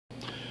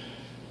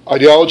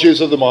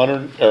Ideologies of the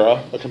modern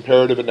era, a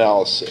comparative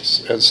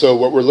analysis. And so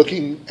what we're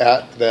looking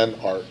at then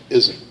are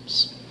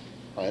isms,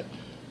 right?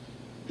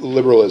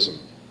 Liberalism,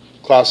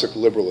 classic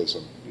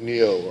liberalism,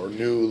 neo or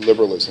new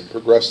liberalism,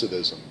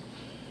 progressivism,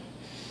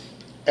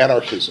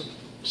 anarchism,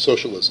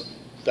 socialism,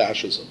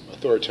 fascism,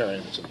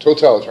 authoritarianism,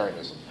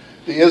 totalitarianism.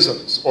 The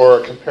isms, or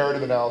a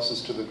comparative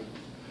analysis to the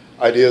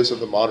ideas of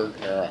the modern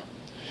era.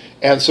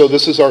 And so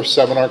this is our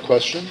seminar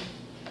question.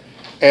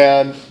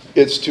 And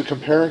it's to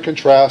compare and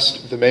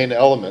contrast the main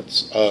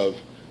elements of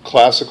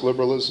classic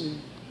liberalism,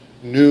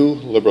 new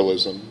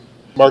liberalism,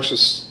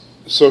 Marxist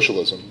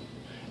socialism,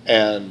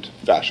 and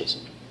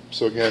fascism.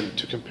 So again,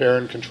 to compare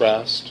and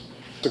contrast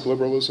classic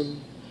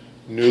liberalism,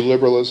 new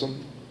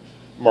liberalism,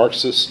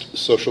 Marxist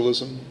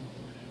socialism,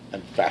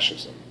 and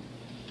fascism.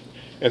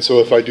 And so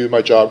if I do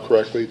my job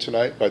correctly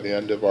tonight, by the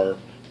end of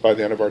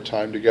our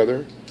time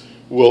together,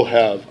 we'll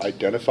have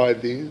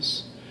identified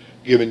these,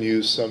 given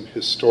you some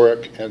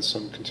historic and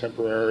some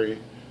contemporary,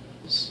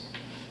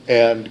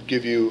 and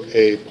give you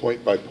a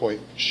point-by-point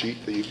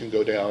sheet that you can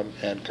go down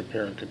and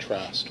compare and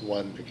contrast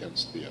one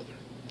against the other.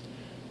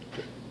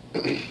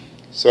 Okay.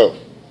 So,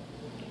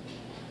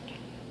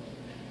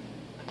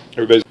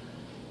 everybody.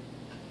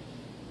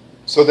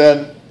 So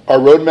then, our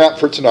roadmap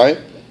for tonight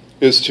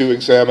is to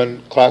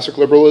examine classic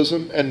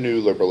liberalism and new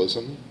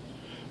liberalism.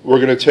 We're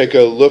going to take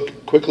a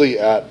look quickly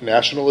at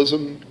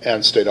nationalism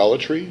and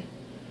stateolatry.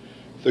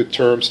 The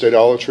term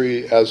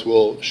stateolatry, as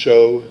we'll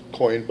show,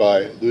 coined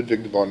by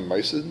Ludwig von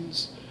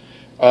Mises,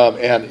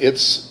 and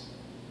its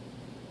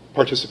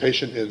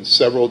participation in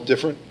several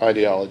different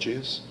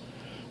ideologies.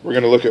 We're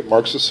going to look at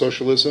Marxist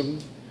socialism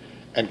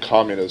and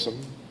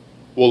communism.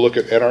 We'll look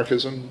at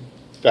anarchism,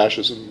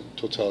 fascism,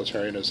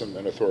 totalitarianism,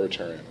 and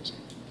authoritarianism.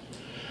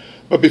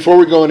 But before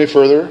we go any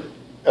further,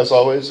 as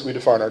always, we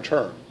define our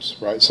terms,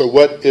 right? So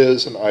what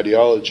is an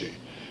ideology?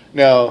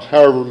 Now,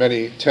 however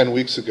many 10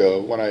 weeks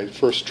ago, when I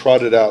first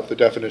trotted out the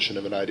definition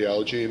of an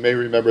ideology, you may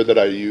remember that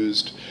I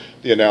used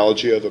the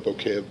analogy of a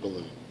bouquet of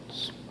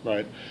balloons,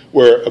 right?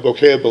 Where a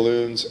bouquet of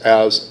balloons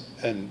as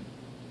an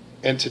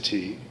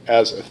entity,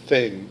 as a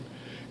thing,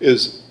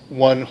 is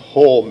one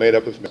whole made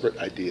up of separate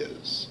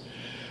ideas.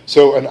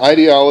 So an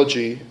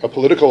ideology, a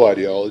political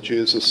ideology,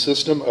 is a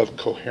system of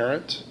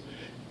coherent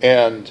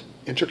and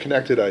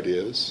interconnected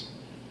ideas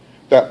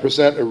that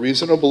present a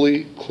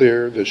reasonably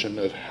clear vision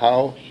of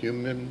how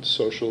human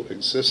social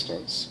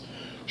existence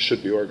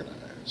should be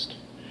organized.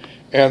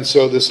 And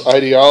so this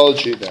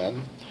ideology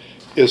then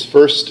is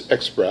first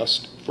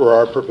expressed, for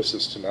our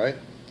purposes tonight,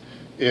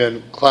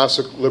 in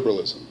classic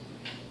liberalism.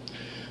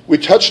 We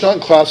touched on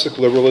classic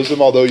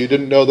liberalism, although you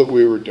didn't know that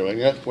we were doing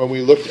it, when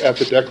we looked at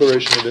the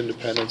Declaration of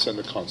Independence and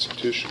the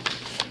Constitution,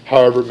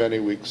 however many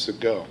weeks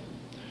ago.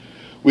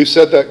 We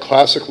said that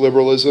classic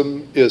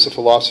liberalism is a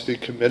philosophy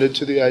committed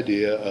to the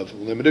idea of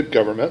limited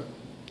government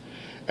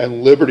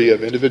and liberty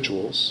of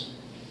individuals,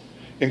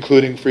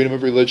 including freedom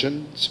of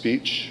religion,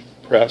 speech,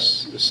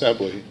 press,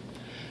 assembly,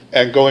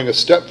 and going a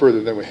step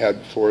further than we had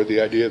before,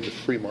 the idea of the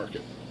free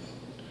market,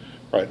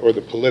 right, or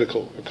the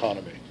political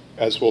economy,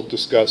 as we'll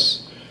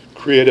discuss,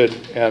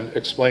 created and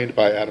explained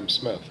by Adam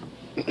Smith.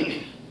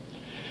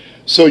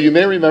 So you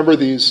may remember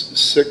these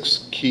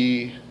 6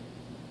 key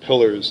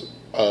pillars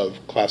of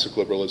classic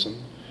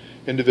liberalism: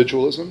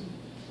 individualism,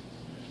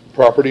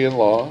 property and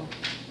law,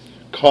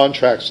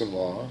 contracts and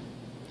law,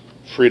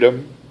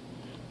 freedom,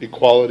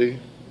 equality,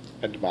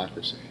 and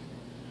democracy.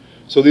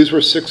 So these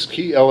were 6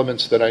 key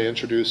elements that I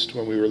introduced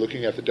when we were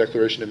looking at the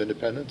Declaration of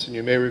Independence, and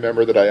you may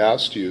remember that I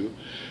asked you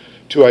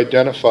to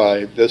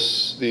identify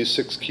these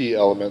 6 key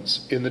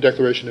elements in the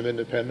Declaration of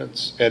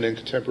Independence and in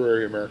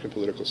contemporary American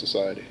political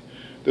society.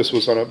 This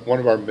was one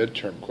of our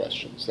midterm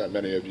questions that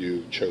many of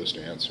you chose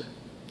to answer.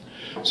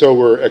 So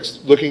we're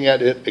looking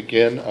at it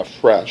again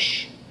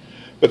afresh,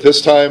 but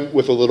this time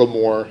with a little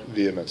more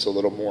vehemence, a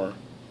little more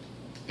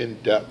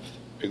in-depth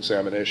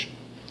examination.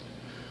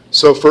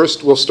 So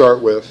first we'll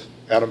start with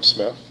Adam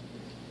Smith,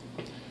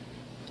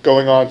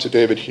 going on to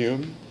David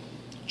Hume,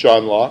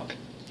 John Locke,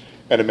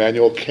 and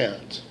Immanuel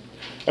Kant.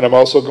 And I'm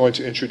also going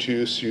to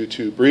introduce you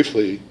to,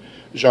 briefly,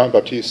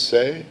 Jean-Baptiste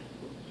Say,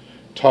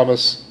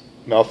 Thomas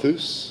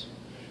Malthus,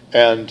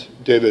 and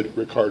David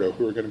Ricardo,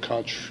 who are going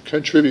to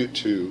contribute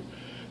to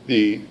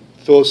the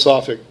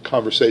philosophic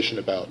conversation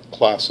about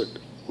classic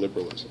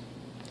liberalism.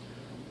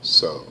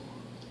 So,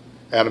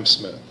 Adam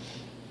Smith.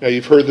 Now,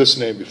 you've heard this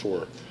name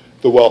before,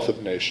 The Wealth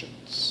of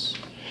Nations.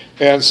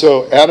 And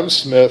so Adam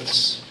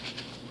Smith's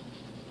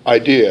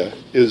idea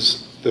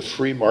is the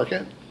free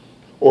market,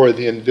 or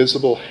the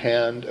invisible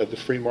hand of the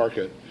free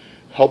market,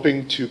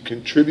 helping to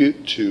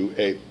contribute to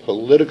a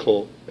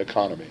political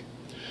economy.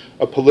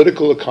 A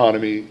political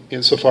economy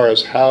insofar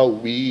as how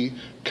we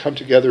come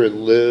together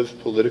and live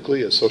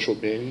politically as social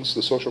beings,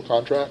 the social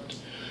contract,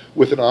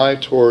 with an eye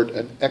toward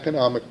an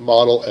economic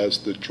model as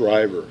the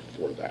driver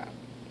for that.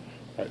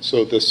 Right,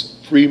 so this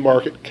free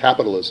market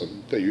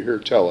capitalism that you hear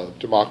tell of,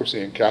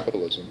 democracy and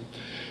capitalism,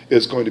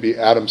 is going to be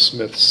Adam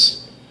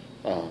Smith's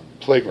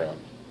playground.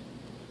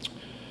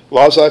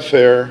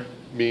 Laissez-faire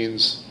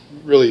means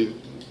really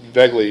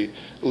vaguely,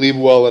 leave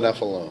well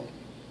enough alone.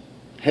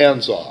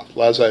 Hands off,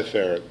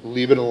 laissez-faire,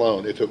 leave it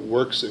alone. If it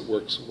works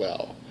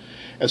well.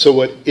 And so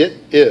what it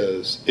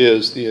is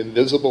the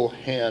invisible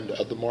hand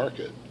of the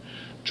market,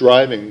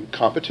 driving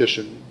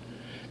competition,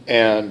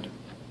 and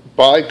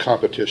by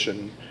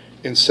competition,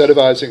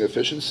 incentivizing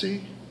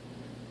efficiency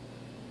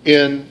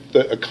in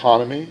the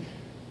economy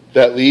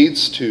that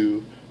leads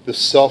to the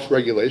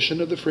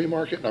self-regulation of the free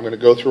market. And I'm going to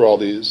go through all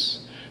these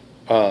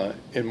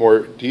in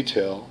more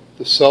detail.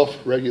 The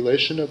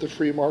self-regulation of the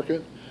free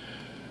market.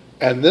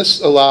 And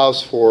this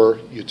allows for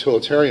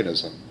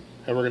utilitarianism.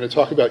 And we're going to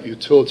talk about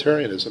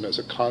utilitarianism as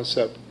a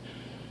concept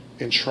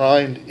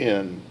enshrined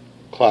in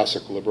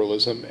classic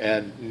liberalism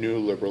and new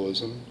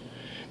liberalism.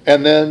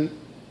 And then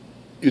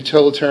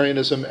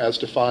utilitarianism as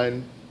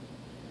defined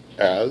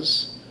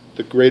as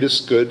the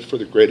greatest good for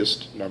the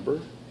greatest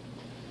number.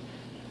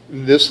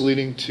 This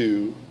leading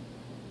to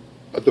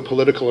the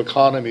political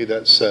economy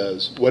that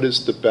says what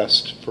is the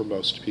best for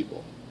most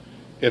people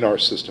in our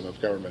system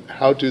of government.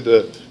 How do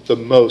the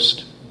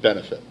most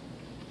benefit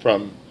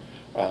from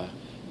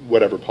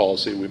whatever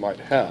policy we might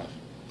have.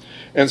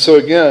 And so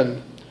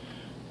again,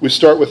 we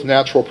start with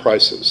natural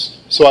prices.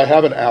 So I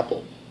have an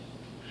apple,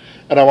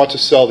 and I want to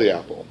sell the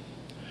apple.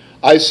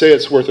 I say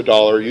it's worth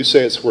 $1, you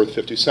say it's worth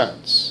 50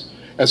 cents.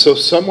 And so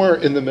somewhere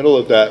in the middle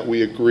of that,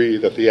 we agree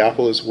that the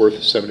apple is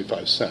worth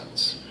 75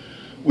 cents.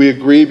 We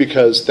agree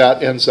because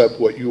that ends up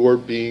what you're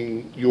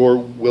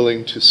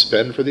willing to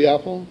spend for the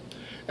apple,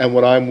 and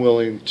what I'm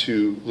willing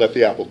to let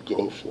the apple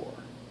go for.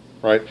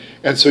 Right?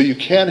 And so you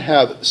can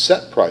have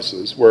set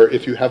prices where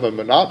if you have a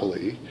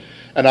monopoly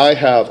and I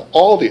have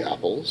all the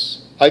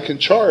apples, I can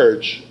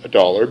charge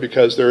 $1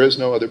 because there is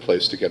no other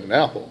place to get an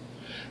apple.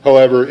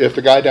 However, if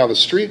the guy down the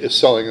street is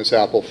selling his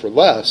apple for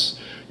less,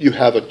 you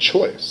have a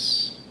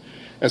choice.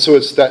 And so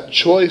it's that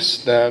choice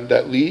then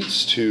that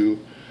leads to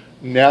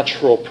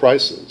natural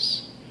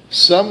prices.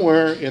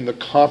 Somewhere in the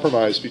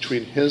compromise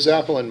between his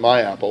apple and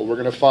my apple, we're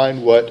going to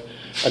find what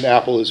an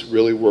apple is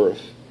really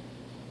worth,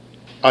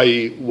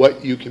 i.e.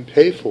 what you can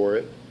pay for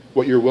it,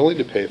 what you're willing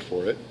to pay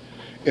for it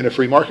in a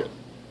free market.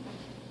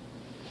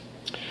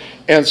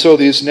 And so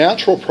these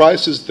natural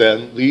prices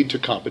then lead to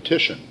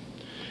competition.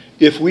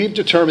 If we've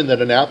determined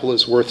that an apple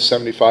is worth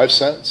 75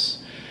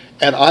 cents,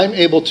 and I'm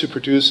able to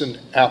produce an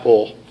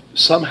apple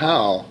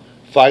somehow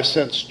 5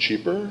 cents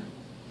cheaper,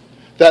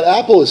 that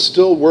apple is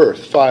still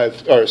worth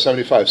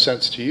 75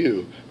 cents to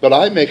you, but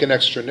I make an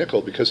extra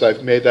nickel because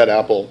I've made that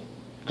apple,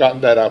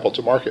 gotten that apple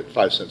to market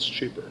 5 cents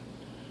cheaper.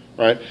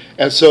 Right?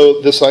 And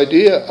so this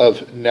idea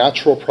of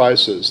natural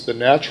prices, the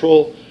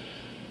natural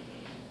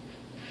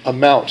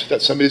amount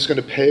that somebody's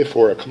going to pay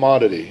for a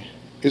commodity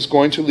is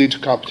going to lead to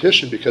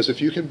competition, because if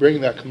you can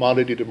bring that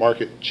commodity to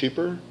market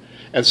cheaper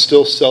and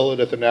still sell it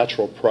at the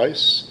natural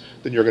price,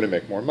 then you're going to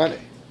make more money.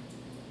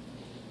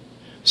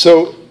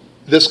 So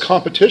this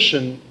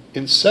competition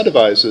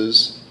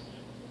incentivizes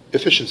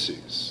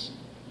efficiencies.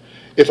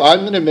 If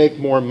I'm going to make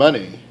more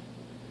money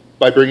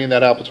by bringing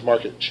that apple to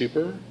market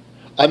cheaper,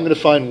 I'm going to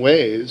find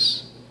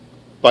ways,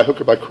 by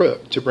hook or by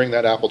crook, to bring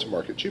that apple to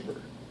market cheaper.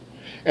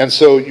 And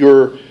so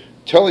you're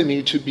telling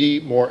me to be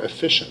more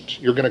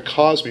efficient. You're going to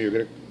cause me, you're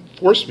going to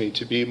force me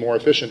to be more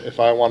efficient if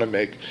I want to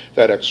make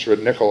that extra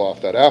nickel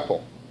off that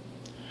apple.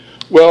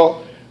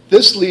 Well,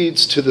 this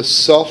leads to the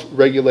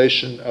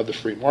self-regulation of the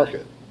free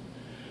market.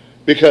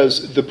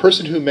 Because the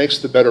person who makes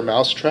the better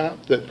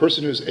mousetrap, the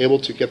person who's able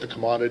to get the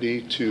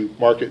commodity to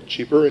market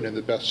cheaper and in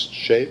the best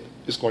shape,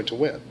 is going to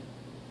win.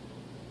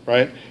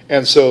 Right?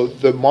 And so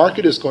the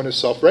market is going to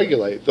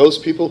self-regulate. Those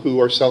people who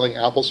are selling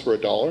apples for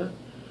 $1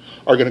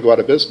 are going to go out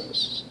of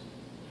business.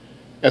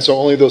 And so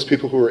only those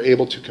people who are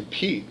able to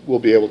compete will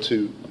be able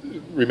to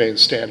remain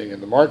standing in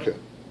the market.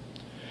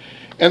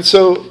 And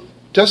so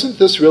doesn't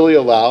this really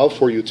allow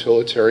for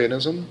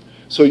utilitarianism?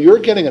 So you're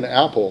getting an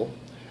apple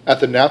at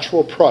the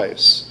natural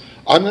price.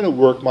 I'm going to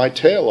work my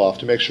tail off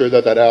to make sure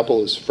that that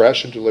apple is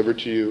fresh and delivered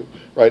to you,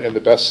 right, in the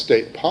best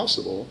state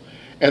possible.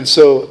 And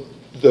so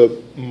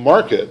the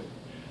market,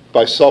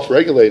 by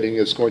self-regulating,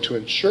 is going to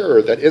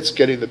ensure that it's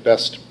getting the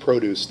best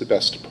produce, the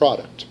best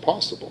product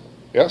possible.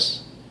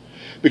 Yes?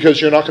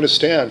 Because you're not going to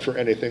stand for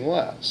anything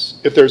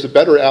less. If there's a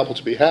better apple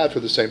to be had for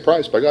the same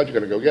price, by God, you're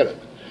going to go get it.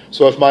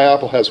 So if my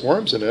apple has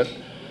worms in it,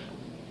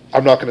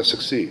 I'm not going to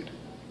succeed.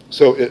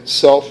 So it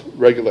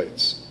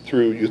self-regulates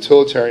through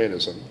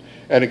utilitarianism.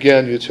 And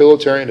again,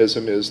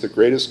 utilitarianism is the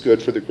greatest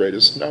good for the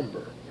greatest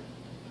number.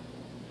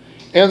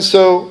 And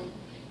so,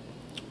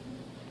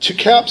 to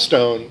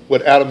capstone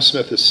what Adam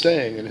Smith is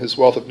saying in his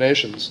Wealth of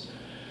Nations,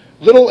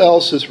 little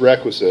else is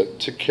requisite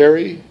to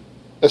carry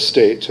a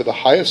state to the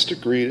highest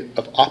degree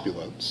of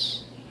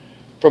opulence,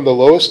 from the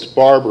lowest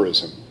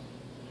barbarism,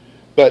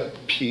 but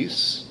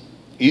peace,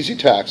 easy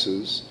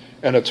taxes,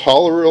 and a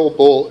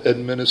tolerable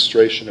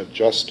administration of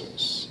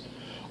justice,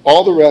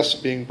 all the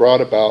rest being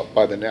brought about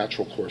by the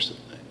natural course of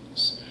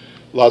things.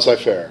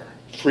 Laissez-faire,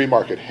 free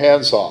market,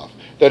 hands off.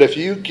 That if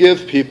you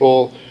give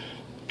people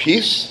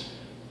peace,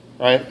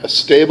 right, a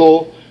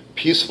stable,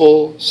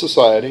 peaceful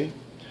society,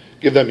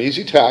 give them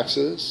easy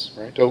taxes,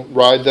 right, don't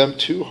ride them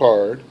too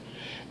hard,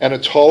 and a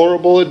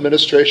tolerable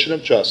administration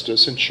of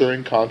justice,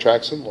 ensuring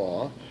contracts and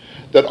law,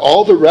 that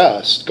all the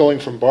rest, going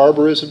from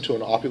barbarism to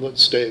an opulent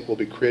state, will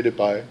be created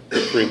by the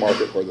free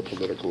market or the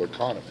political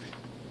economy.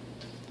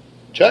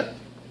 Check?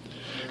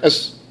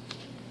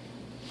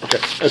 Okay,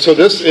 and so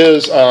this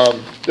is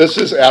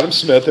Adam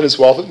Smith and his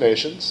Wealth of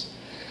Nations,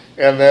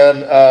 and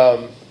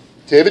then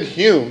David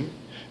Hume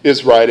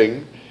is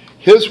writing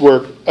his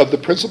work of the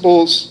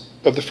principles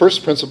of the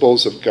first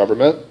principles of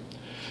government.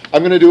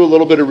 I'm going to do a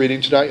little bit of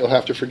reading tonight. You'll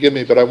have to forgive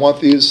me, but I want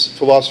these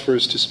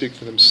philosophers to speak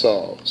for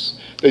themselves.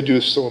 They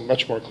do so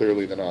much more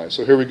clearly than I.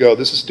 So here we go.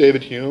 This is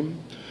David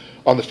Hume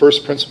on the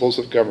first principles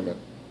of government.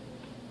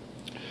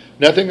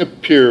 Nothing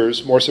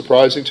appears more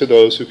surprising to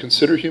those who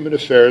consider human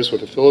affairs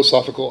with a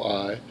philosophical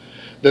eye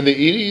than the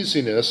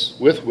easiness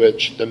with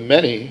which the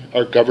many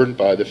are governed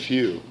by the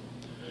few,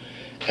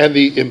 and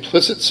the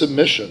implicit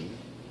submission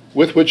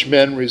with which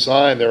men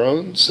resign their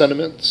own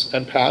sentiments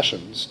and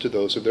passions to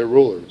those of their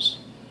rulers.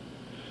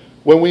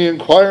 When we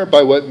inquire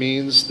by what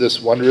means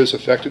this wonder is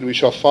effected, we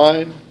shall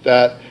find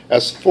that,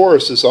 as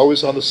force is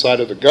always on the side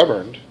of the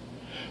governed,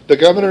 the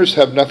governors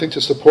have nothing to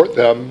support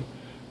them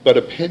but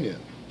opinion.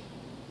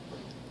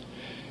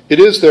 It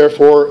is,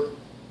 therefore,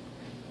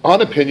 on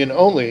opinion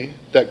only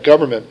that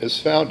government is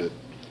founded.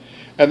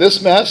 And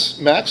this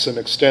maxim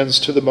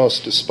extends to the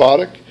most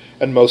despotic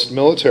and most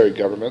military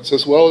governments,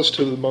 as well as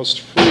to the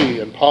most free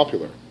and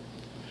popular.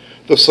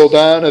 The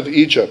Sultan of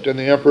Egypt and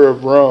the Emperor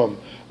of Rome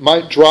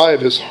might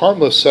drive his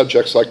harmless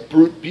subjects like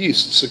brute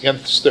beasts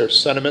against their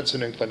sentiments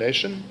and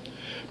inclination,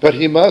 but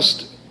he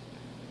must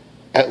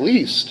at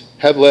least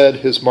have led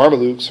his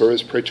Mamelukes or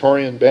his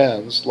Praetorian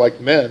bands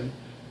like men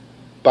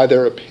by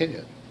their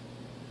opinion.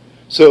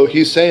 So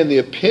he's saying the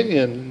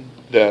opinion,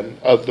 then,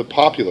 of the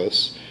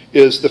populace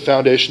is the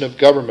foundation of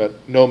government,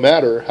 no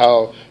matter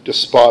how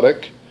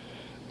despotic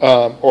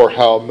or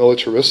how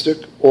militaristic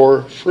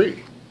or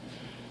free.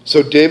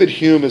 So David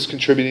Hume is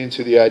contributing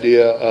to the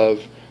idea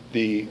of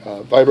the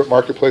vibrant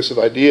marketplace of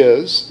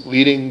ideas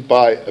leading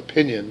by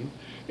opinion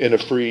in a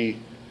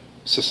free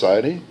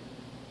society.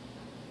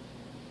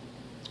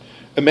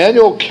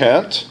 Immanuel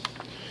Kant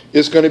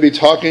is going to be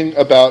talking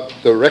about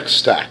the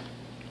Rechtsstaat,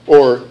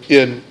 or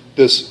in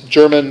this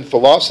German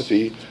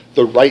philosophy,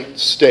 the right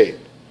state,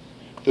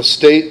 the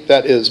state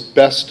that is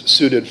best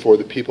suited for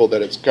the people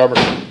that it's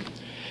governing.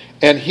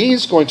 And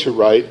he's going to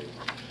write,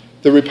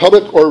 the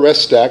Republic or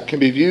Rechtsstaat can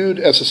be viewed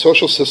as a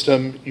social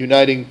system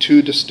uniting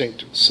two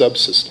distinct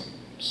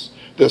subsystems,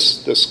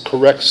 this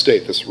correct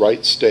state, this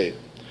right state.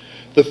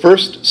 The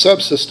first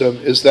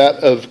subsystem is that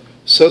of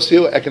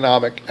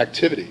socioeconomic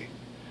activity.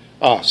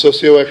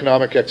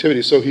 Socioeconomic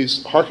activity. So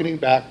he's hearkening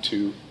back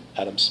to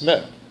Adam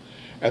Smith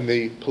and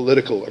the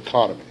political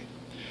economy.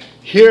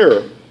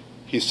 Here,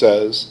 he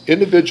says,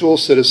 individual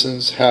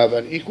citizens have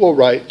an equal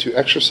right to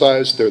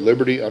exercise their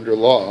liberty under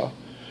law.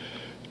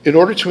 In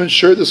order to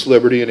ensure this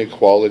liberty and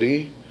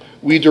equality,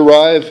 we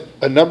derive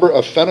a number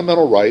of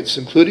fundamental rights,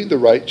 including the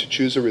right to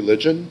choose a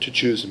religion, to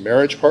choose a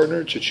marriage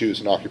partner, to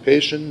choose an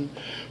occupation,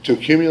 to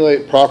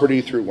accumulate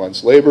property through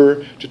one's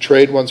labor, to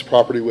trade one's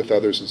property with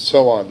others, and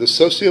so on. The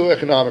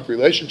socioeconomic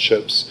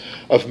relationships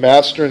of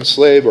master and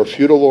slave or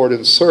feudal lord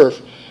and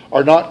serf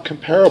are not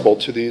comparable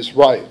to these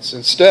rights.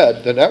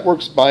 Instead, the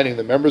networks binding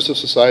the members of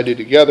society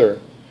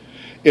together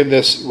in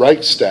this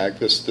Reichstag,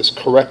 this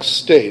correct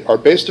state, are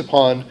based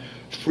upon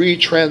free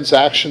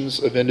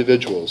transactions of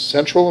individuals,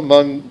 central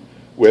among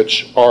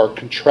which are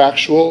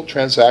contractual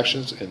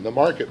transactions in the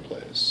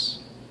marketplace.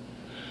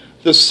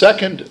 The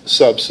second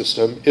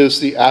subsystem is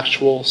the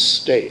actual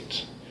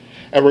state.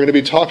 And we're going to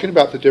be talking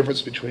about the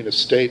difference between a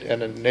state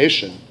and a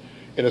nation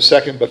in a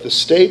second, but the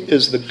state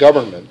is the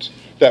government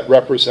that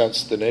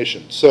represents the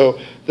nation. So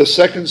the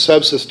second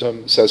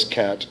subsystem, says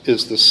Kant,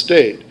 is the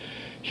state.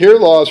 Here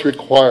laws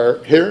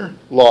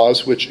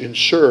which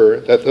ensure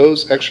that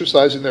those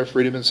exercising their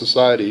freedom in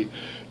society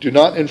do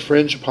not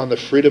infringe upon the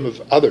freedom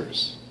of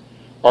others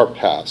are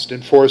passed,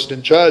 enforced,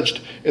 and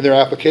judged in their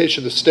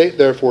application. The state,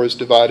 therefore, is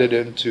divided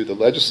into the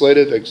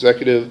legislative,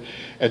 executive,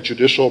 and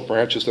judicial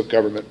branches of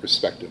government,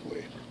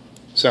 respectively.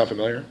 Sound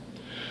familiar?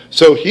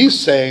 So he's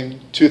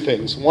saying two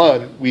things.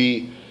 One,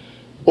 we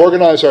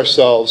organize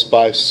ourselves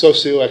by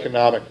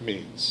socioeconomic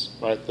means,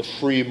 right? The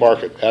free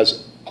market,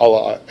 as a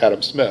la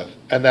Adam Smith,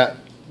 and that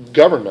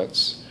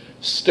governments,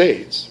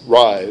 states,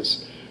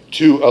 rise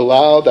to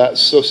allow that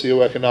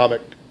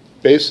socioeconomic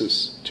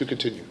basis to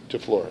continue to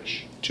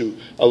flourish, to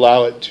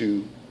allow it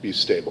to be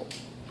stable.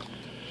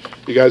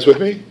 You guys with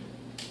me?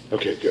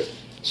 Okay, good.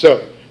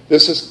 So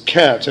this is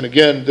Kant, and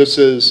again, this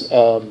is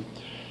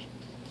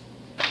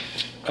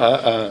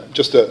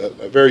just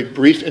a very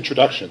brief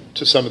introduction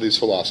to some of these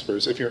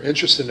philosophers. If you're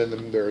interested in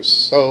them, there's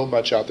so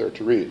much out there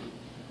to read.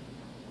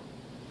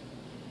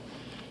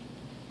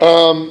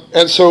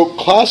 And so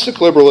classic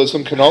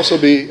liberalism can also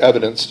be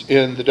evidenced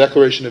in the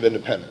Declaration of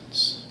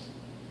Independence.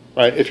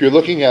 Right? If you're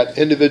looking at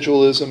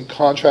individualism,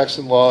 contracts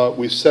and law,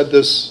 we said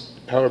this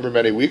however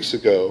many weeks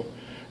ago,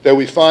 that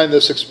we find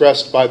this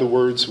expressed by the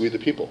words "we the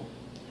people."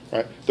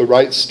 Right? The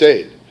right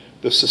state,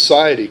 the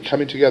society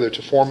coming together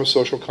to form a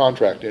social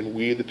contract, and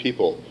we the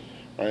people,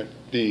 right?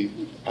 The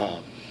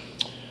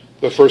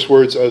first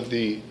words of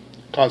the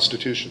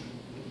Constitution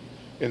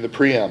in the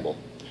preamble.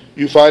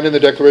 You find in the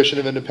Declaration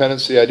of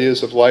Independence the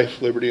ideas of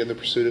life, liberty, and the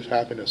pursuit of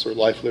happiness, or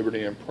life,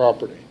 liberty, and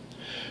property.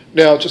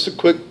 Now, just a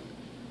quick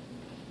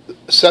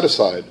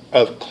set-aside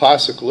of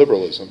classic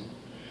liberalism,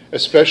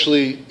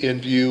 especially in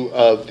view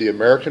of the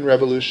American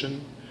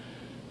Revolution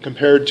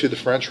compared to the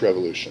French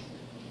Revolution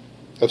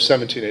of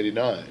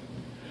 1789.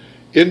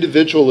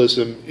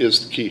 Individualism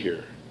is the key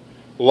here.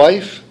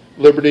 Life,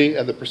 liberty,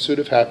 and the pursuit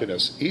of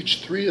happiness,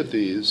 each three of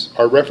these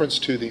are reference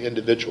to the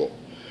individual.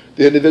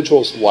 The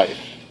individual's life,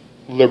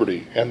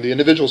 liberty, and the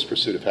individual's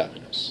pursuit of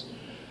happiness.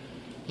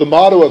 The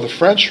motto of the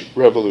French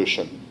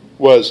Revolution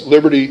was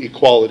liberty,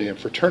 equality, and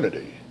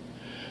fraternity.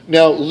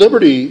 Now,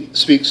 liberty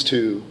speaks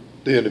to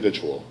the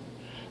individual,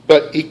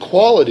 but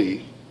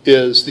equality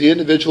is the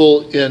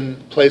individual in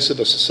place of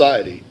a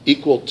society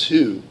equal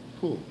to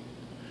whom?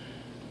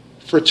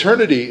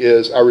 Fraternity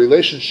is our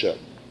relationship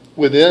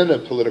within a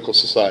political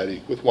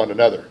society with one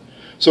another.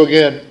 So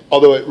again,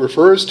 although it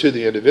refers to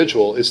the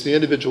individual, it's the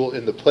individual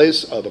in the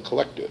place of a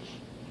collective.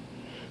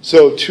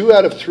 So 2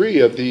 out of 3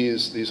 of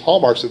these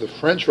hallmarks of the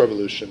French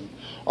Revolution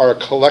are a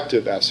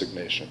collective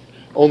assignation.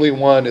 Only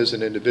one is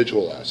an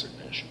individual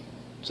assignation.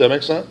 Does that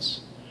make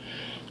sense?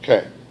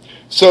 Okay.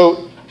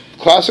 So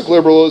classic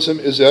liberalism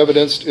is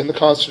evidenced in the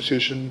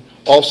Constitution,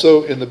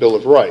 also in the Bill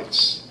of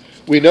Rights.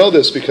 We know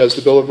this because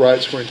the Bill of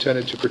Rights were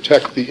intended to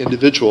protect the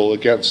individual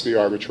against the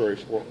arbitrary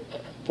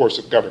force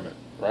of government,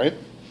 right?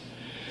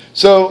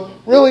 So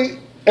really,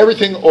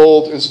 everything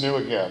old is new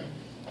again.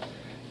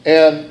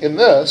 And in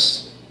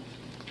this,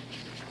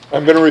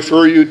 I'm going to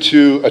refer you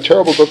to a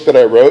terrible book that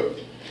I wrote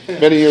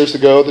many years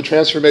ago, The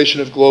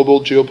Transformation of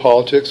Global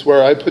Geopolitics,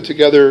 where I put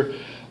together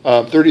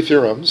 30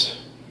 theorems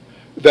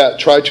that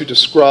try to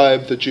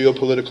describe the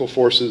geopolitical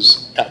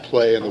forces at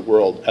play in the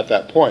world at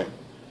that point.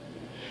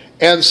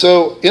 And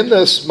so in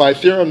this, my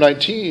Theorem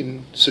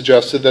 19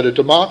 suggested that a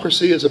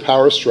democracy is a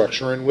power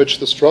structure in which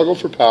the struggle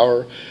for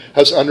power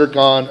has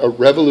undergone a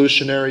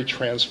revolutionary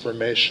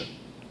transformation.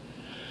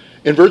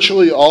 In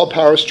virtually all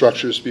power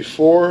structures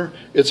before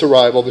its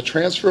arrival, the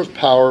transfer of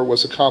power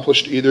was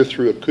accomplished either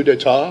through a coup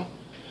d'etat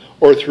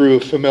or through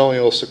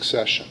familial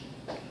succession,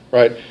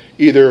 right?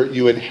 Either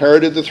you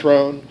inherited the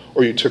throne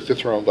or you took the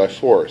throne by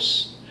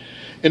force.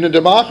 In a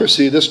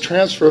democracy, this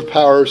transfer of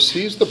power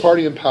sees the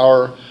party in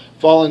power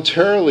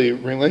voluntarily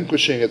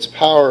relinquishing its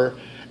power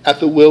at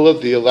the will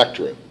of the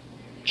electorate.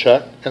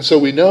 Check. And so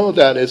we know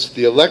that it's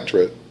the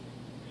electorate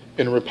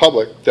in a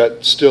republic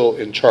that's still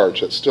in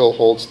charge, that still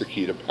holds the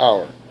key to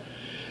power.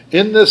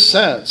 In this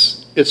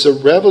sense, it's a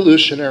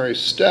revolutionary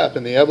step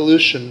in the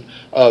evolution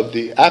of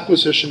the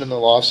acquisition and the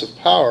loss of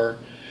power,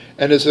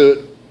 and is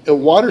a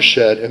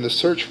watershed in the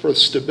search for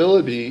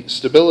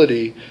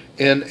stability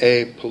in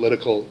a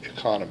political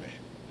economy.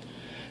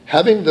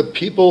 Having the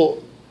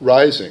people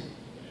rising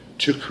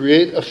to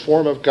create a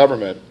form of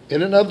government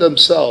in and of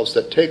themselves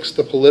that takes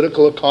the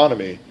political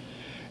economy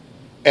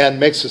and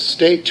makes a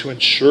state to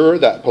ensure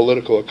that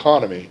political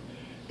economy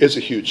is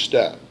a huge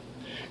step.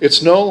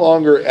 It's no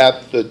longer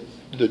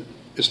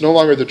it's no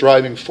longer the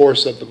driving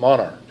force of the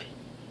monarch,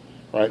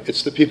 right?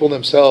 It's the people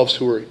themselves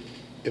who are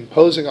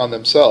imposing on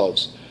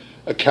themselves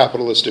a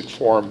capitalistic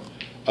form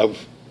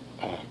of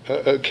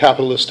a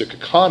capitalistic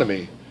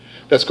economy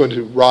that's going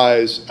to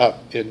rise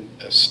up in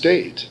a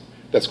state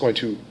that's going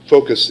to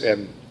focus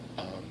and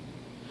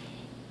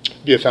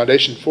be a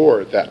foundation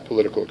for that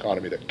political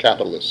economy, that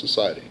capitalist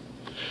society.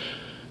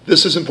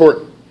 This is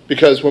important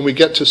because when we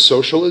get to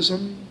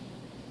socialism,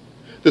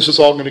 this is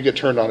all going to get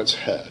turned on its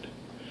head.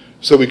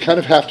 So we kind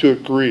of have to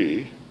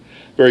agree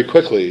very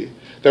quickly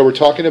that we're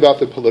talking about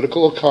the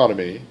political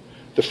economy,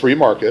 the free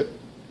market,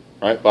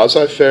 right,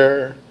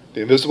 laissez-faire,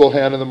 the invisible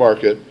hand in the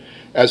market,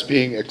 as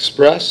being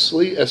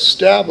expressly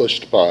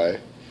established by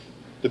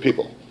the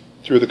people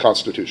through the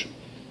Constitution.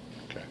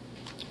 Okay,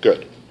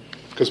 good.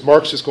 Because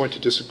Marx is going to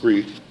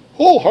disagree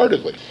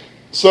wholeheartedly.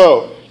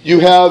 So you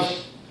have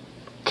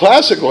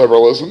classic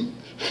liberalism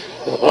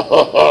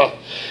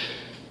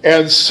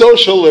and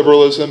social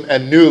liberalism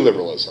and new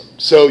liberalism.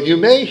 So you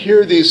may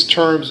hear these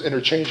terms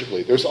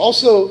interchangeably. There's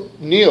also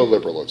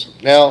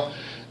neoliberalism. Now,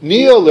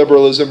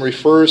 neoliberalism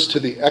refers to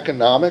the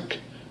economic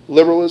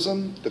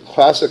liberalism, the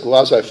classic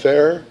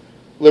laissez-faire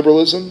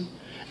liberalism,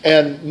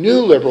 and new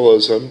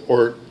liberalism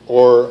or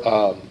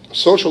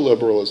social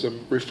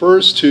liberalism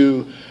refers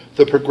to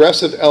the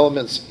progressive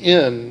elements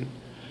in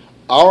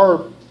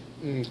our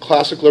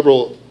classic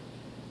liberal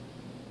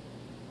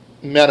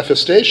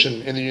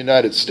manifestation in the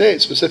United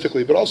States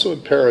specifically, but also in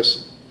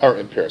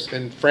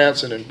in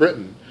France and in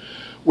Britain,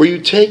 where you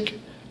take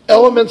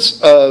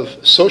elements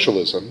of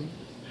socialism,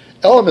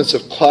 elements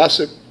of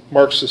classic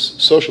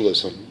Marxist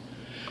socialism,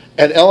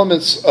 and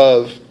elements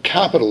of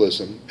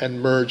capitalism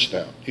and merge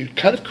them. You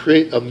kind of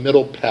create a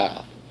middle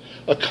path,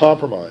 a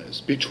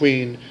compromise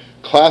between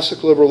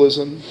classic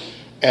liberalism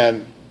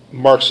and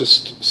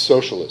Marxist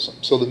socialism.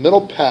 So the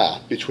middle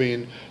path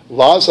between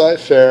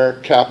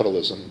laissez-faire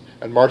capitalism,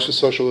 and Marxist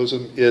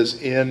socialism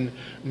is in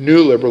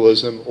new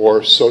liberalism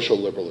or social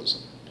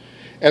liberalism.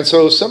 And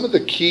so some of the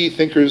key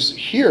thinkers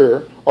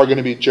here are going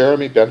to be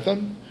Jeremy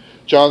Bentham,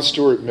 John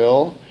Stuart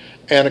Mill,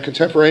 and a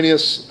contemporary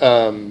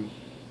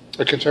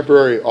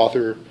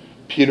author,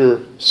 Peter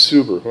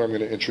Suber, who I'm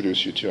going to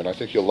introduce you to, and I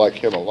think you'll like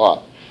him a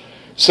lot.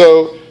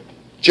 So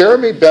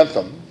Jeremy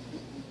Bentham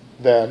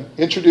then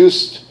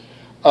introduced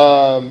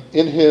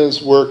in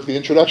his work the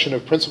introduction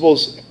of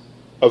principles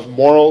of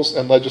morals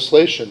and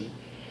legislation,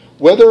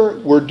 whether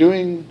we're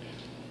doing,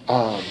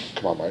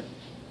 come on, Mike.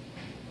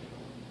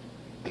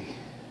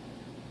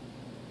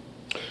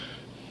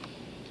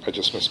 I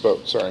just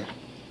misspoke, sorry.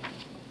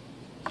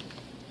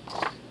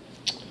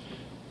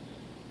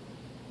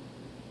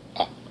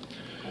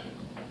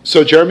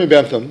 So Jeremy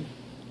Bentham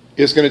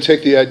is going to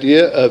take the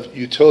idea of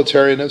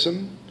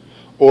utilitarianism,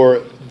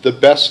 or the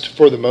best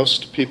for the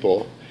most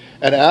people,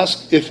 and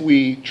ask if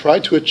we try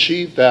to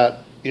achieve that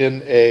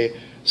in a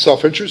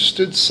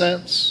self-interested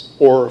sense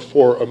or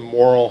for a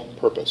moral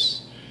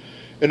purpose.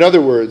 In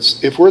other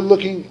words, if we're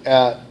looking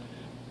at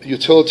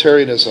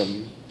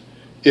utilitarianism,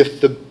 if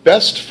the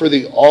best for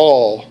the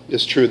all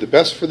is true, the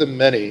best for the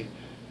many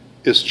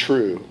is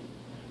true,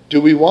 do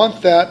we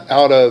want that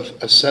out of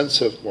a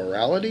sense of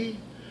morality?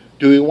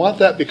 Do we want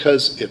that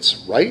because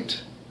it's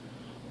right?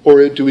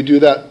 Or do we do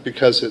that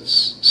because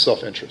it's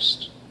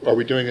self-interest? Are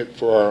we doing it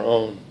for our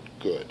own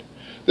good?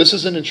 This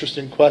is an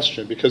interesting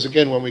question because,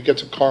 again, when we get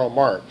to Karl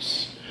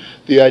Marx,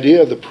 the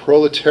idea of the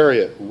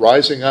proletariat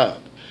rising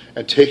up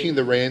and taking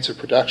the reins of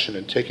production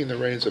and taking the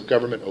reins of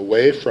government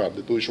away from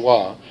the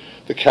bourgeois,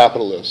 the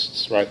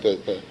capitalists, right,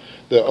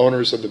 the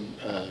owners of the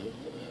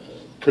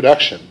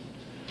production,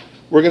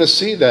 we're going to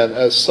see then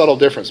a subtle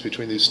difference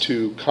between these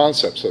two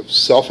concepts of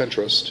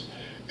self-interest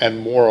and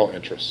moral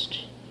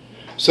interest.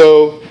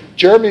 So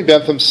Jeremy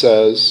Bentham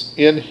says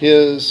in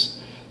his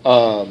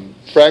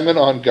fragment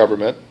on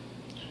government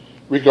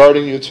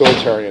regarding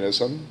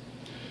utilitarianism,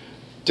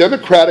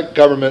 democratic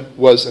government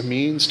was a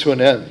means to an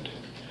end.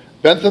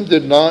 Bentham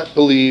did not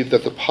believe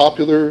that the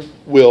popular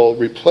will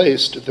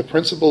replaced the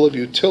principle of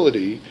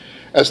utility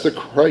as the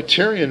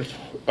criterion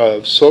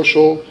of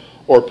social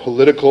or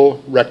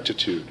political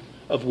rectitude,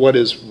 of what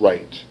is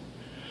right.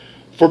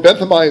 For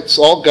Benthamites,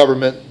 all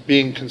government,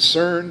 being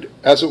concerned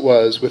as it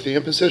was with the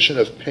imposition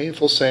of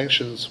painful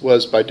sanctions,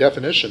 was by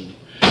definition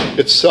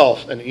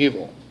itself an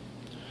evil.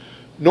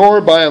 Nor,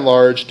 by and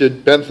large,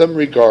 did Bentham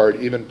regard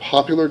even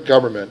popular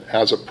government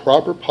as a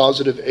proper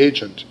positive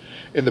agent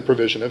in the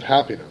provision of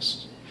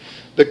happiness.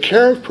 The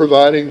care of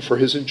providing for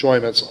his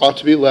enjoyments ought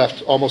to be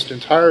left almost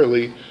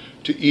entirely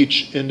to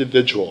each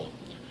individual.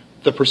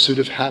 The pursuit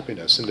of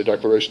happiness in the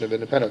Declaration of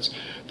Independence.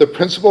 The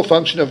principal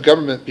function of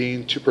government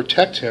being to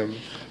protect him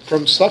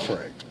from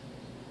suffering.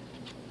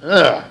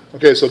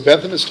 Okay, so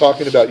Bentham is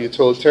talking about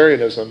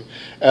utilitarianism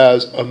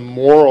as a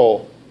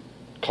moral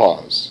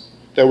cause,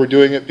 that we're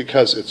doing it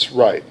because it's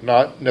right,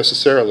 not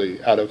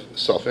necessarily out of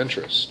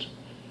self-interest.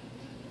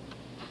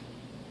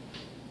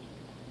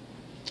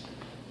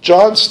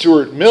 John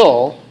Stuart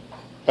Mill,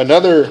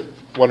 another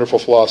wonderful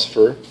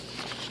philosopher,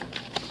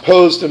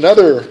 posed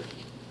another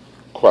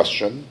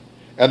question,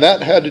 and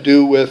that had to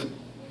do with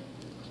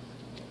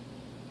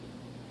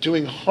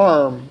doing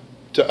harm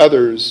to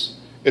others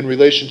in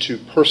relation to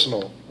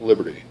personal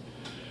liberty.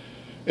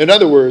 In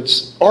other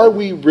words, are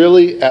we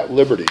really at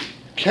liberty?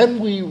 Can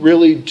we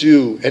really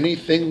do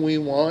anything we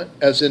want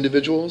as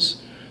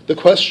individuals? The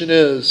question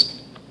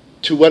is,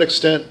 to what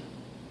extent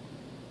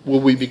will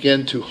we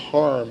begin to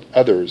harm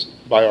others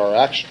by our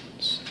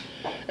actions?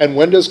 And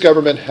when does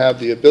government have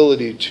the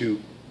ability to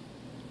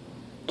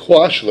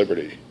quash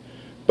liberty,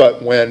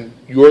 but when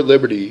your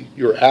liberty,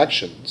 your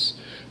actions,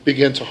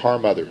 begin to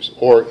harm others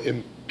or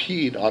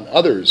impede on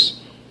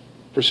others'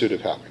 pursuit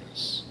of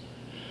happiness?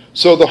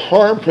 So the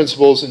harm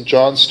principles in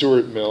John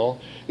Stuart Mill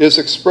is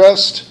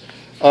expressed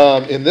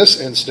in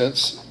this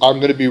instance. I'm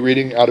going to be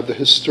reading out of the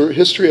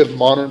History of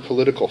Modern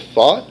Political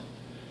Thought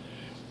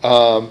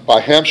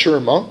by Hampshire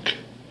Monk.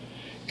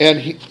 And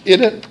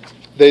in it,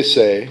 they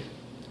say,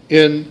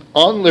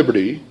 on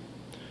liberty,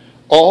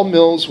 all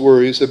Mill's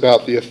worries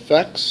about the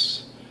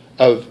effects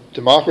of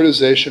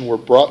democratization were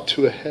brought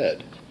to a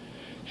head.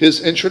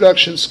 His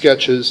introduction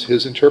sketches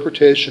his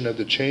interpretation of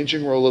the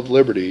changing role of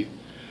liberty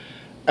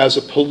as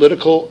a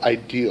political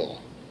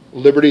ideal.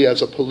 Liberty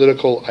as a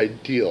political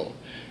ideal.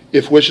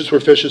 If wishes were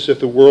fishes, if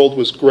the world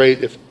was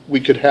great, if we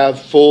could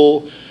have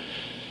full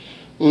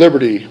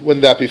liberty,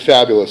 wouldn't that be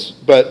fabulous?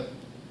 But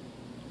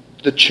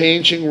the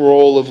changing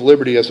role of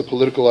liberty as a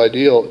political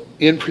ideal.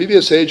 In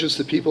previous ages,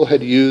 the people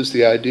had used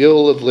the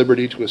ideal of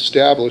liberty to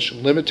establish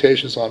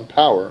limitations on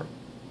power,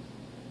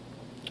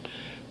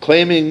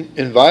 claiming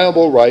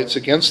inviolable rights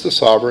against the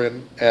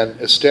sovereign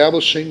and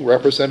establishing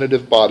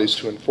representative bodies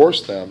to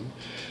enforce them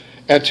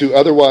and to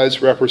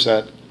otherwise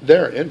represent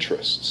their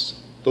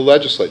interests. The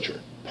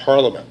legislature,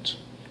 parliament,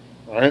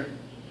 right?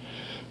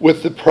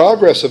 With the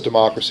progress of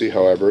democracy,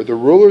 however, the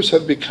rulers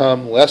have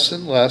become less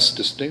and less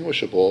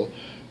distinguishable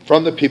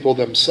from the people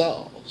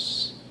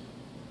themselves.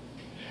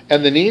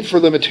 and the need for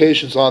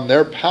limitations on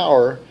their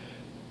power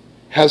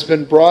has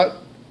been brought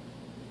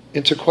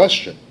into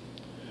question.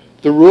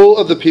 The rule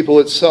of the people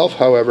itself,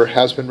 however,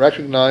 has been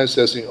recognized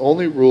as the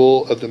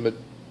rule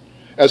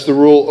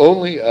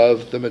only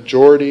of the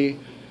majority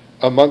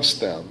amongst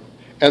them,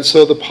 and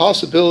so the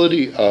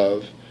possibility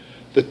of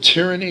the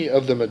tyranny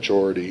of the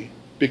majority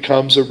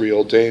becomes a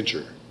real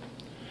danger.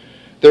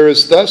 There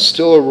is thus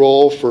still a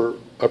role for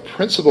a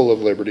principle of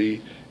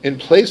liberty in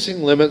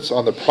placing limits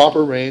on the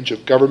proper range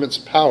of government's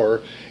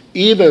power,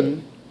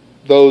 even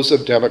those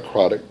of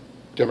democratic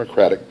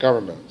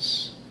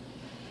governments.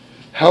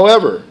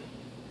 However,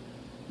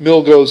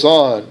 Mill goes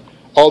on,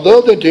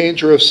 although the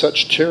danger of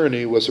such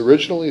tyranny was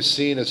originally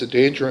seen as a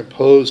danger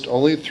imposed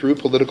only through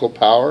political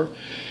power,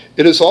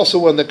 it is also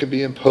one that can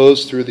be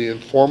imposed through the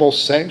informal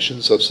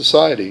sanctions of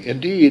society.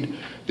 Indeed,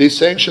 these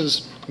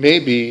sanctions may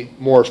be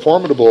more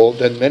formidable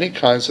than many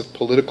kinds of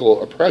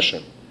political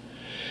oppression.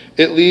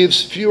 It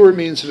leaves fewer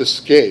means of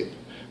escape,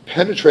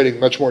 penetrating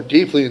much more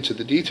deeply into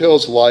the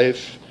details of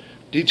life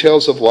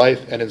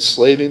and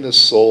enslaving the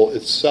soul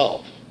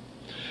itself.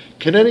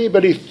 Can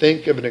anybody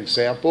think of an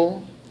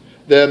example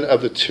then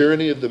of the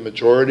tyranny of the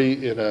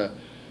majority in a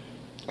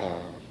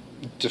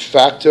de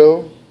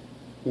facto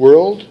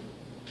world?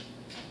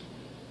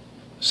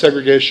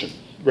 Segregation,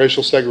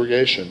 racial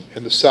segregation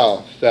in the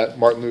South that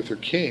Martin Luther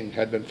King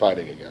had been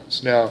fighting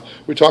against. Now,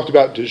 we talked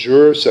about de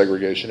jure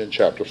segregation in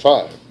Chapter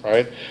 5,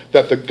 right?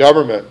 That the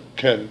government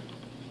can,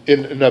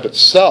 in and of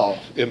itself,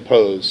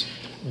 impose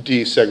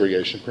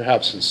desegregation,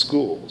 perhaps in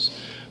schools.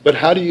 But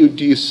how do you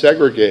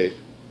desegregate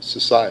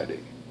society?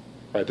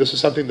 Right? This is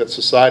something that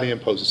society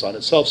imposes on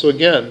itself. So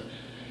again,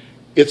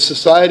 it's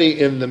society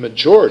in the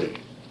majority,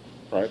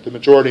 right? The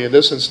majority in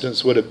this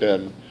instance would have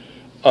been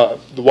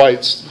the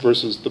whites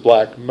versus the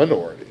black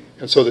minority.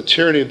 And so the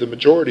tyranny of the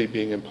majority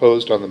being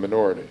imposed on the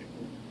minority.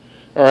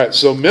 All right,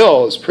 so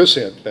Mill is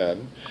prescient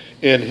then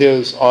in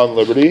his On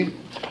Liberty.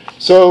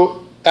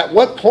 So at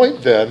what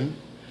point then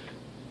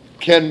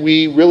can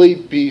we really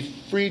be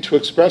free to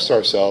express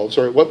ourselves,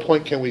 or at what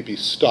point can we be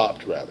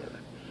stopped, rather,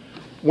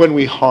 when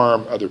we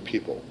harm other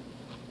people?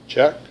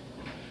 Check.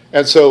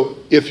 And so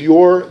if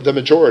you're the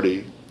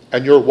majority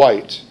and you're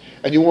white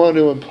and you want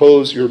to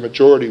impose your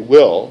majority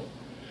will,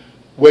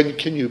 when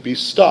can you be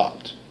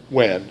stopped?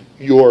 When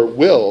your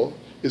will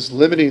is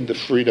limiting the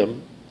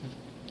freedom,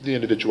 the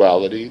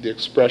individuality, the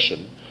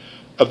expression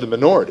of the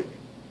minority.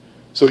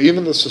 So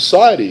even the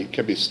society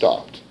can be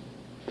stopped.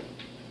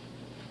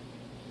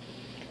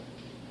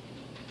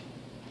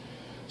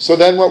 So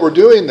then what we're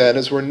doing then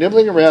is we're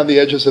nibbling around the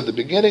edges of the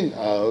beginning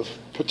of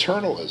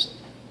paternalism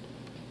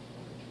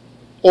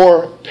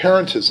or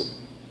parentism.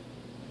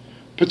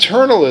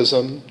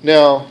 Paternalism,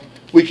 now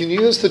we can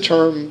use the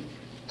term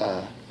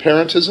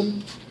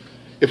parentism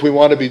if we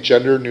want to be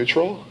gender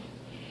neutral,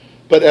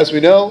 but as we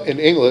know in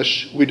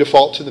English, we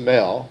default to the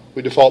male.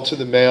 We default to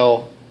the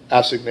male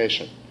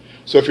assignation.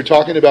 So if you're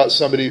talking about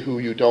somebody who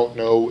you don't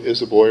know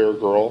is a boy or a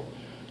girl,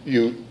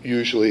 you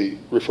usually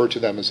refer to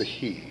them as a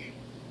he,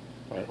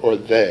 right, or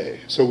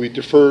they. So we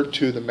defer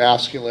to the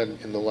masculine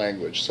in the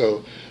language.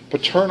 So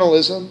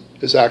paternalism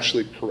is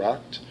actually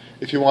correct.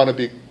 If you want to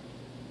be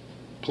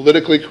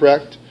politically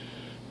correct,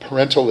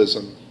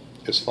 parentalism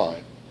is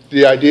fine.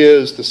 The idea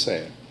is the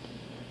same.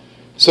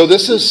 So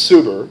this is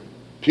Suber,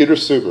 Peter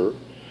Suber,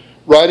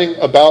 writing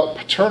about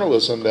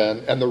paternalism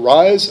then and the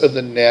rise of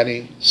the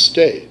nanny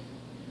state.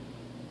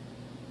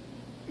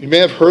 You may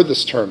have heard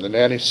this term, the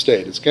nanny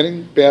state. It's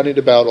getting bandied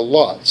about a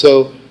lot.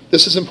 So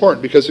this is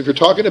important because if you're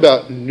talking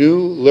about new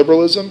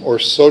liberalism or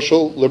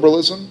social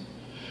liberalism,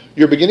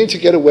 you're beginning to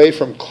get away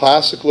from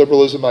classic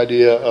liberalism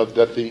idea of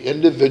that the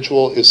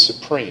individual is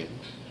supreme.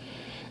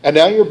 And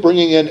now you're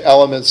bringing in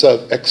elements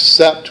of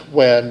except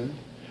when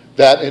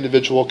that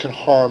individual can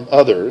harm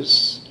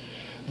others.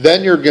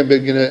 Then you're going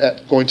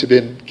to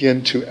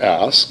begin to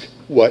ask,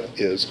 what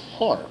is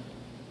harm?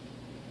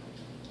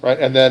 Right?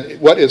 And then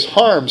what is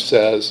harm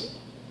says,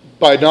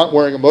 by not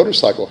wearing a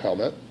motorcycle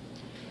helmet,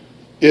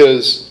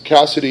 is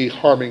Cassidy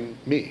harming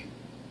me?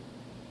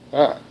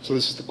 So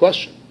this is the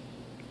question.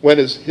 When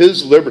is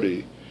his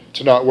liberty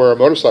to not wear a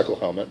motorcycle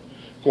helmet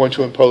going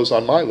to impose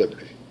on my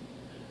liberty?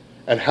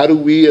 And how do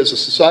we as a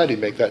society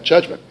make that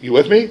judgment? You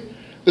with me?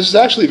 This is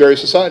actually very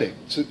exciting.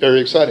 It's very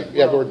exciting.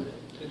 Yeah, well, Gordon.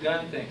 The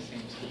gun thing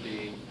seems to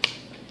be...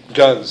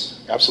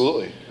 Guns,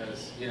 absolutely.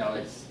 Because,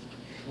 it's,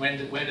 when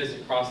does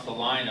it cross the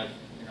line of,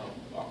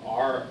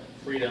 our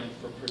freedom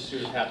for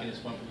pursuit of happiness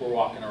when we're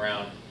walking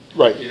around?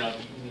 Right.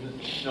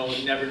 No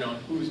one's never known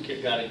who's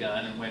got a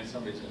gun and when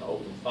somebody's going to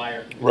open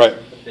fire. Right.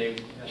 But they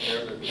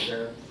have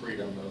their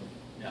freedom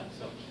of,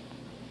 so.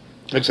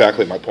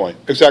 Exactly my point.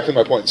 Exactly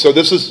my point. So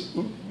this is,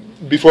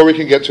 before we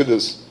can get to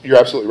this, you're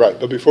absolutely right,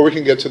 but before we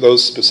can get to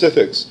those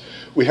specifics,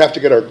 we have to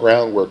get our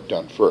groundwork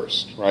done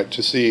first, right,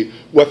 to see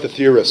what the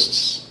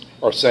theorists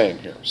are saying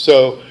here.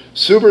 So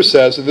Suber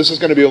says, and this is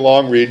going to be a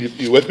long read,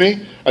 you with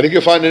me? I think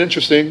you'll find it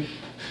interesting.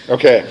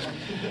 Okay.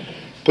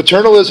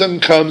 Paternalism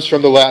comes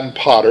from the Latin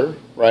pater,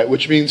 right,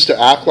 which means to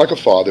act like a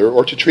father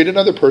or to treat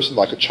another person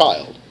like a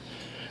child.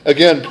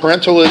 Again,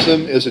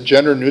 parentalism is a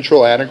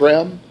gender-neutral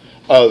anagram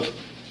of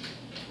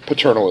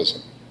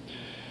paternalism.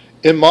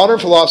 In modern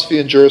philosophy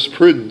and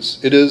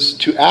jurisprudence, it is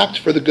to act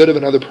for the good of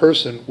another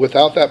person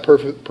without that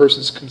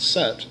person's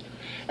consent,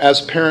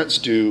 as parents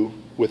do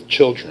with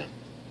children.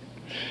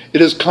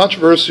 It is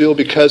controversial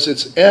because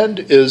its end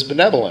is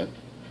benevolent,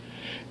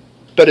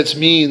 but its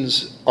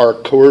means are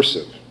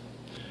coercive.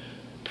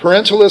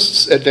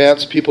 Parentalists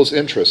advance people's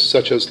interests,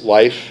 such as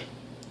life,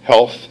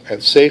 health,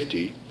 and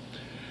safety,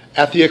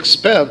 at the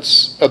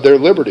expense of their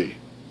liberty.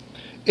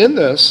 In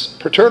this,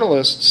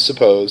 paternalists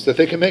suppose that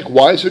they can make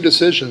wiser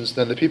decisions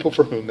than the people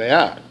for whom they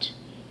act.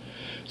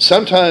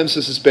 Sometimes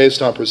this is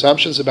based on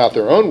presumptions about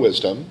their own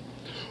wisdom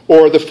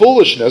or the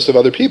foolishness of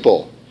other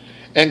people,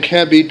 and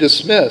can be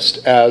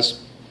dismissed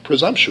as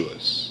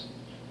presumptuous.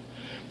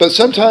 But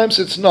sometimes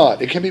it's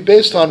not. It can be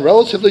based on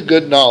relatively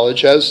good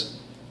knowledge, as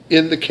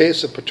in the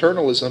case of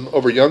paternalism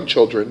over young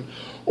children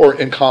or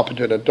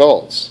incompetent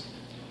adults.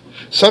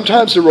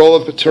 Sometimes the role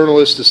of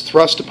paternalist is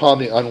thrust upon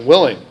the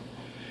unwilling,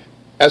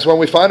 as when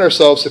we find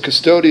ourselves the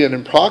custodian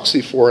and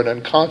proxy for an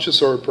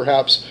unconscious or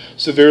perhaps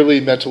severely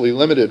mentally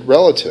limited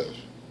relative.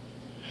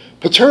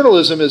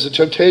 Paternalism is a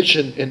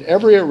temptation in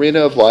every arena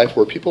of life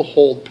where people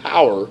hold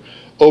power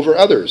over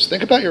others.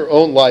 Think about your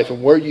own life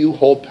and where you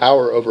hold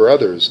power over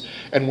others.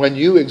 And when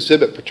you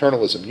exhibit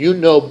paternalism, you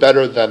know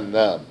better than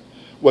them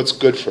what's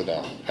good for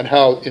them and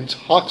how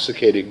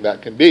intoxicating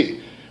that can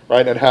be,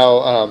 right? And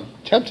how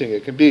tempting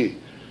it can be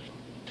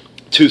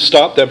to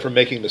stop them from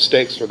making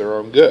mistakes for their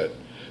own good.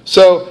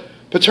 So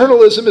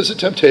paternalism is a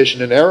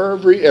temptation in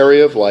every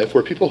area of life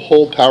where people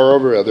hold power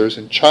over others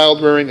in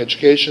child-rearing,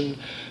 education,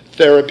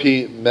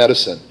 therapy,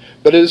 medicine.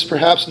 But it is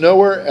perhaps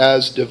nowhere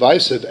as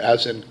divisive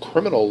as in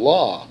criminal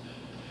law.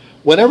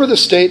 Whenever the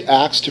state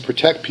acts to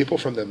protect people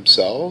from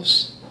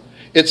themselves,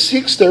 it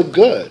seeks their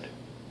good,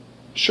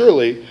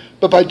 surely,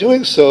 but by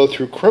doing so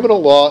through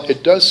criminal law,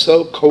 it does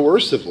so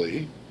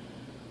coercively,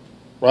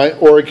 right,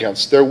 or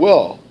against their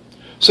will.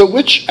 So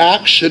which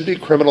acts should be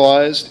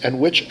criminalized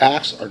and which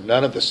acts are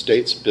none of the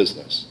state's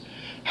business?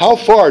 How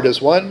far does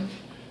one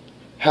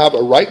have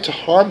a right to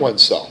harm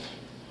oneself,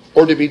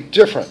 or to be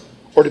different,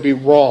 or to be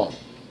wrong?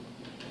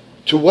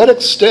 To what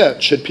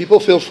extent should people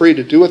feel free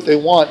to do what they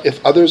want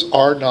if others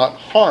are not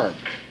harmed?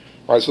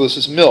 All right, so this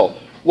is Mill.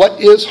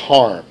 What is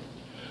harm?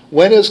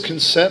 When is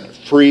consent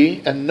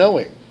free and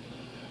knowing?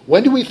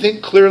 When do we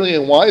think clearly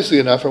and wisely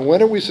enough, and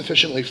when are we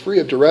sufficiently free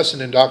of duress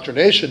and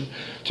indoctrination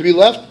to be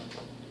left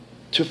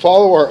to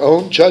follow our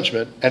own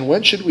judgment, and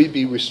when should we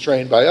be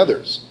restrained by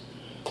others?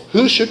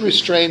 Who should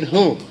restrain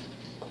whom?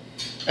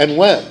 And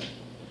when?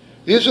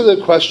 These are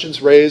the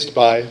questions raised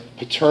by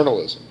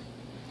paternalism.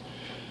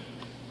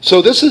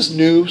 So this is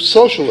new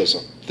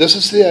socialism. This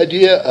is the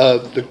idea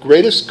of the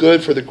greatest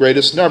good for the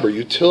greatest number,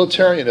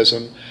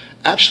 utilitarianism,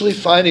 actually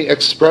finding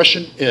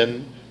expression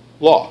in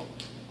law,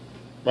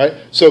 right?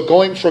 So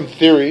going from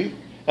theory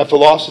and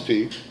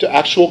philosophy to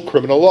actual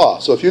criminal law.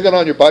 So if you get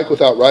on your bike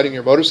without riding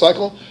your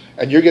motorcycle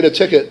and you get a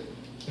ticket,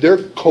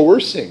 they're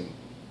coercing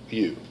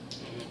you.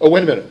 Oh,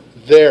 wait a minute.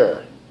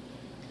 They're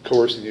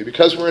coercing you.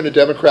 Because we're in a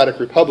democratic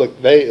republic,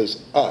 they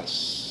is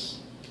us.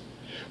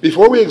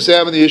 Before we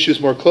examine the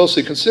issues more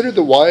closely, consider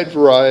the wide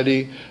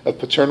variety of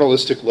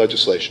paternalistic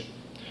legislation.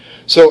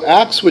 So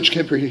acts which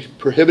can be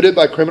prohibited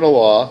by criminal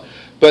law,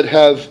 but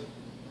have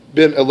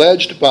been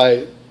alleged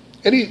by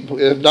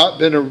have not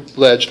been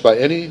alleged by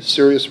any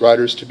serious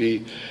writers to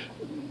be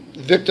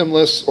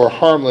victimless or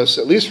harmless,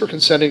 at least for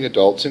consenting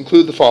adults,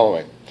 include the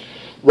following: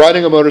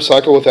 riding a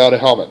motorcycle without a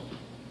helmet,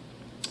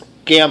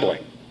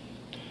 gambling,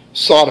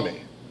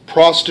 sodomy,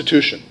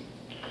 prostitution,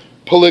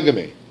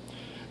 polygamy,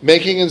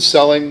 making and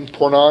selling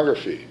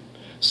pornography,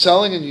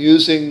 selling and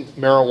using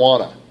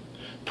marijuana,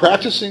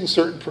 practicing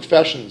certain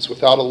professions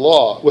without a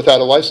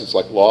license,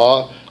 like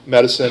law,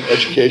 medicine,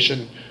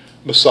 education,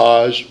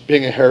 massage,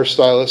 being a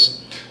hairstylist.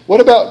 What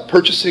about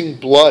purchasing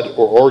blood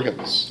or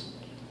organs?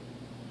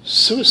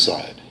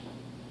 Suicide,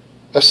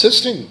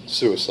 assisting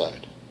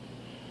suicide,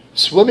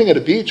 swimming at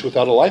a beach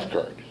without a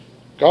lifeguard,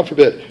 God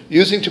forbid,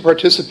 refusing to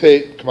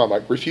participate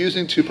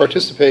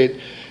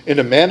in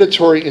a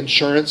mandatory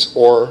insurance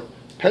or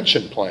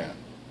pension plan,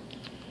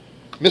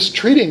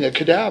 mistreating a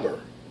cadaver,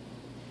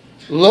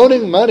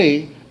 loaning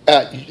money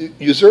at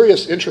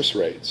usurious interest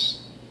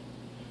rates,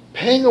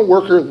 paying a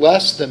worker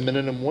less than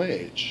minimum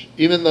wage,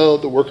 even though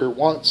the worker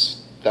wants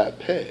that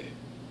pay,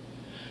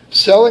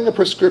 selling a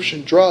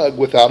prescription drug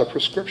without a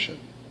prescription,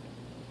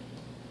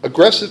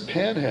 aggressive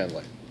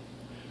panhandling,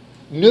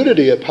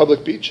 nudity at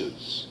public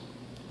beaches,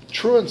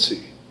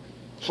 truancy,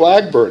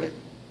 flag burning,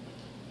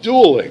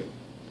 dueling,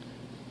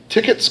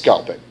 ticket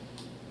scalping,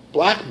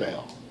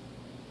 blackmail,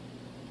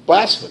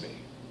 blasphemy.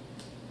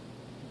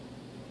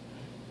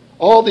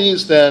 All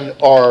these then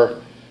are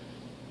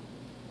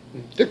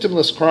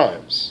victimless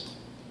crimes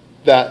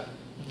that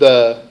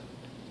the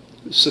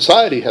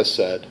society has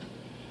said,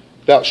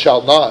 thou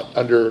shalt not,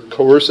 under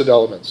coercive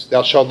elements,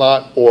 thou shalt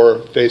not, or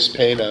face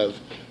pain of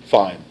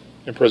fine,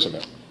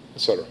 imprisonment,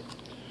 etc.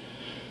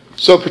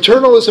 So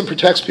paternalism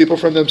protects people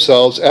from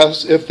themselves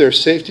as if their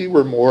safety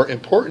were more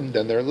important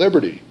than their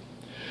liberty.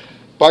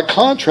 By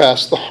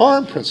contrast, the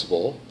harm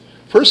principle,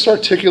 first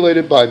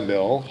articulated by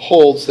Mill,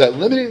 holds that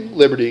limiting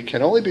liberty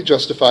can only be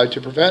justified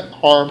to prevent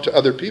harm to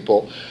other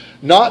people,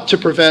 not to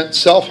prevent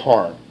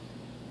self-harm.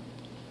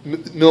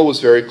 Mill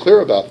was very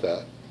clear about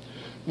that.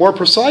 More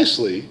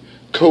precisely,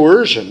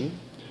 coercion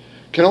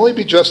can only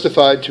be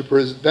justified to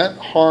prevent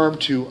harm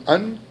to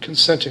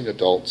unconsenting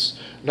adults,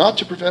 not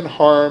to prevent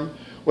harm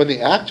when the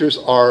actors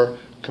are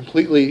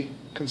completely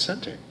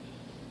consenting.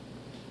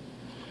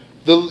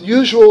 The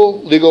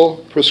usual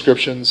legal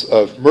prescriptions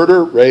of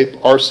murder, rape,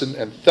 arson,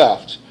 and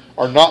theft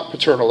are not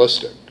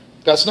paternalistic.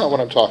 That's not what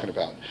I'm talking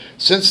about,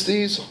 since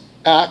these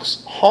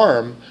acts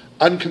harm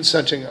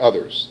unconsenting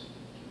others.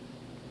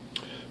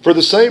 For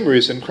the same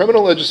reason,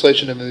 criminal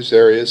legislation in these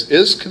areas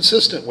is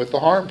consistent with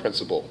the harm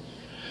principle.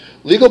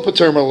 Legal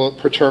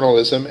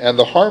paternalism and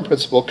the harm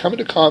principle come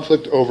into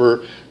conflict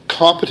over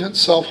competent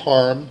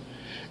self-harm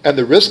and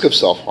the risk of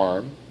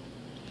self-harm,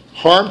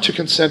 harm to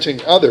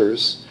consenting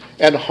others,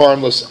 and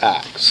harmless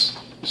acts.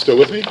 Still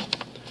with me?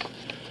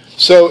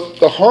 So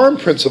the harm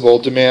principle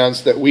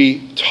demands that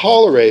we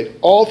tolerate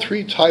all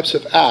three types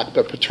of act,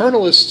 but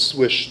paternalists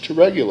wish to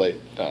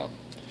regulate them.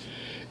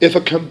 If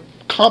a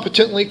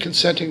competently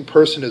consenting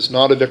person is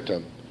not a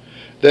victim,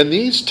 then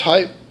these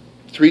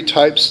three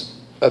types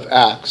of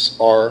acts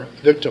are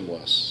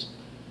victimless.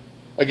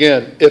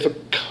 Again, if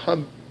a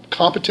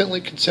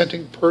competently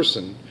consenting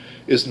person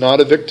is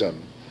not a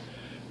victim,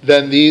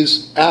 then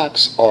these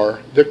acts are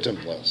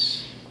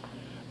victimless.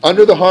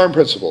 Under the harm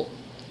principle,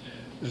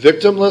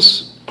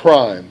 victimless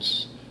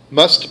crimes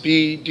must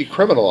be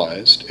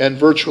decriminalized and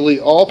virtually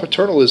all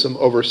paternalism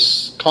over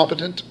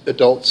competent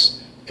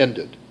adults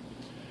ended.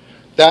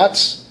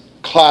 That's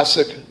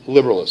classic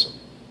liberalism.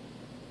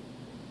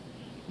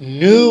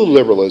 New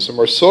liberalism,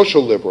 or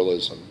social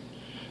liberalism,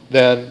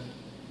 then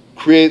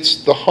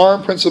creates the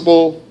harm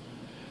principle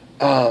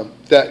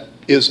that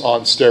is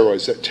on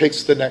steroids, that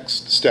takes the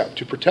next step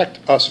to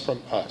protect us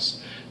from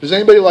us. Does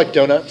anybody like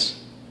donuts?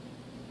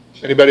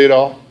 Anybody at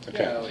all?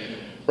 Okay. Yeah.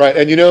 Right,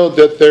 and you know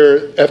that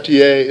their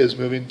FDA is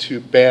moving to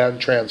ban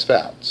trans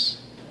fats,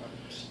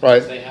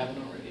 right? They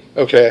haven't already.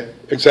 Okay,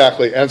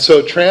 exactly. And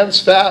so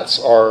trans fats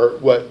are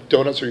what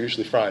donuts are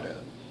usually fried in,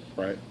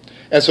 right?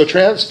 And so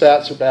trans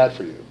fats are bad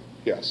for you,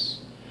 yes.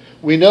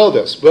 We know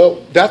this.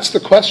 Well, that's the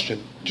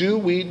question. Do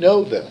we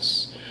know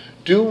this?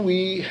 Do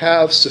we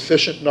have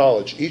sufficient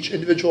knowledge, each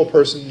individual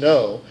person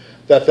know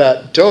that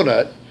that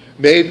donut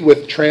made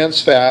with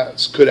trans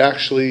fats could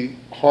actually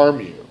harm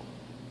you?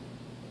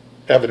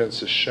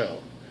 Evidence is shown.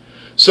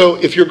 So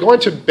if you're going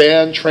to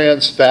ban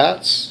trans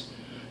fats,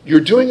 you're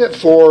doing it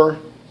for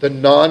the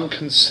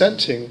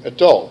non-consenting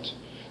adult.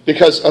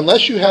 Because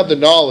unless you have the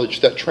knowledge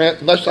that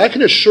unless I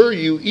can assure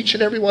you, each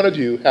and every one of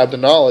you have the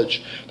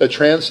knowledge that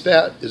trans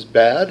fat is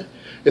bad,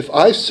 if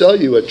I sell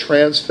you a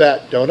trans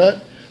fat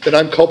donut, then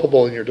I'm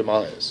culpable in your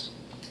demise.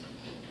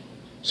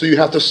 So you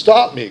have to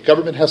stop me.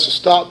 Government has to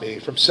stop me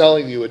from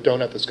selling you a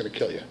donut that's going to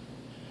kill you.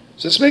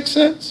 Does this make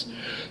sense?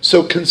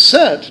 So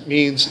consent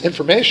means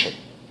information.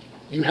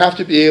 You have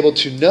to be able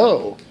to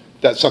know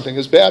that something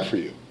is bad for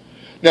you.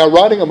 Now,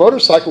 riding a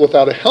motorcycle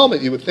without a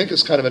helmet, you would think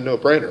is kind of a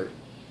no-brainer,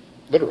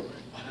 literally,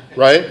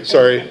 right?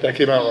 Sorry, that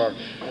came out wrong.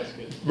 That's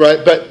good.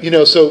 Right, but, you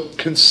know, so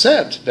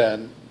consent,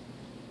 then,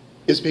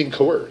 is being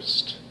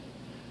coerced.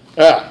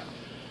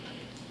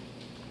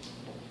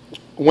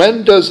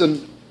 When does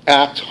an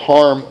act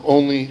harm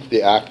only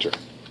the actor?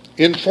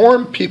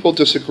 Informed people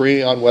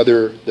disagree on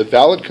whether the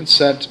valid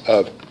consent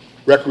of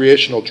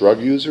recreational drug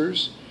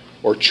users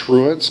or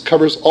truants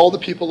covers all the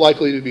people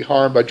likely to be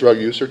harmed by drug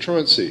use or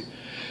truancy.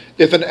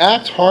 If an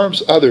act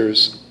harms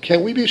others,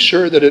 can we be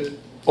sure that it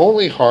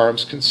only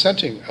harms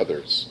consenting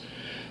others?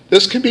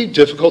 This can be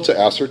difficult to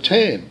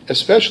ascertain,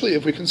 especially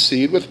if we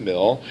concede with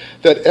Mill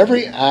that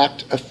every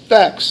act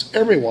affects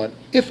everyone,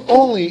 if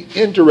only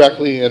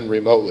indirectly and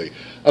remotely.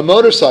 A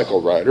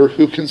motorcycle rider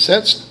who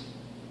consents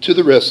to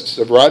the risks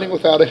of riding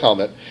without a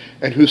helmet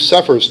and who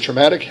suffers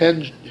traumatic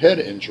head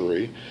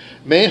injury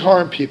may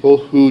harm people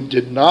who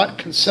did not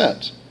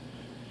consent.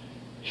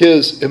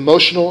 His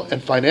emotional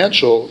and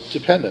financial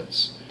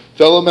dependents,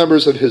 fellow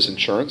members of his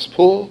insurance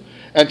pool,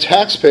 and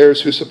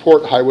taxpayers who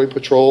support highway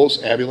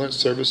patrols, ambulance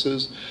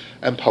services,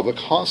 and public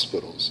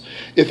hospitals.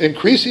 If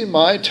increasing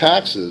my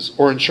taxes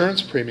or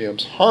insurance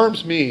premiums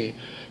harms me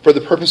for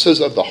the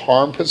purposes of the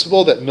harm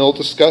principle that Mill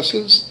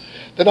discusses,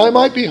 then I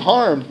might be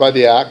harmed by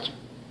the act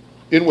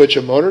in which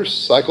a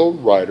motorcycle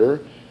rider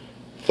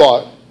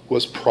thought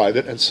was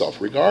private and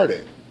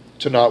self-regarding,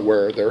 to not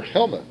wear their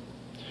helmet.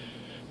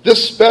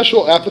 This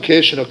special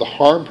application of the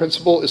harm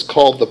principle is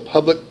called the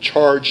public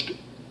charge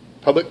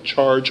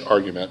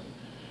argument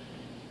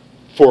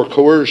for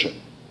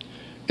coercion.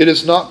 It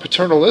is not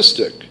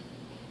paternalistic,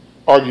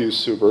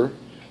 argues Suber,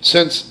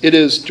 since it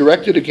is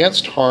directed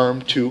against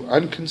harm to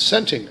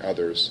unconsenting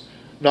others,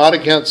 not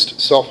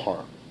against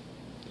self-harm.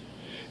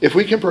 If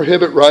we can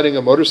prohibit riding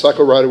a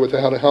motorcycle rider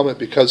without a helmet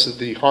because of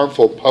the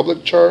harmful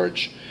public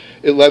charge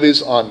it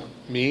levies on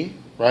me,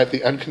 right, the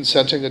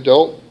unconsenting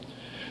adult,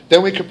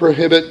 then we could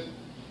prohibit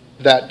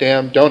that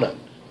damn donut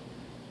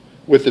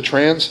with the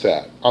trans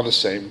fat on the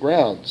same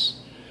grounds.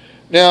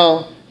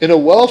 Now, in a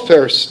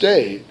welfare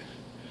state,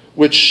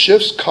 which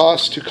shifts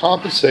costs to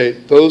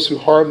compensate those who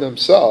harm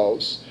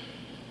themselves,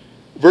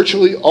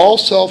 virtually all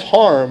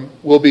self-harm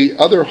will be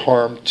other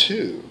harm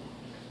too.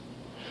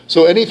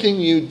 So anything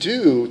you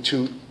do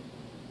to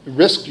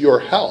risk your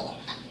health,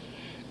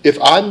 if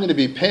I'm going to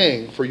be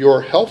paying for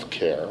your health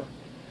care,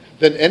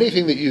 then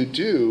anything that you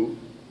do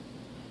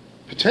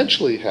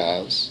potentially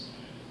has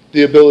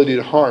the ability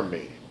to harm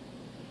me,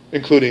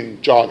 including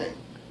jogging,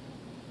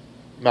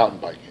 mountain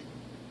biking,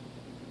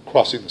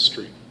 crossing the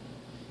street.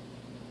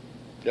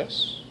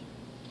 Yes?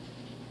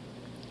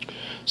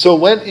 So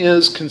when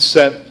is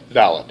consent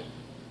valid?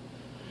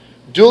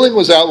 Dueling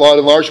was outlawed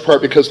in large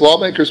part because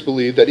lawmakers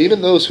believed that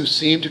even those who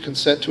seemed to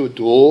consent to a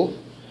duel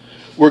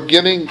were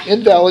giving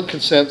invalid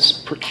consents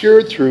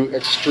procured through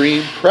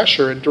extreme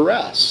pressure and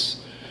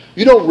duress.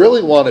 You don't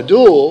really want to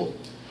duel,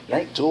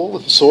 right? Duel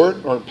with a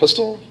sword or a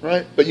pistol,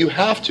 right? But you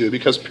have to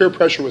because peer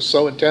pressure was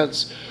so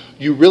intense,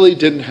 you really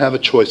didn't have a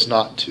choice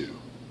not to.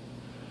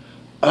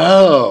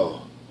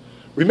 Oh,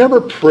 remember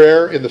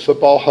prayer in the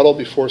football huddle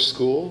before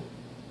school?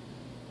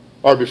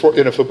 Or before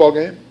in a football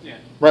game? Yeah.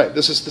 Right,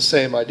 this is the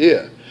same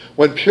idea.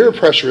 When peer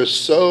pressure is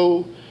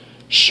so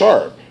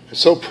sharp, and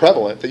so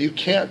prevalent that you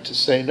can't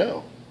say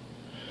no.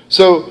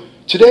 So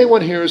today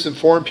one hears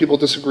informed people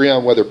disagree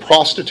on whether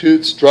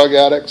prostitutes, drug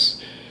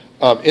addicts,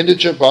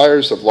 indigent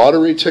buyers of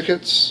lottery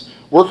tickets,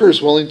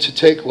 workers willing to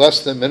take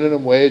less than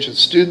minimum wage, and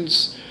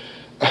students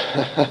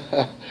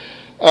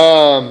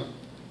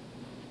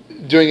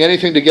doing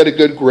anything to get a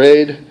good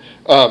grade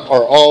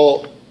are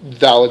all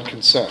valid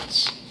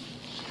consents.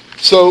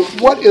 So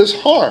what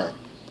is harm?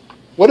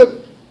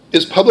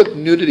 Is public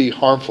nudity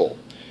harmful?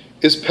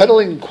 Is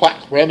peddling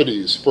quack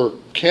remedies for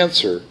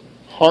cancer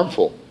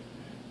harmful?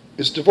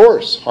 Is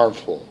divorce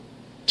harmful?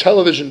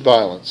 Television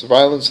violence,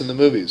 violence in the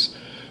movies.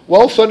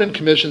 Well-funded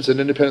commissions and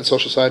independent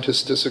social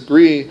scientists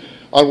disagree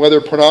on whether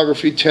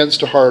pornography tends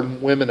to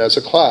harm women as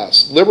a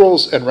class.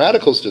 Liberals and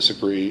radicals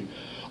disagree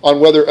on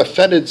whether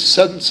offended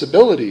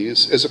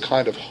sensibilities is a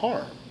kind of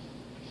harm.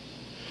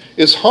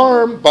 Is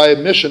harm by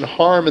omission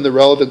harm in the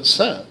relevant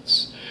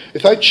sense?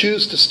 If I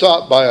choose to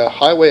stop by a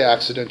highway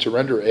accident to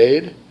render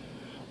aid,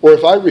 or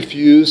if I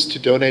refuse to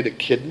donate a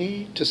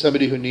kidney to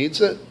somebody who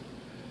needs it,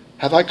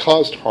 have I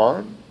caused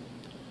harm?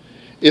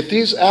 If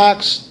these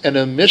acts and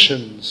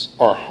omissions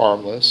are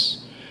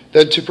harmless,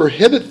 then to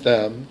prohibit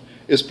them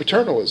is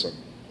paternalism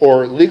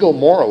or legal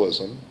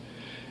moralism.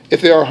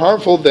 If they are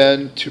harmful,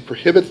 then to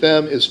prohibit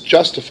them is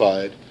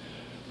justified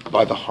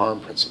by the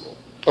harm principle.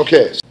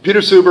 Okay, Peter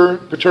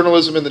Suber,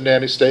 Paternalism in the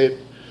Nanny State.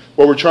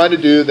 What we're trying to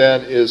do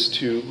then is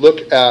to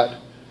look at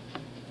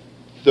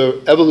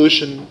the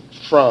evolution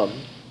from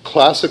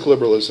classic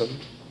liberalism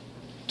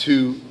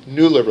to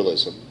new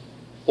liberalism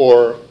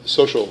or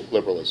social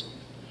liberalism,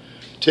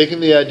 taking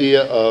the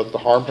idea of the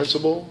harm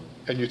principle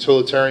and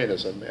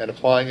utilitarianism and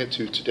applying it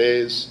to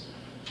today's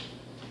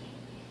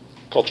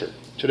culture,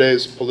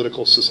 today's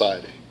political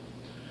society.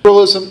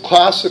 Liberalism,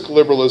 classic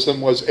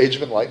liberalism was Age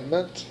of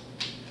Enlightenment,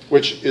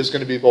 which is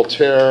going to be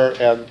Voltaire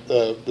and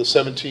the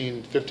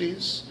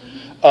 1750s.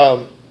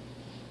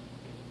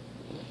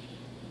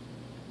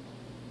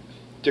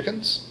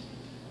 Dickens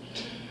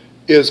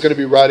is going to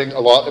be writing a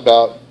lot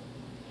about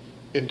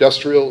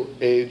industrial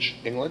age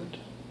England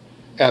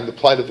and the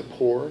plight of the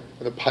poor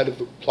and the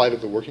plight of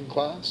the working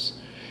class.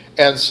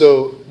 And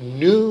so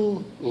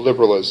new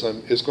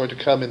liberalism is going to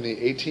come in the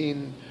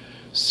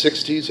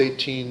 1860s,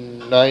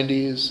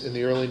 1890s, in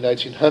the early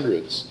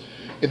 1900s.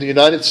 In the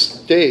United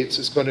States,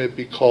 it's going to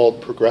be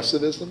called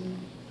progressivism.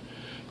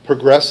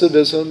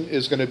 Progressivism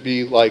is going to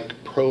be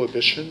like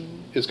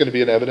prohibition, is going to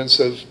be an evidence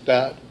of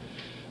that.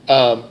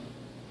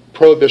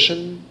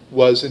 Prohibition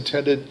was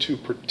intended to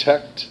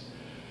protect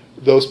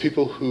those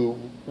people who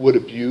would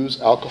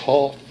abuse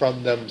alcohol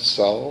from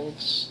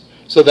themselves.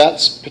 So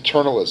that's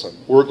paternalism.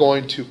 We're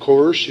going to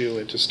coerce you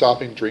into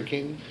stopping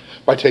drinking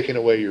by taking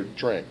away your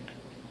drink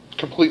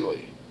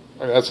completely.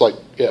 I mean, that's like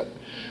it.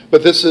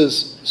 But this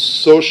is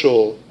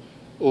social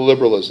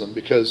liberalism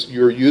because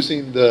you're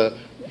using the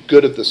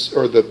good of this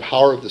or the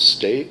power of the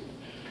state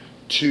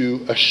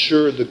to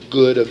assure the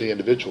good of the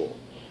individual.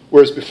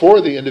 Whereas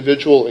before, the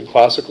individual in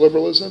classic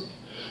liberalism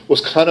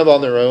was kind of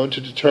on their own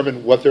to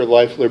determine what their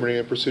life, liberty,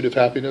 and pursuit of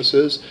happiness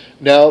is.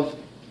 Now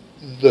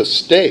the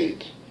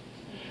state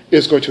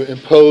is going to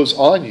impose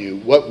on you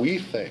what we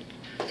think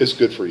is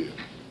good for you.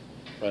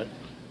 Right?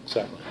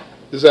 Exactly.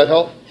 Does that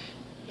help?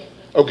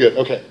 Oh, good.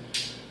 Okay.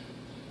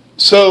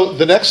 So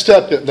the next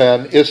step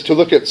then is to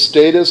look at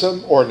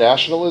statism or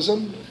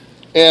nationalism.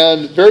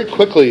 And very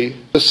quickly,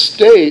 the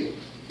state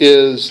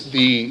is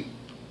the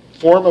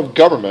form of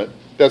government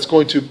that's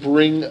going to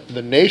bring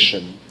the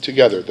nation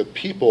together, the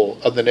people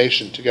of the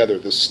nation together.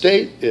 The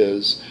state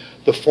is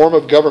the form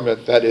of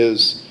government that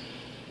is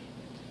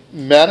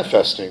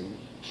manifesting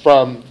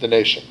from the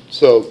nation.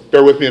 So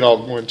bear with me and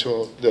I'll go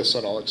into this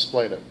and I'll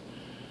explain it.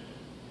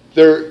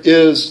 There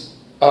is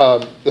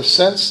the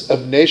sense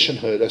of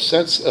nationhood, a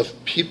sense of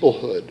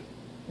peoplehood,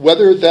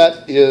 whether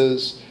that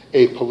is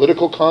a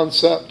political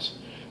concept,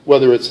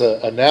 whether it's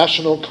a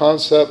national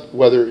concept,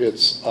 whether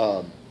it's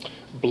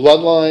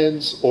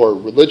bloodlines or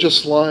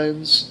religious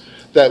lines,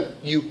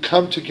 that you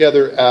come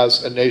together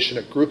as a nation,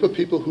 a group of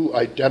people who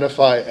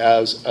identify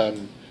as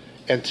an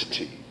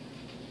entity.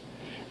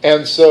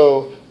 And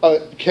so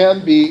it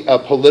can be a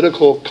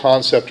political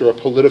concept or a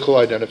political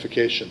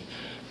identification.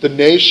 The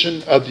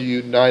nation of the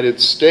United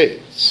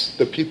States,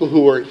 the people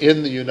who are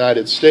in the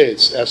United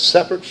States, as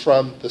separate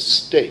from the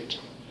state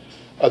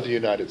of the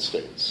United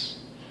States.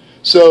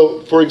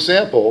 So, for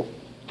example,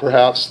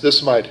 perhaps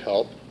this might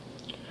help.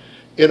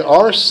 In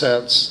our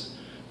sense,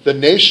 the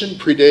nation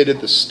predated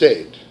the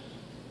state.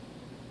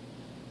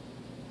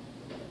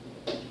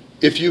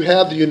 If you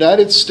have the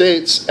United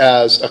States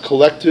as a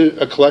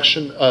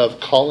collection of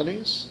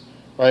colonies,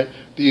 right?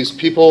 These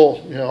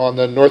people, on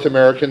the North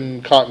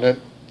American continent,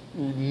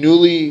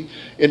 newly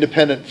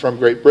independent from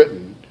Great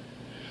Britain,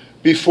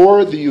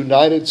 before the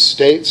United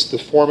States, the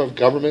form of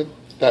government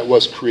that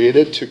was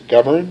created to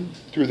govern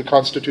through the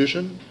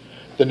Constitution,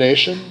 the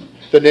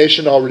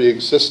nation already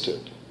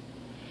existed.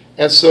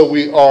 And so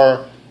we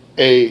are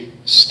a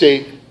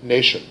state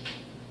nation.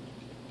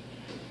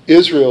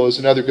 Israel is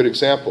another good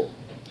example.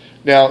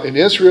 Now, in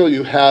Israel,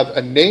 you have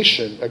a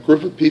nation, a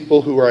group of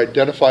people who are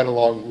identified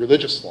along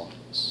religious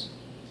lines,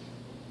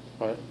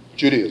 right?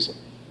 Judaism,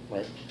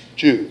 right?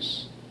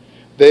 Jews.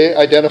 They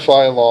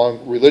identify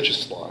along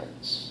religious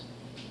lines.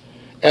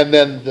 And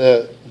then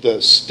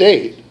the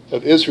state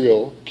of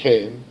Israel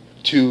came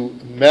to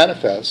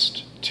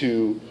manifest,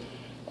 to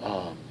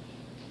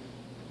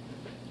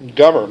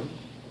govern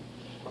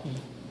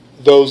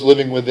those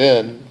living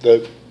within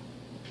the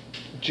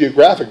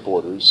geographic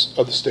borders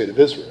of the state of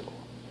Israel.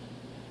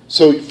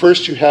 So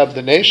first you have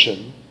the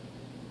nation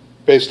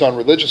based on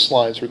religious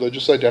lines,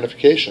 religious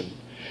identification,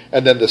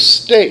 and then the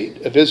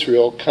state of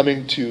Israel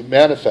coming to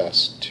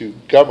manifest, to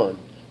govern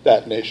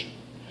that nation.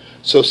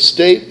 So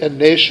state and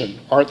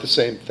nation aren't the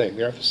same thing.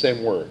 They aren't the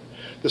same word.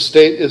 The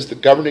state is the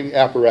governing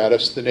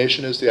apparatus. The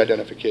nation is the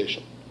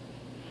identification.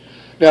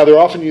 Now, they're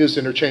often used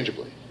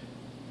interchangeably.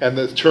 And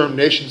the term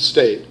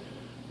nation-state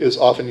is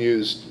often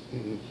used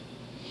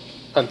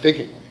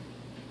unthinkingly.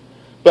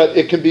 But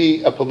it can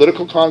be a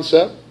political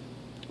concept,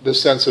 the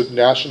sense of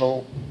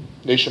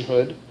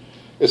nationhood.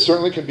 It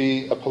certainly can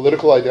be a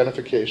political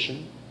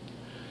identification.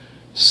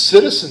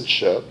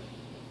 Citizenship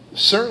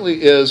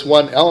certainly is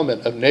one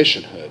element of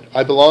nationhood.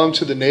 I belong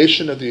to the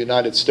nation of the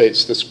United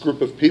States, this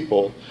group of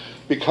people,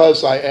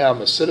 because I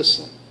am a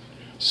citizen.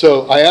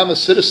 So I am a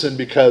citizen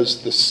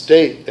because the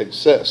state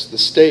exists. The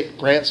state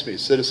grants me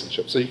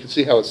citizenship. So you can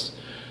see how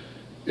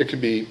it can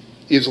be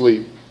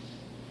easily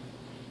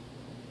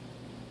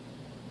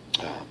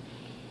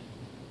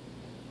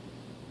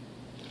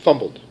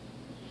fumbled.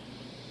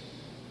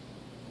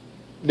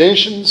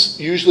 Nations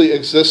usually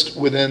exist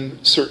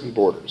within certain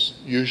borders,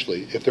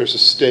 usually, if there's a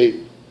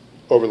state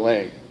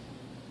overlaying it,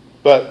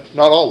 but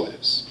not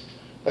always.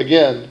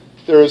 Again,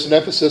 there is an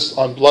emphasis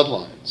on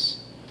bloodlines,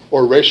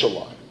 or racial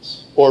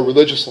lines, or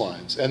religious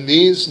lines, and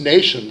these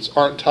nations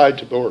aren't tied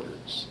to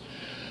borders.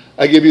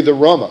 I give you the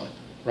Roma,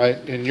 right,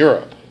 in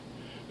Europe,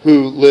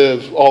 who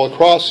live all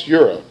across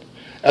Europe.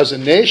 As a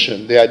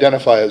nation, they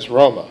identify as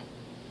Roma,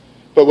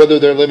 but whether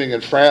they're living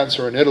in France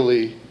or in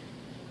Italy,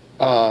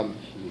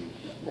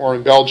 or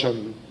in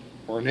Belgium,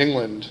 or in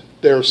England,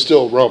 they're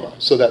still Roma.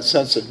 So that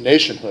sense of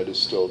nationhood is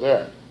still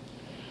there.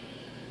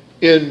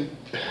 In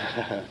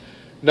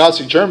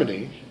Nazi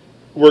Germany,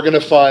 we're going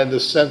to find the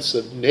sense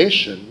of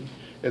nation,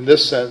 in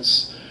this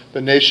sense,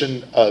 the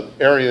nation of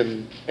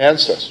Aryan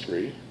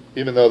ancestry,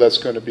 even though that's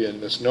going to be a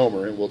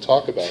misnomer, and we'll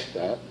talk about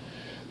that.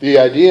 The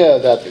idea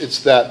that it's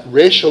that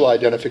racial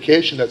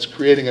identification that's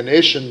creating a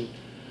nation,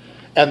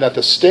 and that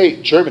the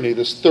state, Germany,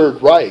 this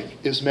Third Reich,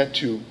 is meant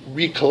to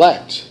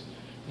recollect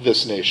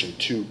this nation,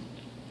 to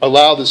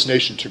allow this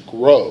nation to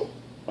grow.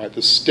 Right?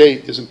 The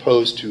state is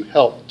imposed to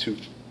help,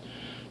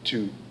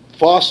 to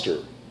foster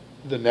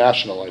the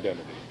national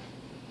identity.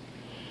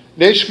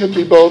 Nation can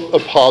be both a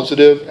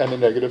positive and a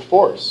negative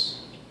force.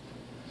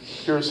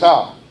 Here's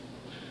how.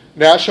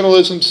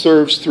 Nationalism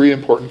serves three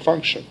important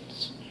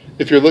functions.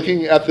 If you're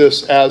looking at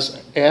this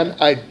as an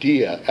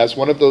idea, as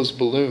one of those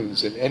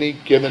balloons in any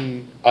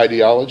given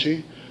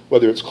ideology,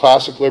 whether it's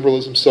classic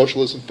liberalism,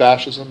 socialism,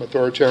 fascism,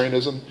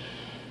 authoritarianism,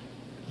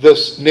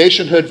 this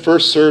nationhood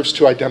first serves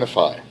to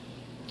identify.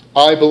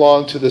 I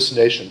belong to this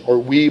nation, or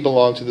we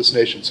belong to this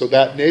nation. So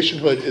that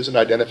nationhood is an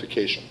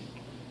identification.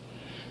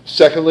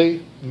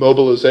 Secondly,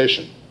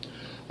 mobilization.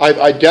 I've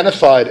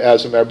identified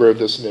as a member of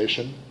this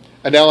nation,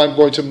 and now I'm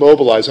going to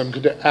mobilize. I'm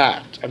going to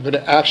act. I'm going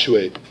to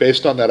actuate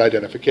based on that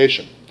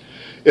identification.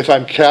 If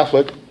I'm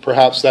Catholic,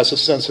 perhaps that's a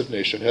sense of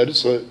nationhood.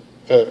 It's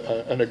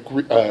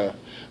a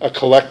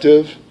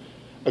collective,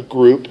 a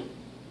group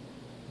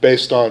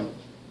based on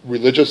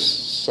religious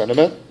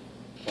sentiment,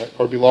 right,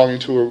 or belonging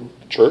to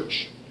a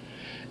church.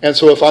 And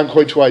so if I'm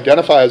going to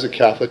identify as a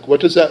Catholic, what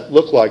does that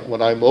look like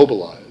when I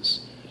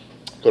mobilize?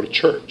 Go to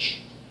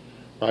church,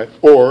 right?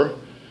 Or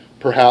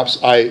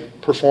Perhaps I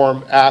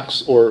perform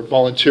acts or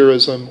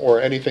volunteerism or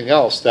anything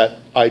else that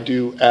I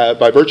do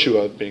by virtue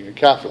of being a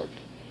Catholic.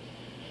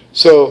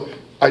 So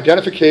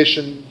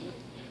identification,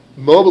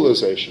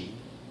 mobilization,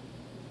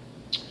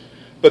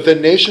 but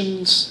then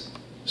nations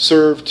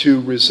serve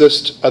to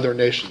resist other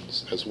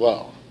nations as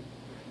well.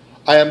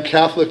 I am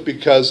Catholic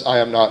because I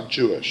am not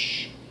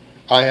Jewish.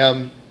 I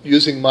am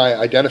using my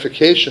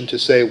identification to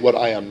say what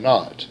I am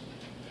not.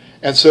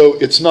 And so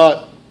it's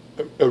not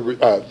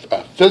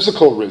a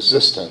physical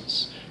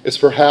resistance. It's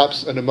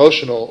perhaps an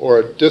emotional or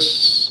a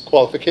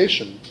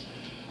disqualification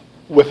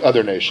with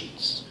other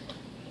nations.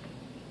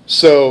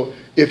 So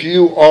if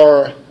you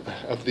are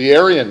of the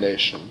Aryan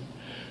nation,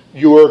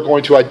 you are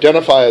going to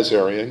identify as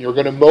Aryan, you're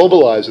going to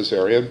mobilize as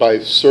Aryan by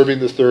serving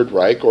the Third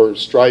Reich or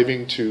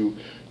striving to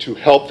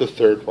help the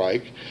Third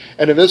Reich.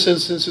 And in this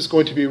instance, it's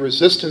going to be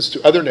resistance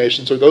to other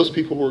nations or those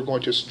people who are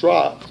going to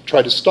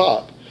try to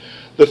stop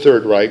the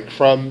Third Reich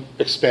from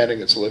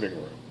expanding its living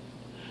room.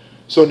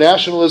 So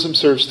nationalism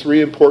serves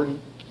three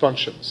important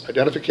functions: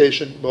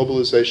 identification,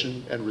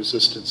 mobilization, and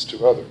resistance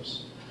to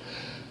others.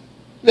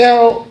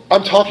 Now,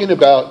 I'm talking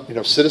about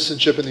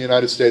citizenship in the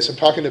United States. I'm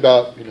talking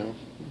about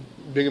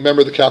being a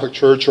member of the Catholic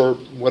Church or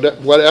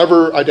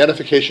whatever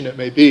identification it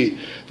may be.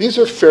 These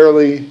are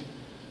fairly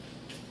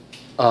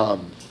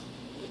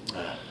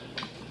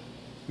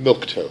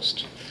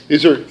milquetoast.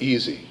 These are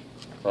easy,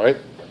 right?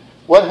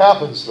 What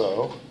happens,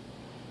 though,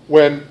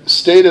 when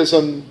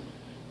statism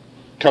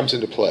comes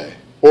into play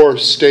or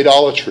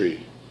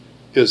statolatry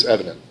is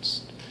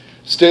evidenced?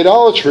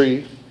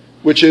 Statolatry,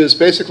 which is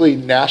basically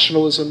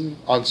nationalism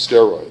on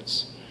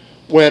steroids,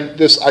 when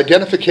this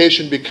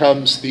identification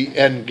becomes the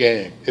end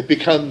game. It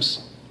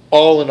becomes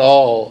all in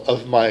all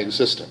of my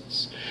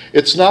existence.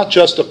 It's not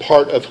just a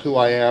part of who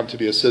I am to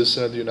be a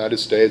citizen of the United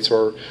States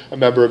or a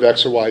member of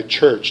X or Y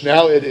church.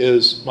 Now it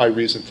is my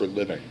reason for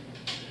living.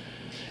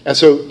 And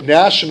so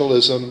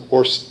nationalism,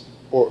 or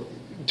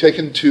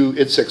taken to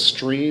its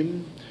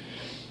extreme,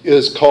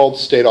 is called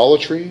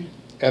statolatry.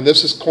 And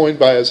this is coined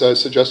by, as I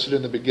suggested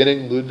in the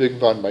beginning, Ludwig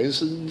von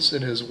Mises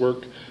in his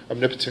work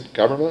Omnipotent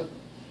Government,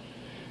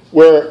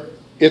 where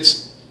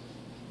it's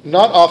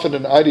not often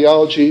an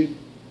ideology,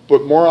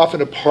 but more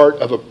often a part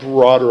of a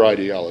broader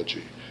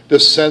ideology.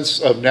 This sense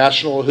of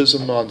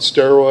nationalism on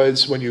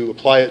steroids when you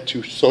apply it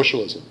to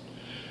socialism,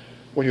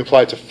 when you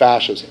apply it to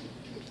fascism,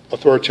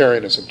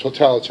 authoritarianism,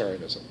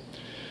 totalitarianism.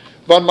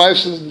 Von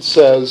Mises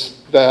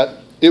says that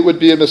it would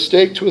be a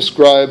mistake to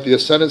ascribe the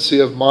ascendancy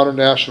of modern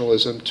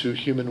nationalism to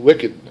human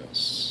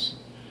wickedness.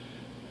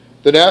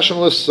 The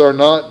nationalists are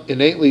not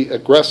innately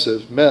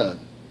aggressive men.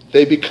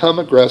 They become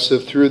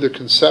aggressive through the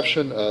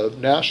conception of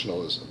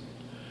nationalism.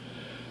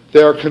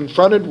 They are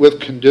confronted with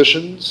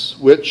conditions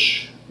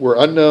which were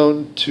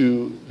unknown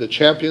to the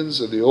champions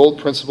of the old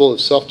principle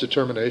of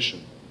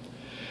self-determination,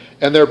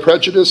 and their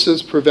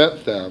prejudices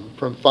prevent them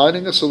from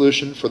finding a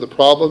solution for the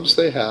problems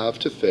they have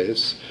to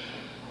face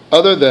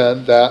other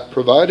than that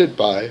provided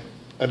by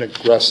an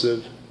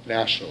aggressive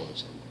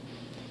nationalism.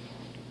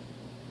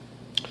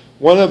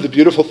 One of the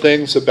beautiful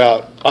things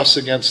about us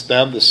against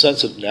them, the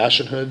sense of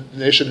nationhood,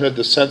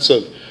 the sense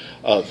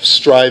of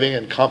striving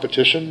and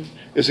competition,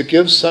 is it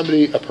gives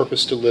somebody a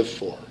purpose to live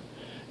for.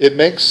 It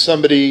makes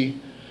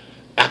somebody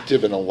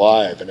active and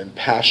alive and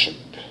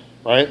impassioned,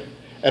 right?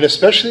 And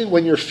especially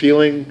when you're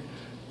feeling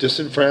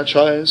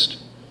disenfranchised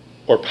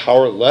or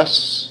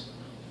powerless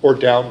or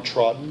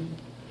downtrodden,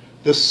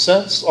 the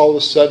sense all of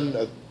a sudden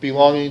of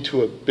belonging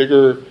to a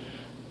bigger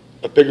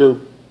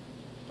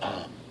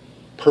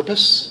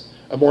purpose,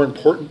 a more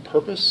important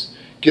purpose,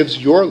 gives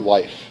your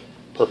life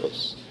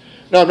purpose.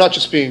 Now, I'm not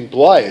just being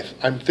blithe.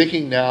 I'm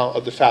thinking now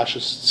of the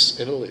fascists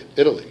in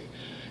Italy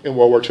in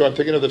World War II. I'm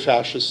thinking of the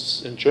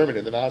fascists in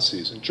Germany, the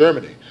Nazis in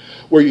Germany,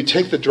 where you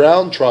take the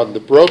downtrodden, the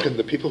broken,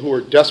 the people who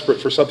are desperate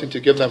for something to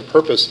give them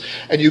purpose,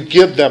 and you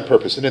give them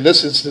purpose. And in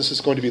this instance,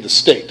 it's going to be the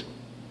state.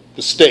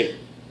 The state,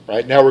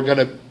 right? Now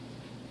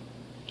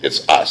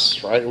it's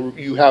us, right?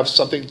 You have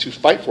something to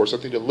fight for,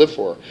 something to live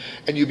for,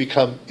 and you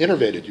become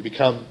innervated. You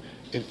become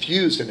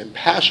infused and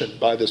impassioned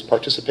by this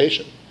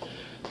participation.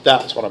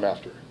 That's what I'm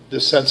after.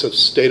 This sense of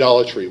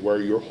statolatry, where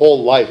your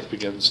whole life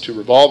begins to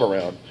revolve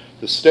around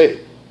the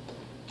state.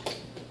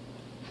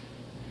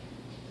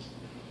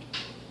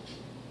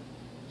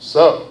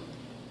 So,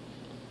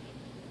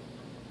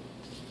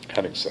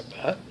 having said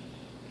that,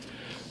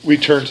 we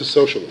turn to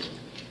socialism.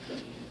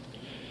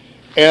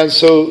 And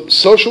so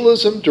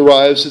socialism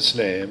derives its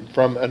name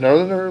from an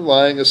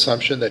underlying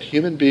assumption that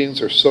human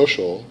beings are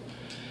social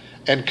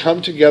and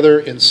come together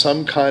in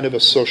some kind of a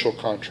social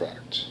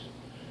contract.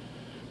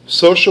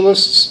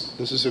 Socialists,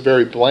 this is a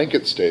very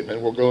blanket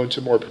statement, we'll go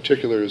into more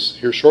particulars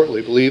here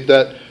shortly, believe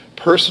that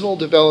personal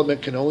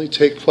development can only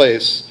take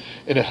place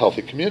in a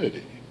healthy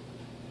community.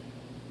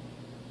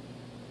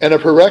 And a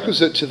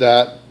prerequisite to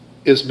that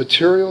is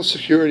material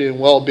security and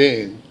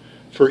well-being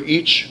for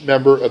each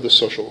member of the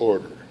social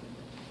order.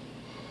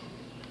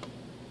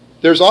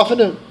 There's often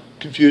a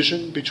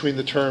confusion between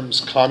the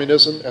terms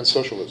communism and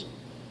socialism.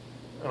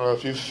 I don't know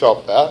if you've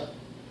felt that.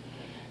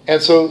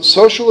 And so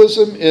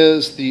socialism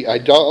is the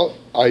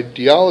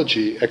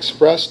ideology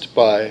expressed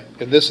by,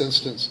 in this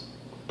instance,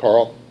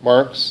 Karl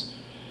Marx,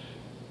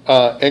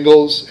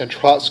 Engels, and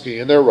Trotsky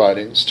in their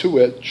writings, to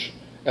which,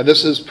 and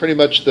this is pretty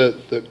much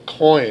the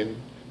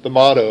coin, the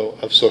motto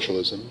of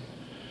socialism,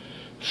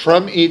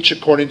 from each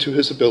according to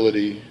his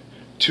ability,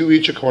 to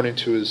each according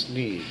to his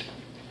need.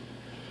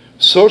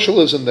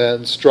 Socialism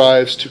then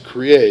strives to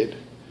create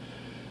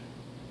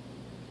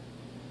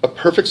a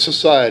perfect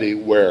society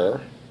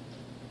where,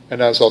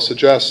 and as I'll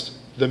suggest,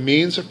 the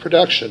means of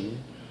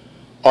production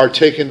are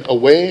taken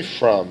away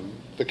from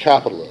the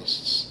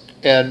capitalists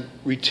and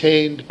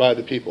retained by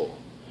the people.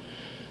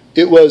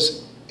 It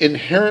was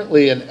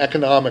inherently an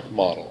economic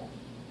model.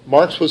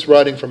 Marx was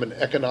writing from an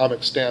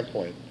economic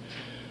standpoint.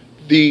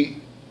 The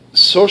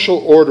social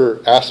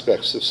order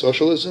aspects of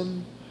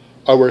socialism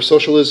are where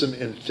socialism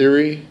in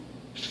theory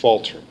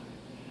falter.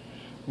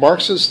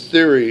 Marx's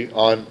theory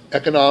on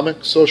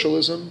economic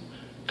socialism,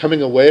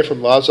 coming away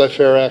from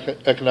laissez-faire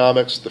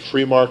economics, the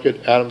free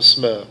market, Adam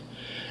Smith,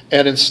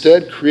 and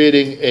instead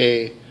creating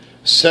a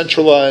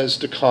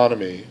centralized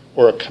economy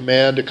or a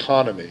command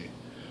economy,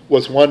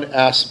 was one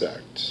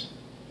aspect.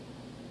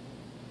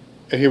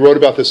 And he wrote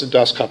about this in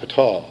Das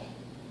Kapital.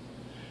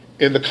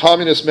 In the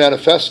Communist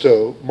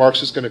Manifesto,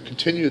 Marx is going to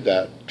continue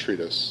that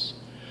treatise.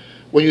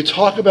 When you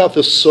talk about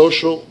the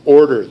social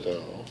order,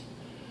 though,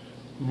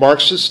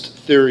 Marxist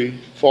theory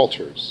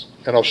falters,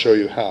 and I'll show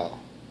you how.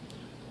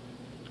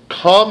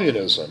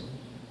 Communism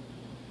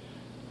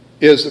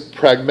is a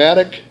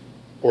pragmatic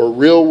or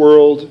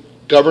real-world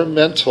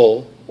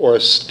governmental or a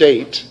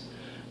state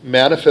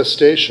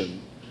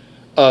manifestation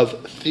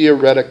of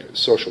theoretic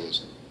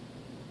socialism.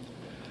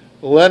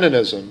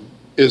 Leninism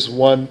is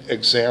one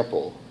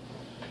example,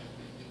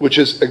 which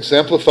is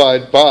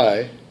exemplified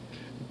by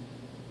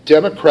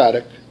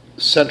democratic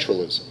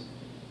centralism.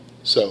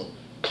 So,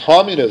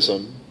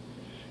 communism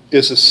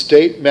is a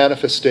state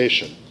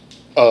manifestation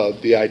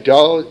of the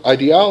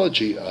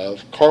ideology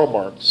of Karl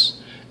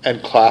Marx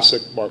and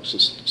classic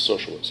Marxist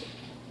socialism.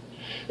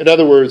 In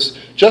other words,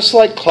 just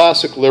like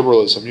classic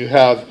liberalism, you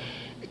have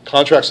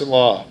contracts and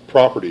law,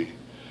 property,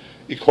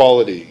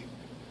 equality,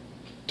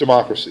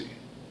 democracy.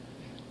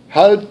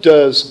 How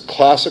does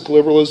classic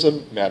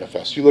liberalism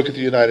manifest? You look at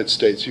the United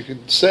States, you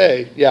can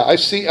say, yeah, I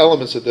see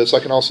elements of this, I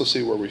can also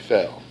see where we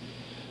fail.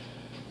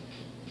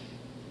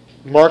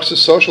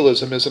 Marxist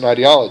socialism is an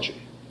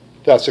ideology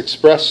that's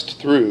expressed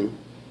through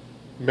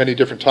many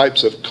different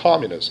types of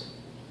communism.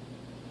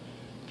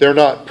 They're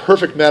not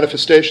perfect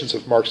manifestations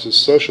of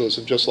Marxist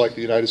socialism, just like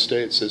the United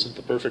States isn't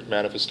the perfect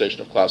manifestation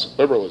of classic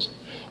liberalism,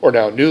 or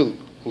now new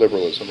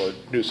liberalism, or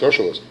new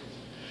socialism.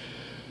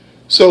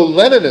 So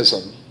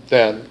Leninism,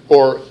 then,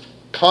 or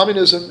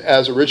communism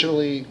as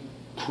originally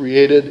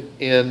created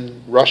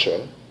in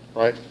Russia,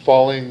 right,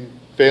 failing,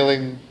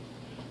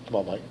 come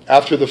on, Mike,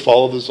 after the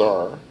fall of the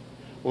Tsar,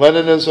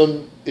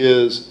 Leninism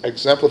is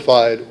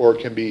exemplified or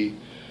can be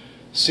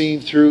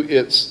seen through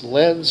its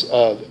lens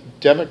of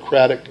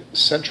democratic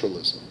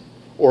centralism,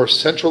 or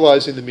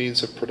centralizing the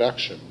means of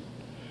production,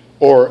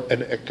 or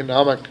an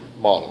economic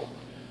model.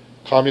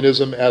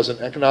 Communism as an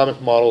economic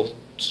model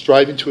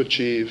striving to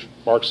achieve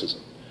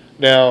Marxism.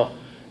 Now,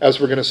 as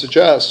we're going to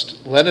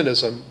suggest,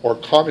 Leninism or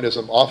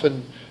communism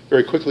often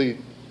very quickly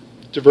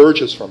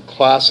diverges from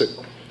classic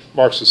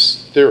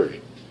Marxist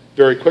theory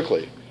very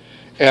quickly,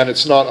 and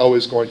it's not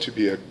always going to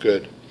be a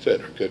good fit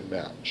or good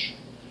match.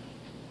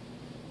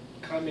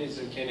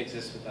 Communism can't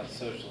exist without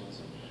socialism.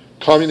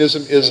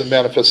 Communism is a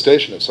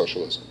manifestation of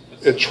socialism.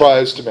 It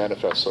tries to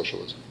manifest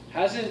socialism.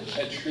 Hasn't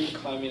a true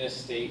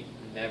communist state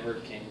never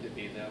came to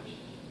be,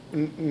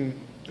 though?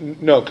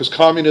 No, because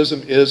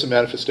communism is a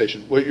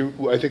manifestation.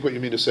 I think what you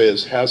mean to say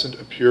is hasn't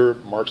a pure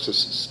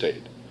Marxist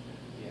state.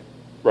 Yeah.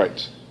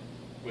 Right.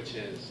 Which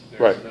is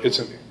Right.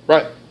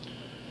 Right.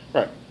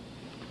 Right.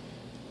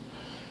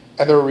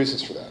 And there are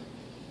reasons for that.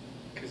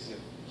 Because of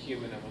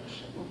human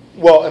emotion.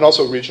 Well, and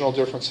also regional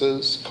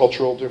differences,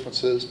 cultural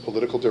differences,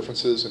 political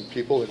differences in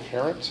people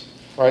inherent.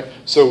 Right?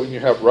 So when you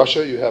have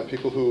Russia, you have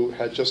people who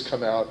had just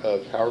come out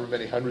of however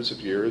many hundreds of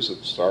years of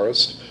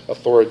Tsarist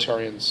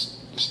authoritarian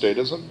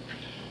statism,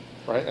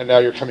 right? And now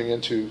you're coming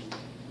into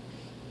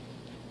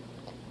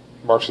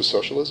Marxist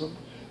socialism.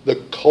 The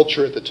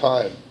culture at the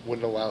time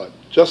wouldn't allow it.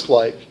 Just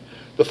like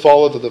the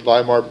fall of the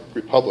Weimar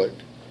Republic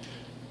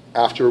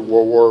after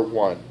World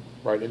War I,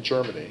 right, in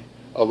Germany,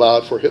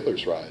 allowed for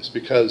Hitler's rise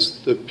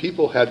because the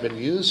people had been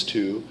used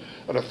to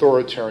an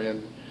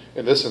authoritarian,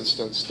 in this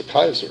instance, the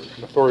Kaiser,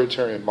 an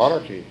authoritarian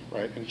monarchy,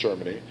 right, in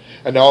Germany,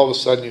 and now all of a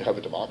sudden you have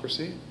a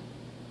democracy.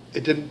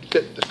 It didn't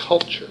fit the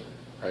culture,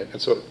 right, and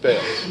so it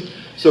fails.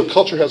 So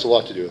culture has a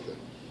lot to do with it.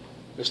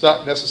 It's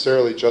not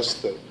necessarily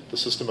just the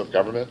system of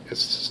government,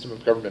 it's the system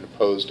of government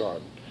imposed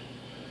on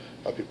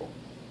people.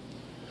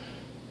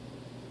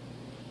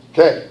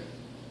 Okay.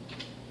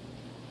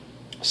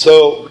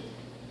 So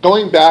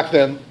going back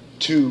then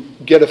to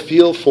get a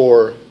feel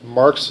for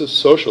Marxist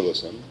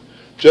socialism,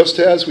 just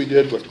as we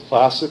did with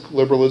classic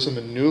liberalism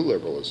and new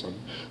liberalism,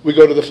 we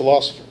go to the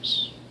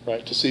philosophers.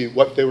 right, to see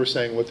what they were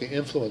saying, what the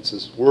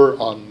influences were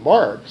on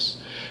Marx,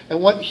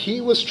 and what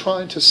he was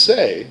trying to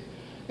say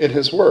in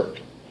his work.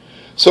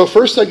 So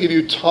first I give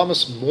you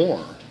Thomas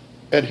More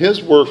and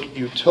his work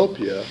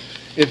Utopia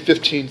in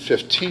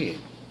 1515.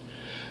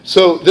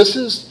 So this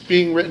is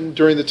being written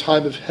during the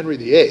time of Henry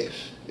VIII,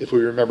 if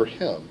we remember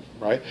him,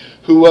 right,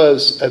 who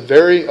was a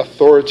very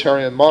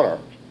authoritarian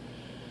monarch.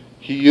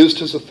 He used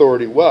his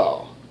authority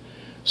well.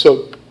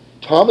 So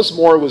Thomas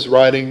More was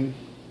writing,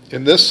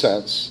 in this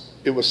sense,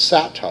 it was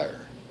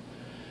satire.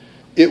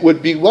 It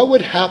would be what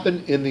would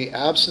happen in the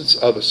absence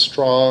of a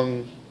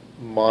strong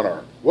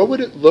monarch. What would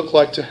it look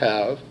like to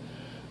have,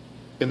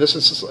 in this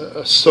instance,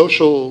 a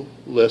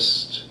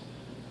socialist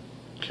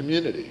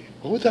community?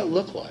 What would that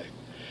look like?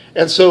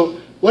 And so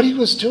what he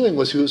was doing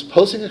was he was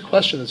posing a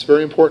question that's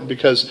very important,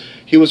 because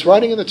he was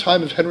writing in the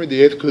time of Henry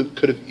VIII, who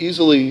could have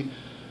easily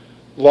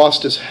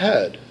lost his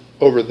head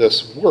over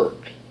this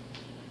work.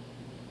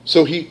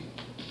 So he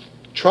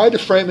tried to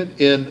frame it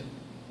in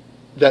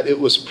that it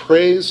was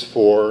praise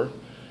for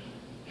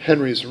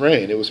Henry's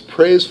reign. It was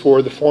praise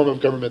for the form of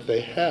government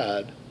they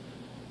had,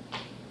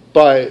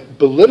 by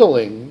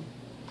belittling,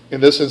 in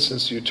this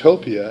instance,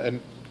 Utopia,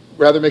 and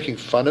rather making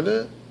fun of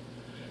it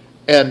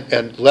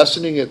and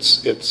lessening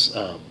its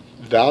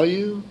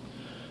value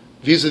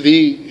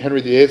vis-a-vis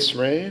Henry VIII's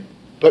reign.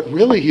 But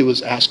really he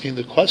was asking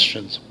the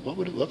questions, what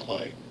would it look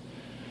like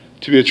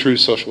to be a true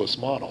socialist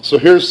model? So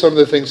here's some of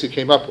the things he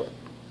came up with.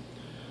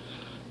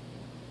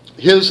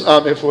 His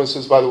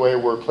influences, by the way,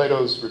 were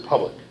Plato's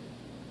Republic.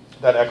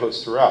 That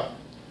echoes throughout.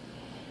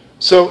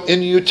 So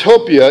in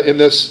Utopia, in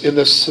this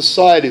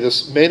society,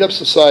 this made-up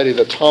society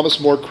that Thomas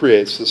More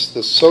creates,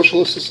 this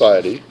socialist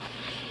society,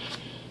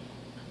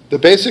 the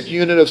basic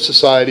unit of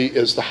society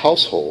is the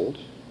household.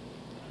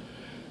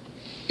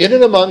 In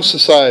and among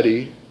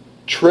society,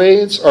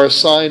 trades are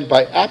assigned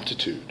by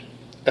aptitude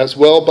as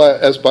well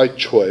as by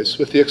choice,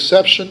 with the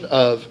exception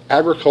of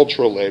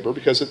agricultural labor,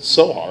 because it's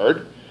so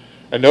hard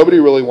and nobody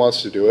really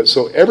wants to do it.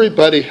 So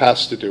everybody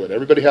has to do it.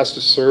 Everybody has to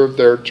serve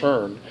their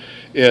turn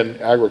in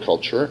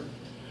agriculture.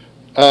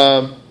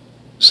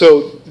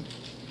 So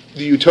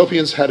the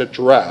Utopians had a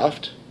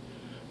draft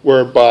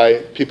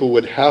whereby people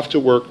would have to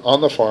work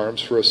on the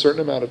farms for a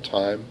certain amount of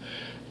time,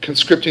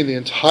 conscripting the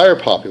entire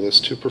populace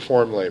to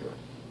perform labor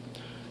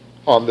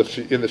in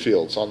the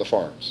fields, on the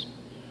farms.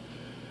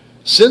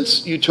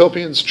 Since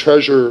Utopians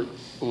treasure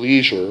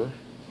leisure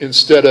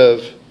instead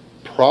of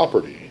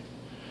property,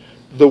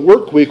 the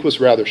work week was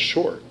rather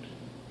short.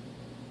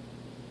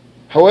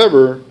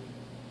 However,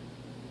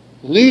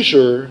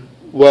 leisure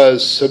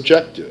was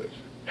subjective.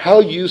 How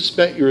you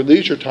spent your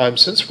leisure time,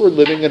 since we're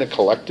living in a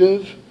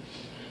collective,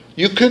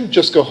 you couldn't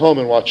just go home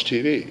and watch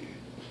TV.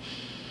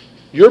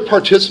 Your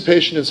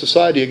participation in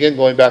society, again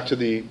going back to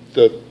the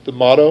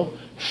motto,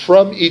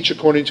 from each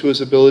according to his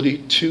ability,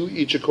 to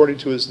each according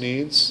to his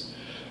needs,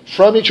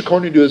 from each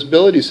according to his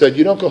ability said,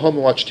 you don't go home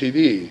and watch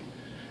TV.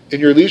 In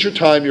your leisure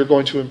time, you're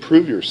going to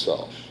improve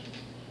yourself.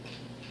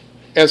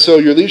 And so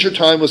your leisure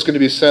time was going to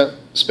be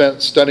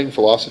spent studying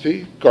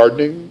philosophy,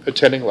 gardening,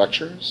 attending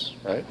lectures,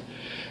 right?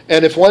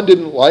 And if one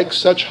didn't like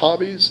such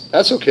hobbies,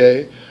 that's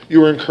okay.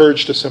 You were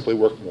encouraged to simply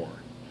work more.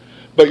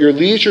 But your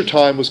leisure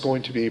time was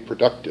going to be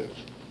productive.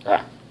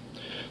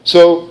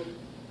 So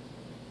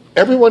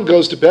everyone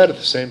goes to bed at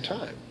the same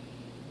time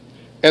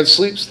and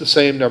sleeps the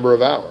same number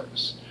of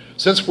hours.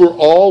 Since we're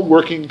all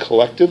working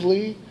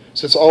collectively,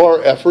 since all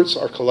our efforts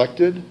are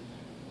collected,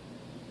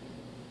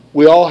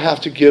 we all have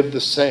to give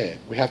the same.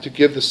 We have to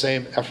give the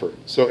same effort.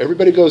 So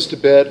everybody goes to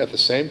bed at the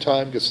same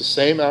time, gets the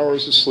same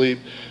hours of sleep.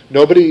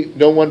 No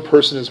one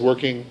person is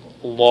working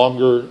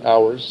longer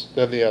hours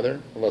than the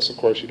other, unless, of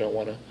course, you don't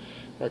want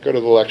to go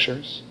to the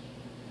lectures.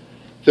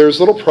 There's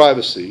little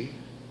privacy.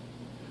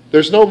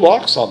 There's no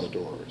locks on the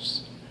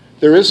doors.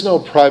 There is no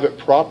private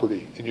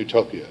property in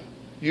Utopia.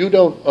 You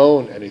don't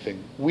own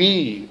anything.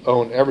 We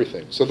own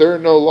everything. So there are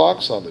no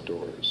locks on the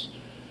doors.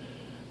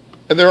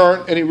 And there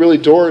aren't any really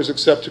doors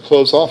except to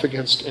close off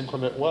against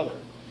inclement weather.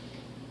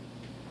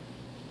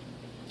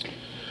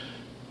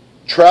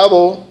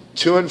 Travel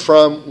to and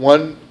from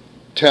one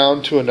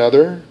town to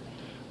another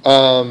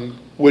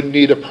would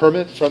need a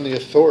permit from the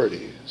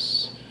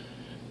authorities.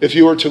 If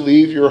you were to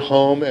leave your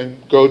home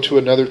and go to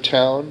another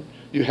town,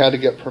 you had to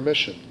get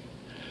permission.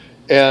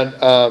 And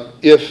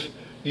if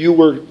you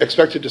were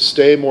expected to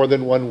stay more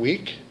than 1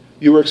 week,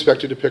 you were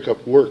expected to pick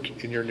up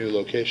work in your new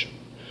location.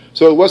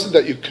 So it wasn't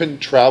that you couldn't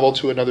travel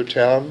to another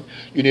town.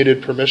 You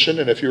needed permission,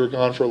 and if you were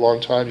gone for a long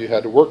time, you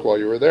had to work while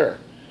you were there.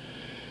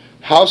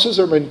 Houses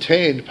are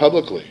maintained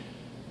publicly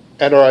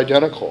and are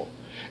identical.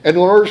 And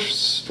in order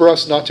for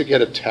us not to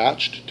get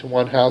attached to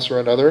one house or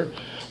another,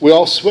 we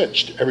all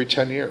switched every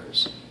 10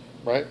 years,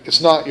 right?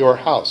 It's not your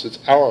house, it's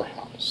our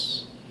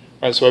house.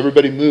 Right? So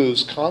everybody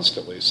moves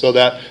constantly so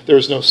that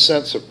there's no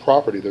sense of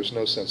property, there's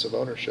no sense of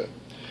ownership.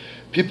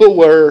 People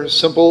wear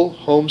simple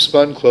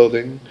homespun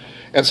clothing,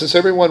 and since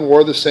everyone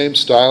wore the same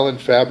style and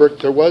fabric,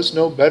 there was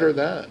no better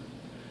than.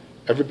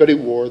 Everybody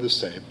wore the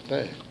same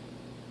thing.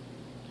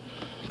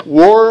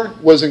 War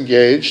was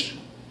engaged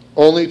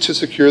only to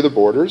secure the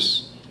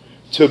borders,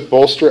 to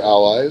bolster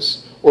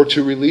allies, or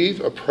to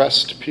relieve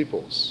oppressed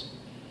peoples.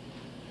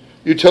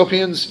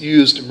 Utopians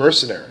used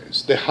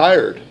mercenaries. They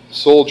hired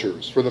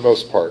soldiers for the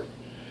most part.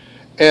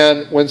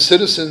 And when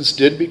citizens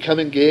did become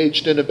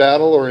engaged in a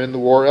battle or in the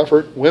war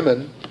effort,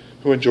 women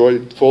who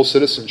enjoyed full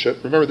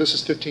citizenship, remember this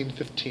is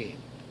 1515,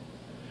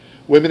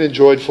 women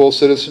enjoyed full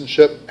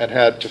citizenship and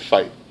had to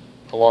fight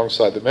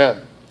alongside the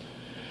men.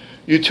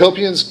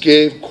 Utopians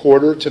gave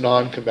quarter to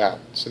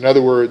non-combatants. In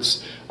other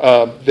words,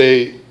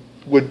 they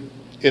would,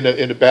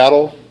 in a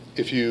battle,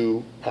 if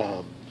you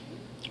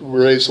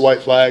raised the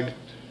white flag,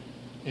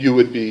 you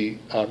would be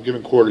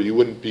given quarter. You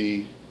wouldn't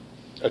be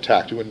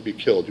attacked. You wouldn't be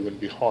killed. You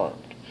wouldn't be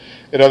harmed.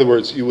 In other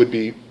words, you would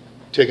be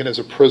taken as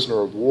a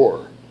prisoner of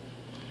war.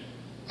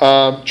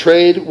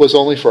 Trade was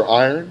only for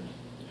iron,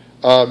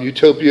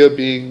 Utopia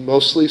being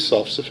mostly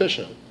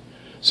self-sufficient.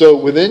 So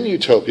within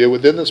Utopia,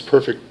 within this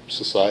perfect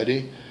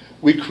society,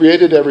 we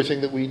created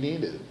everything that we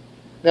needed.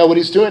 Now what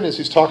he's doing is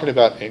he's talking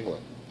about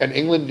England, and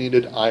England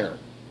needed iron.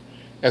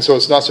 And so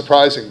it's not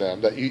surprising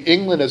then that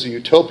England as a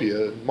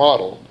utopia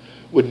model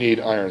would need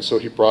iron, so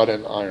he brought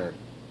in iron.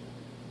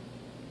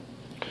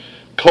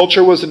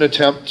 Culture was an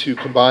attempt to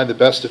combine the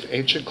best of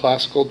ancient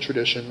classical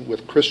tradition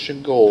with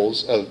Christian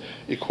goals of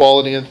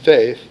equality and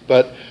faith,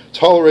 but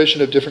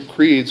toleration of different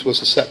creeds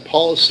was a set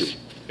policy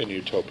in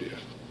Utopia.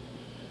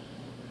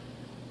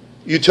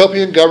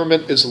 Utopian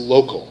government is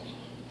local.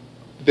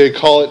 They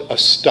call it a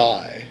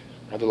sty,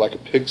 rather like a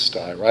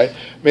pigsty, right?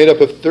 Made up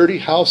of 30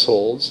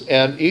 households,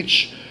 and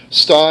each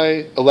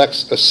sty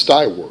elects a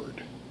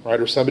styward,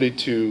 right, or somebody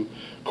to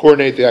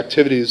coordinate the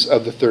activities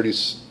of the 30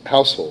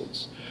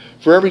 households.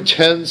 For every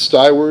 10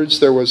 stywards,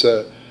 there was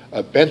a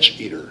bench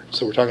eater,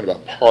 so we're talking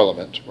about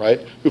parliament, right,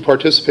 who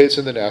participates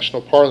in the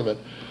national parliament.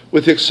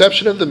 With the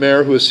exception of the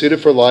mayor, who is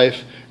seated for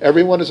life,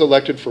 everyone is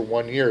elected for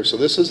 1 year. So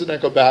this is an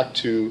echo back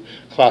to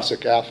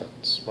classic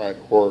Athens, right,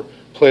 or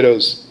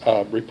Plato's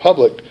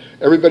Republic.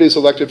 Everybody's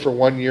elected for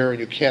 1 year and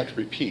you can't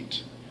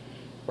repeat,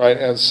 right?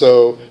 And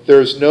so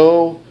there's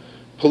no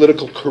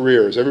political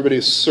careers.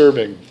 Everybody's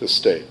serving the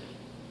state.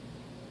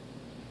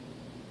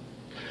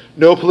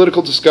 No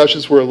political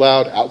discussions were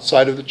allowed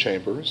outside of the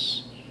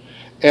chambers.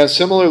 And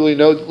similarly,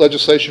 no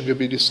legislation could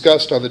be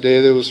discussed on the day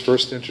that it was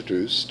first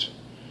introduced.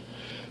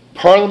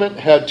 Parliament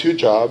had two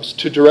jobs: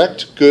 to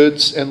direct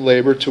goods and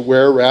labor to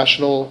where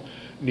rational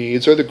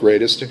needs are the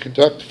greatest and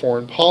conduct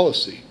foreign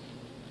policy.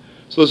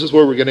 So this is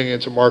where we're getting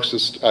into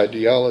Marxist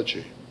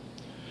ideology.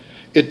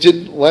 It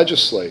didn't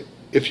legislate.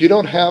 If you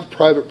don't have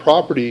private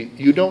property,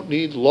 you don't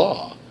need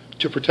law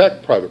to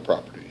protect private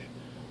property.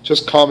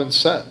 Just common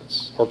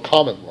sense or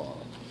common law.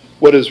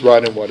 What is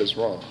right and what is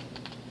wrong.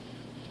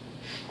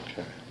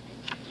 Okay.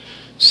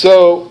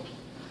 So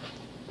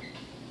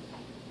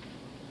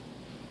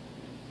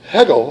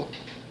Hegel,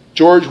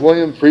 George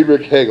William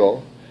Friedrich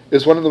Hegel,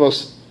 is one of the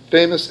most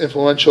famous,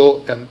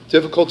 influential, and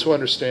difficult to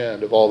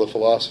understand of all the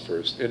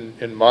philosophers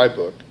in my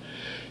book.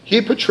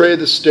 He portrayed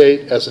the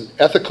state as an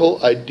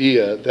ethical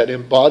idea that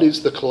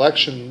embodies the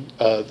collection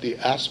of the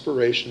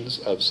aspirations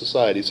of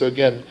society. So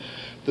again,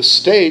 the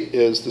state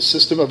is the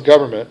system of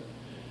government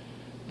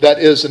that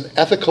is an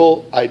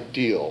ethical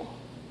ideal.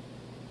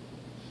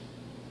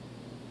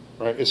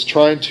 Right? It's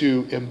trying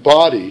to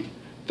embody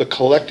the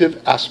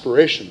collective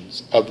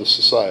aspirations of the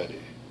society.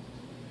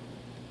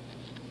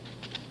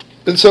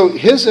 And so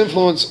his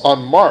influence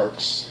on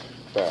Marx,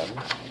 then,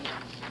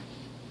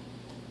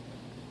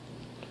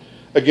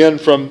 again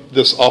from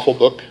this awful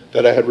book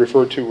that I had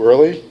referred to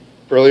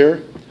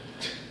earlier,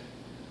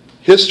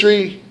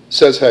 history,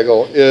 says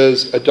Hegel,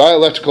 is a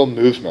dialectical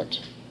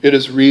movement. It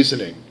is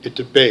reasoning, it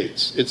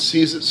debates, it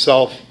sees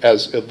itself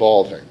as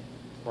evolving,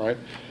 right?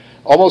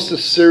 Almost a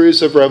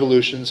series of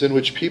revolutions in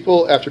which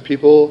people after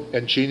people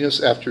and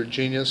genius after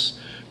genius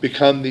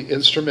become the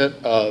instrument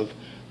of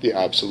the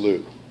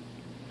absolute.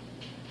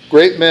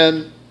 Great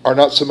men are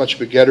not so much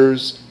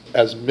begetters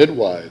as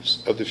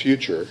midwives of the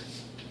future,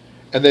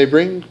 and they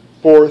bring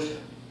forth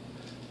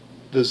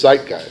the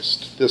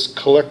zeitgeist, this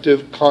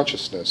collective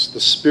consciousness, the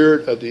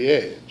spirit of the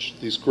age.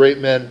 These great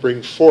men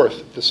bring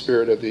forth the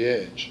spirit of the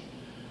age.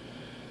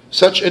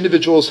 Such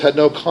individuals had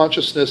no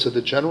consciousness of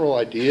the general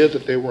idea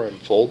that they were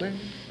unfolding.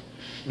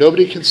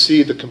 Nobody can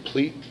see the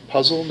complete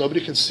puzzle.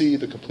 Nobody can see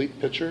the complete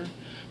picture,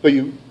 but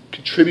you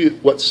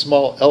contribute what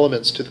small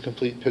elements to the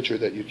complete picture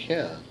that you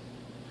can.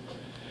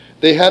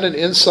 They had an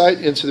insight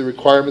into the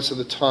requirements of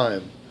the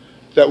time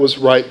that was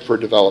ripe for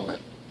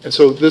development. And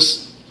so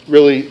this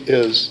really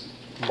is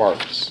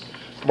Marx.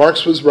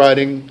 Marx was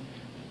writing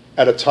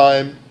at a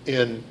time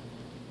in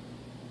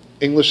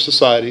English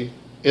society,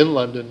 in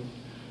London,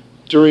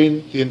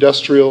 during the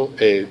industrial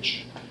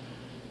age,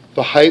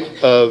 the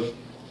height of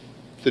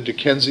the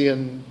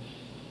Dickensian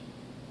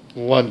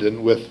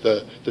London with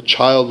the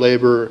child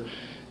labor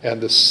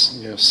and the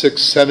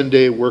 6-7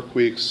 day work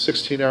weeks,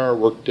 16-hour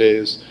work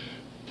days,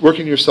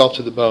 working yourself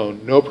to the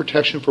bone, no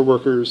protection for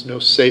workers, no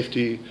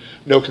safety,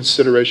 no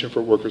consideration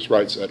for workers'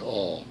 rights at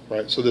all,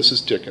 right? So this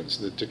is Dickens,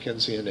 the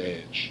Dickensian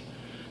age,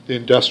 the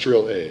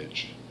industrial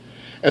age.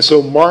 And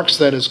so Marx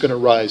then is going to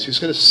rise. He's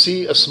going to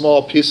see a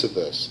small piece of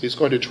this. He's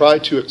going to try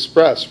to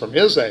express from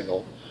his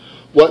angle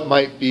what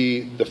might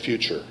be the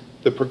future,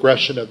 the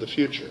progression of the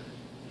future.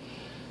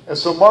 And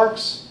so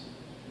Marx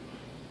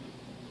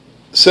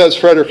says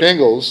Friedrich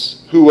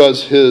Engels, who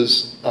was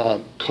his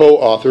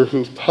co-author,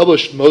 who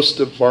published most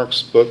of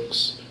Marx's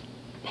books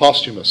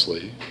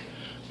posthumously,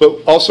 but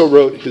also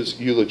wrote his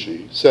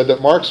eulogy, said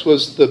that Marx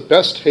was the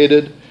best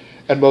hated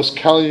and most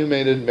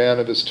calumniated man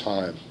of his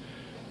time.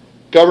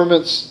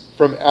 Governments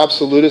from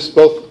absolutists,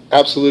 both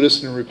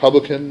absolutist and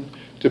Republican,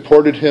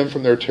 deported him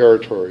from their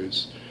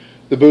territories.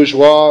 The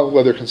bourgeois,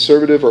 whether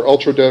conservative or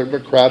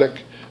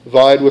ultra-democratic,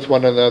 vied with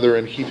one another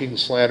in heaping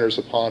slanders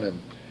upon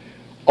him.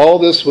 All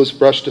this was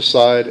brushed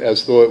aside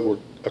as though it were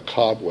a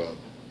cobweb,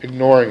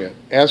 ignoring it,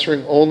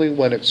 answering only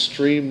when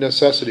extreme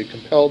necessity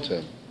compelled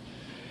him.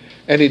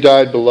 And he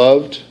died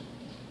beloved,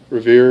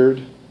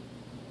 revered,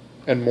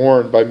 and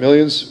mourned by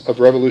millions of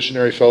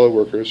revolutionary fellow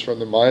workers from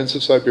the mines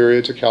of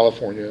Siberia to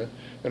California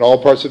and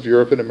all parts of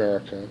Europe and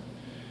America.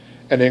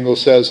 And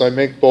Engels says, I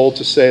make bold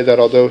to say that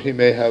although he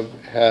may have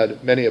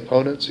had many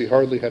opponents, he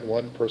hardly had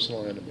one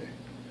personal enemy,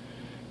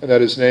 and that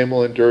his name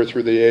will endure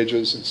through the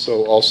ages, and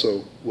so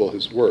also will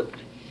his work.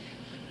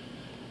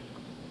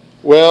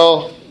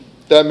 Well,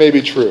 that may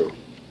be true.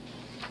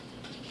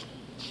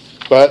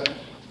 But,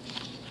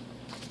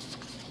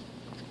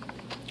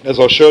 as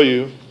I'll show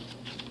you,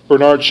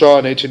 Bernard Shaw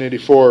in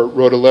 1884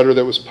 wrote a letter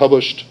that was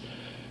published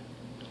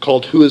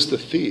called Who is the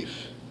Thief?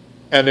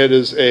 And it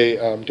is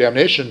a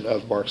damnation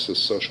of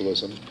Marxist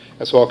socialism.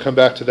 And so I'll come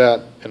back to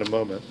that in a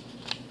moment.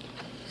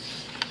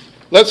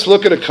 Let's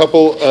look at a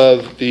couple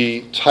of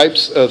the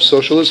types of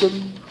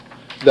socialism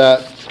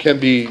that can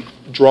be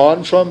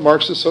drawn from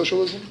Marxist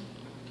socialism.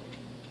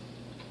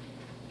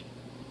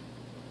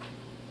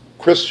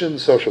 Christian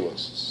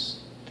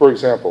socialists, for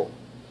example.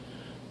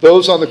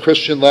 Those on the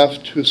Christian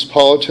left whose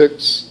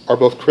politics are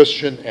both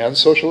Christian and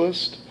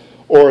socialist,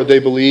 or they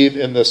believe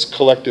in this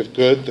collective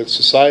good, the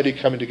society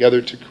coming together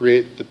to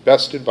create the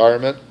best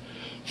environment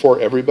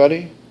for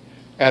everybody,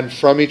 and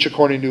from each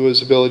according to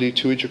his ability,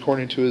 to each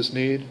according to his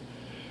need.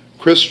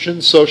 Christian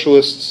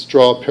socialists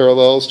draw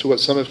parallels to what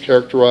some have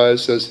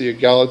characterized as the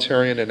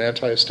egalitarian and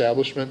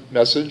anti-establishment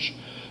message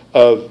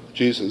of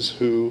Jesus,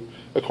 who,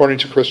 according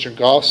to Christian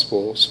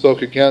gospel,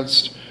 spoke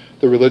against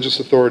the religious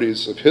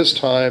authorities of his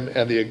time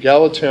and the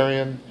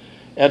egalitarian,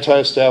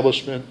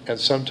 anti-establishment, and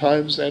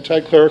sometimes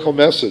anti-clerical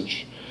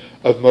message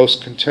of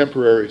most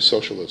contemporary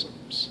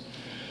socialisms.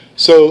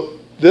 So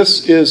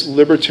this is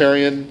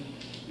libertarian,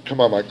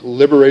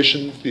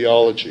 liberation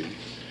theology.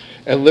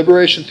 And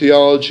liberation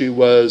theology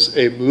was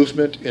a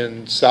movement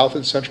in South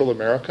and Central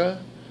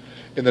America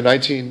in the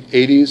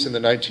 1980s and the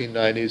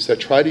 1990s that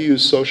tried to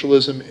use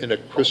socialism in a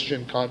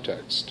Christian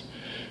context,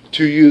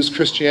 to use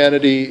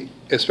Christianity,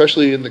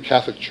 especially in the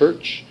Catholic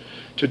Church,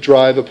 to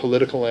drive a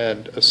political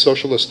end, a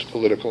socialist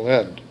political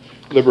end,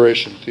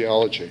 liberation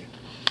theology.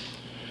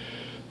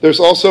 There's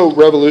also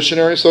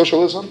revolutionary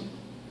socialism,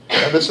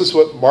 and this is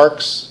what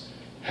Marx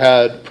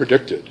had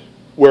predicted,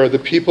 where the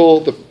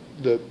people,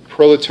 the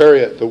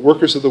proletariat, the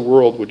workers of the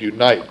world would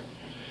unite,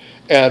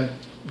 and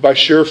by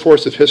sheer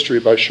force of history,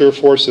 by sheer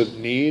force of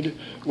need,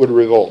 would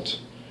revolt.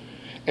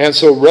 And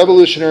so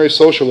revolutionary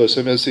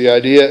socialism is the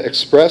idea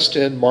expressed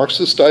in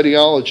Marxist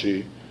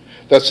ideology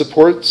that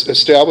supports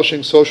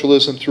establishing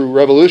socialism through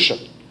revolution.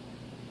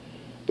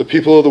 The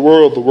people of the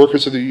world, the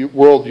workers of the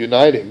world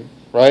uniting,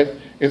 right?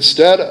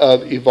 Instead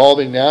of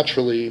evolving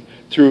naturally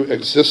through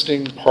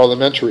existing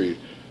parliamentary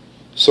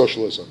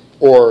socialism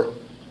or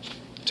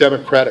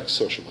democratic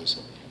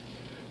socialism.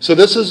 So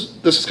this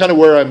is kind of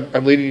where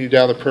I'm leading you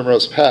down the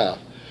primrose path.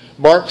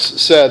 Marx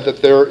said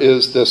that there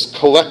is this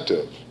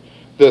collective,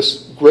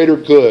 this greater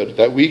good,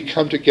 that we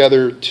come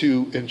together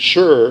to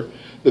ensure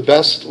the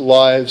best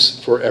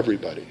lives for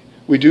everybody.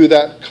 We do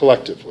that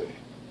collectively.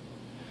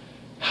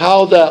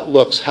 How that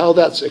looks, how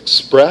that's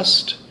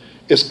expressed,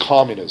 is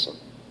communism.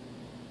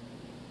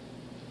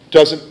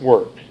 Doesn't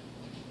work.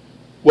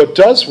 What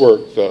does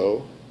work,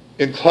 though,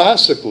 in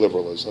classic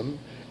liberalism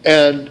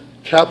and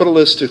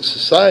capitalistic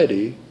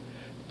society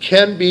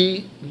can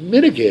be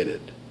mitigated.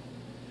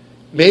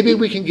 Maybe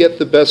we can get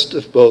the best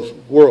of both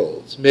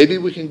worlds. Maybe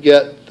we can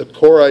get the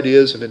core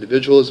ideas of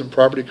individualism,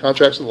 property,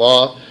 contracts and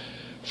law,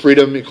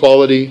 freedom,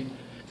 equality,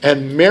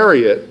 and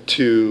marry it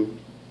to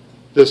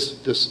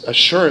this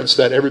assurance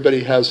that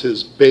everybody has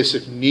his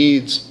basic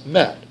needs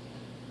met.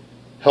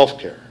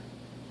 Healthcare,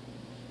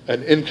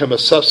 an income, a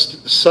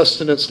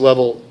sustenance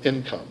level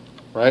income,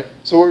 right?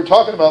 So what we're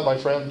talking about, my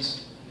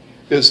friends,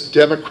 is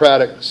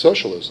democratic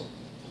socialism,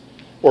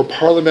 or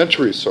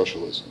parliamentary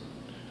socialism,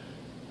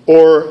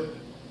 or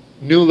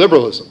new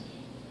liberalism.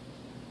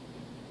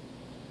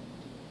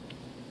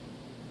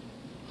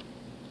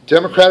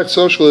 Democratic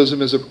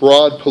socialism is a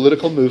broad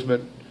political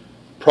movement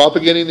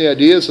propagating the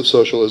ideas of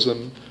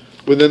socialism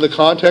within the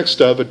context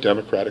of a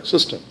democratic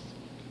system.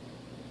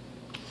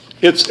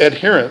 Its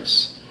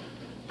adherents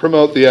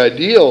promote the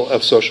ideal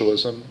of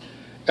socialism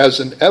as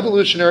an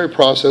evolutionary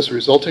process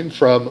resulting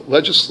from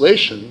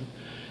legislation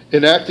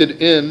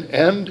enacted in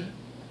and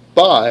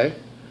by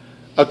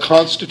a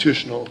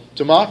constitutional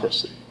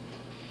democracy.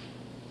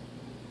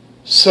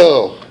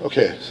 So,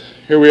 okay,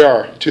 here we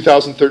are,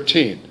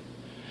 2013,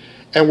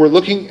 and we're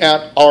looking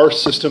at our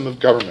system of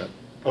government.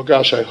 Oh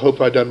gosh, I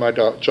hope I've done my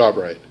job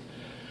right.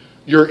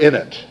 You're in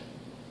it.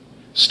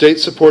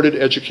 State-supported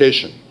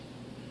education.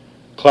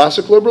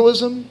 Classic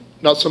liberalism,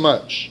 not so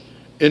much.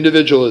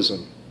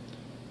 Individualism,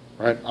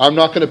 right? I'm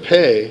not going to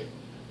pay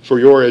for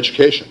your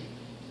education.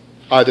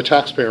 I, the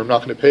taxpayer, am not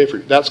going to pay for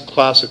you. That's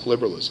classic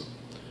liberalism.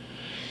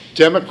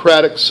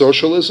 Democratic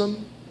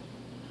socialism,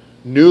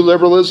 new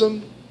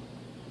liberalism,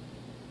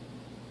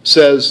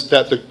 says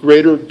that the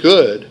greater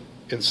good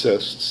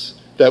insists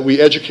that we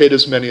educate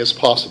as many as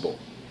possible,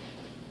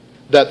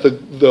 that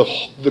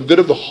the good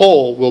of the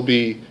whole will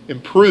be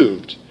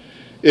improved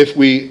if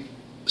we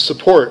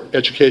support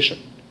education.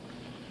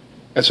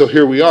 And so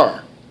here we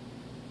are,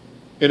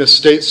 in a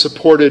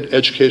state-supported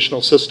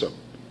educational system,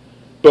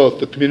 both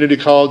the community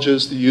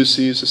colleges, the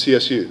UCs, the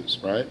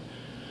CSUs, right?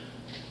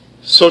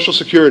 Social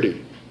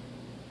Security.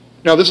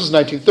 Now this is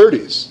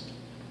 1930s,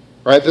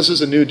 right? This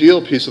is a New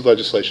Deal piece of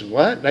legislation.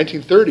 What?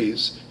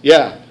 1930s?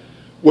 Yeah,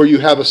 where you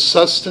have a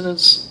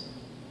sustenance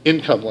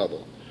income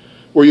level,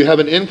 where you have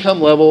an income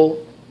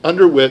level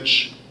under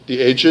which the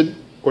aged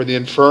or the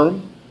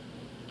infirm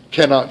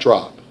cannot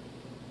drop.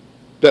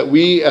 That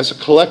we as a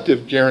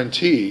collective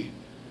guarantee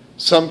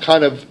some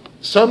kind of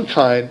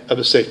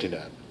a safety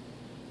net.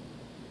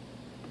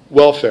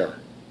 Welfare,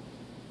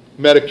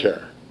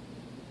 Medicare,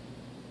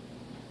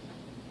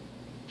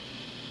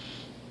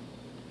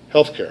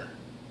 healthcare.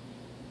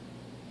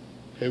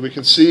 Okay, we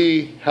can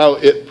see how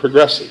it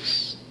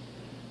progresses.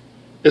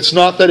 It's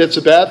not that it's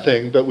a bad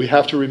thing, but we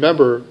have to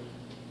remember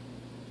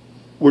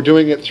we're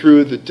doing it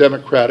through the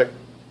democratic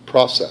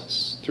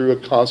process, through a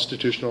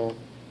constitutional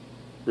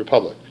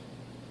republic,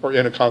 or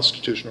in a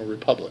constitutional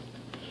republic.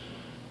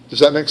 Does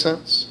that make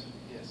sense?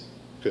 Yes.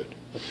 Good.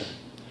 Okay.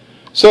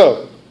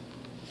 So,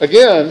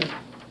 again,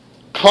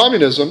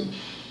 communism,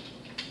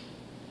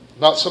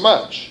 not so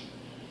much.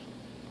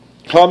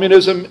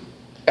 Communism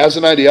as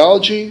an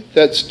ideology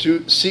that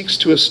seeks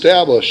to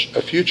establish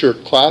a future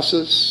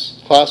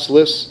classless,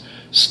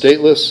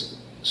 stateless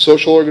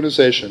social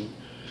organization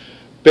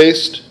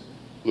based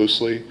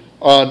loosely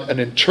on an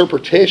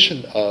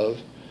interpretation of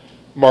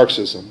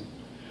Marxism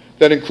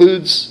that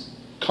includes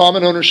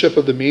common ownership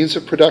of the means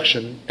of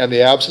production and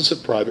the absence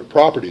of private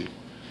property,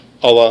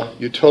 a la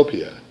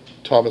Utopia,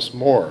 Thomas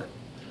More.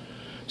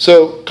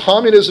 So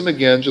communism,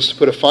 again, just to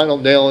put a final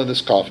nail in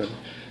this coffin,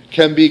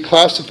 can be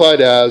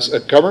classified as a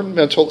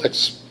governmental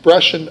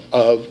expression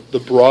of the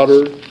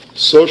broader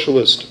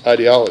socialist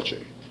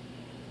ideology.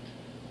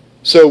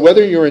 So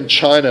whether you're in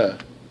China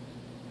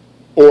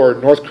or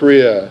North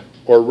Korea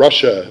or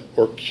Russia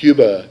or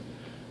Cuba,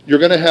 you're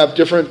going to have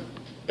different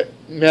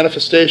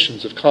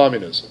manifestations of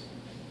communism.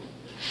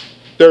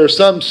 There are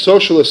some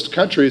socialist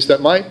countries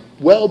that might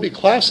well be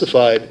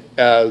classified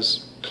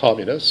as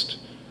communist,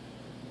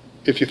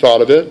 if you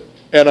thought of it,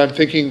 and I'm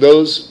thinking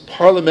those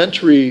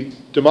parliamentary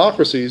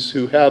democracies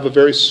who have a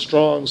very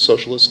strong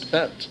socialist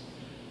bent.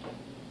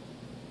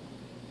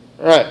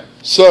 All right,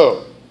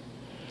 so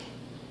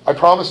I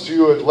promised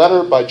you a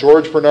letter by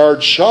George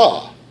Bernard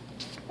Shaw.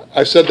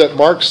 I said that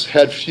Marx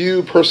had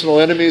few personal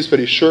enemies, but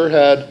he sure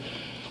had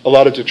a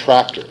lot of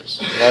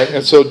detractors, right?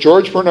 And so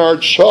George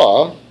Bernard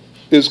Shaw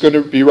is going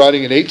to be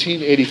writing in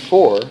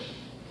 1884.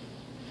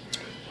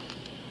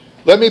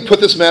 Let me put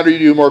this matter to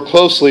you more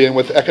closely and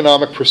with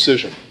economic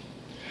precision.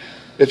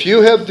 If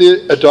you have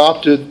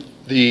adopted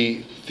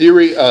the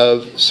theory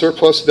of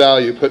surplus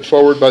value put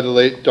forward by the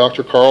late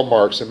Dr. Karl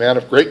Marx, a man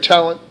of great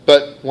talent,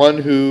 but one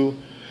who,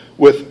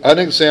 with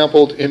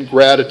unexampled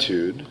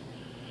ingratitude,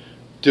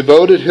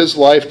 devoted his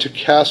life to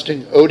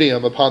casting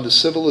odium upon the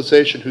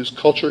civilization whose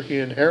culture he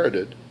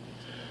inherited,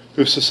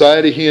 whose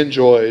society he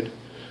enjoyed,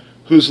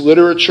 whose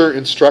literature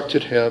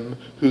instructed him,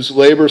 whose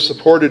labor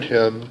supported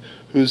him,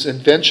 whose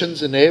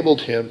inventions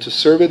enabled him to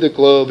survey the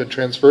globe and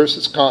traverse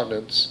its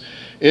continents,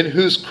 in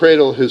whose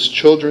cradle his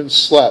children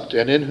slept,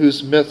 and in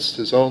whose midst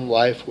his own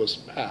life was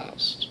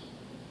passed.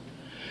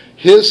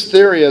 His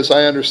theory, as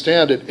I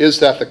understand it, is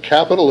that the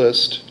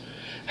capitalist,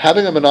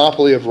 having a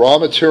monopoly of raw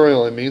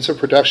material and means of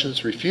production,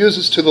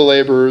 refuses to the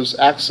laborers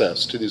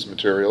access to these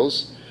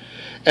materials,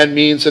 and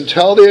means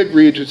until they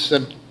agree to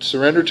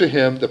surrender to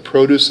him the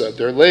produce of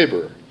their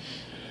labor,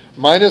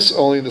 minus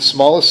only the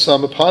smallest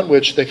sum upon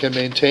which they can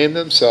maintain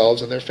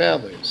themselves and their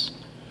families.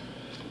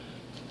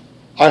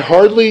 I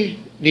hardly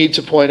need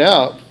to point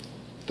out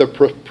the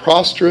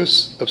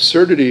preposterous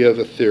absurdity of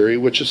a theory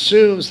which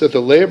assumes that the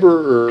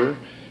laborer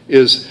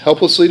is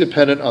helplessly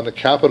dependent on the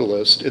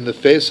capitalist in the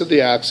face of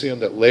the axiom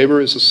that labor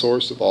is the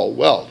source of all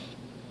wealth,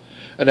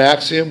 an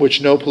axiom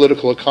which no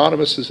political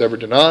economist has ever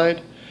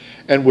denied,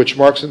 and which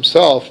Marx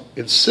himself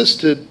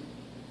insisted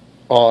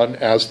on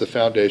as the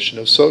foundation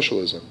of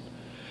socialism.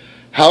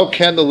 How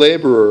can the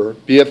laborer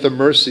be at the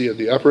mercy of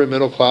the upper and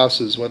middle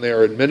classes when they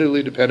are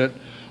admittedly dependent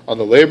on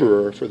the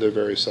laborer for their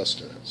very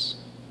sustenance?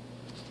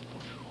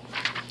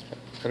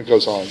 And it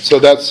goes on. So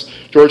that's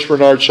George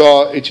Bernard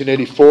Shaw,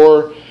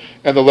 1884.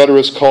 And the letter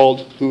is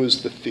called, who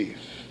is the thief?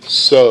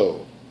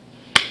 So.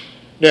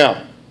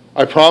 Now,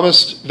 I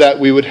promised that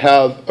we would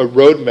have a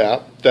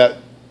roadmap that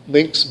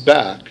links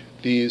back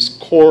these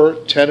core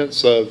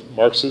tenets of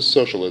Marxist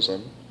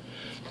socialism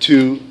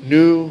to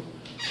new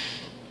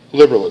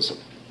liberalism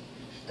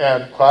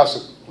and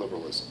classic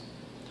liberalism.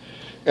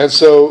 And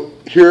so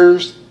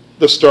here's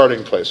the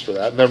starting place for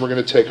that, and then we're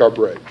going to take our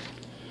break.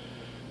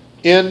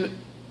 In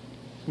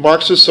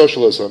Marxist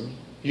socialism,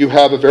 you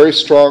have a very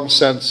strong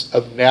sense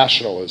of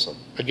nationalism.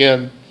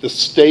 Again, the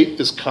state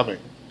is coming.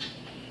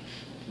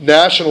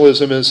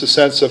 Nationalism is a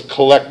sense of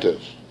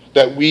collective,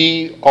 that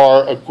we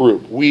are a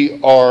group.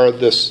 We are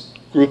this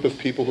group of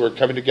people who are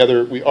coming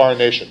together. We are a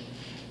nation,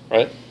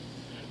 right?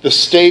 The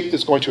state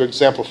is going to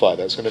exemplify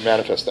that. It's going to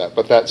manifest that.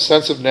 But that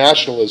sense of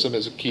nationalism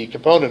is a key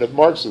component of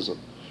Marxism.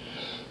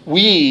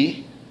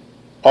 We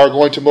are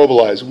going to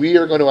mobilize. We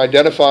are going to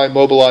identify,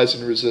 mobilize,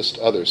 and resist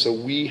others. So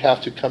we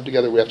have to come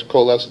together. We have to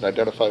coalesce and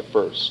identify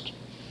first.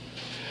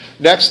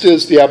 Next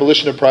is the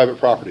abolition of private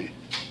property.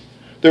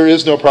 There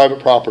is no private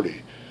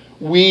property.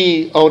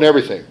 We own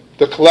everything.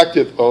 The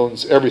collective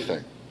owns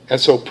everything. And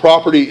so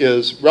property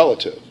is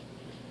relative.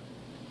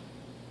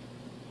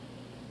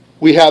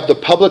 We have the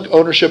public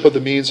ownership of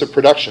the means of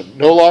production.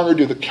 No longer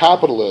do the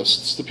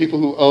capitalists, the people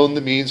who own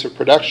the means of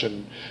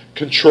production,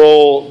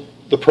 control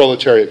the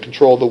proletariat,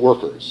 control the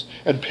workers,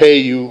 and pay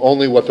you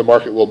only what the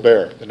market will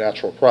bear, the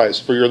natural price,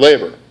 for your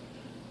labor,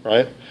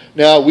 right?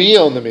 Now we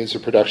own the means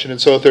of production,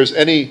 and so if there's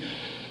any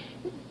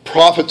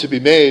profit to be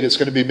made, it's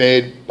going to be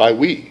made by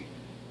we,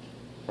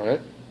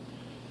 right?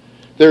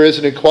 There is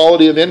an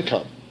equality of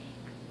income,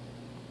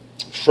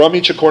 from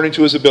each according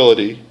to his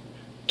ability,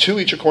 to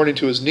each according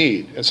to his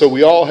need. And so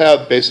we all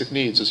have basic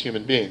needs as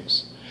human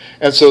beings.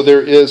 And so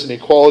there is an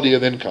equality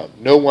of income.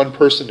 No one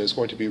person is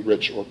going to be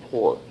rich or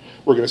poor.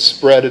 We're going to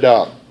spread it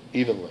out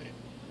evenly.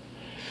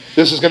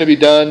 This is going to be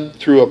done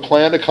through a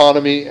planned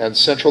economy and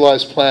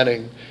centralized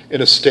planning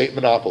in a state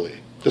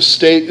monopoly. The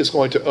state is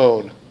going to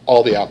own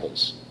all the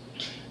apples.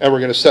 And we're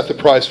going to set the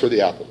price for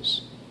the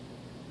apples.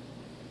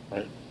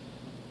 Right?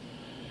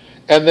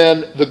 And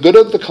then the good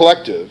of the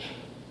collective,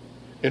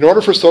 in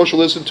order for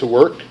socialism to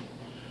work,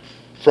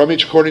 from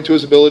each according to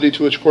his ability,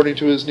 to each according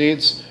to his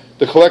needs,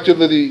 the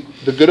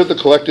good of the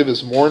collective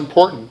is more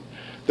important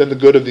than the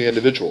good of the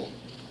individual.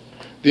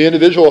 The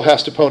individual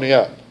has to pony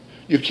up.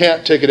 You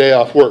can't take a day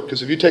off work,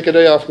 because if you take a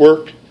day off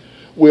work,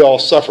 we all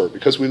suffer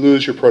because we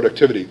lose your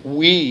productivity.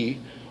 We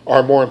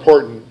are more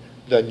important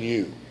than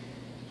you,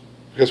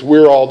 because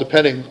we're all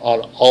depending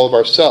on all of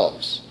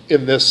ourselves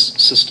in this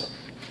system.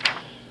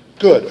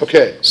 Good,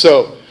 okay,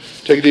 so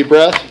take a deep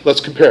breath,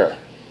 let's compare.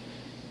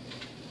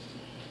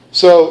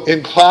 So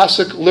in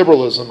classic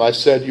liberalism, I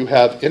said you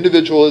have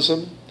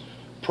individualism,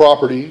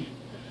 property,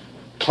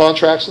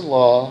 contracts and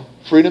law,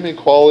 freedom,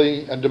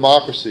 equality, and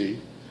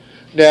democracy.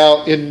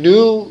 Now, in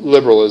new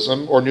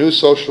liberalism, or new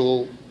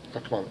social,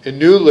 in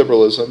new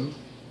liberalism,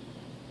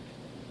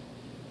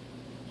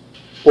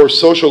 or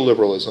social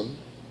liberalism,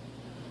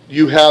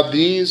 you have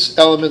these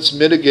elements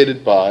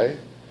mitigated by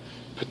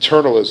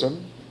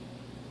paternalism,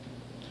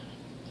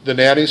 the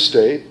nanny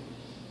state,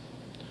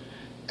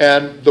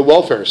 and the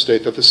welfare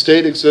state, that the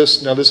state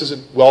exists. Now, this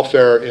isn't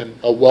welfare in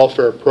a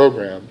welfare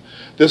program.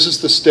 This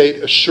is the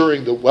state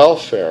assuring the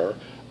welfare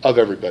of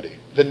everybody,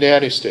 the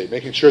nanny state,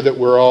 making sure that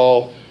we're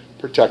all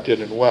protected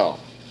and well.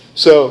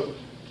 So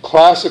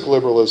classic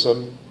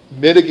liberalism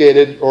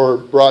mitigated or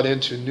brought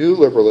into new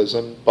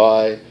liberalism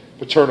by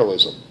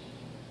paternalism.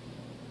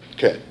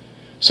 Okay,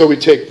 so we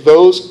take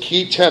those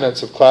key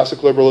tenets of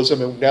classic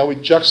liberalism and now we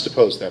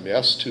juxtapose them,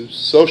 yes, to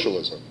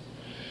socialism.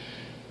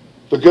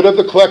 The good of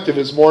the collective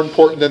is more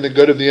important than the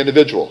good of the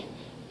individual.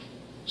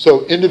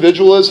 So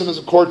individualism as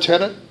a core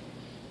tenet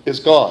is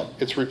gone.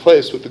 It's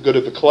replaced with the good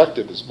of the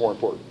collective is more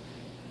important.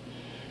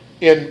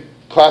 In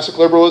classic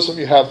liberalism,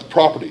 you have the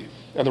property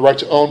and the right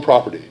to own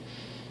property.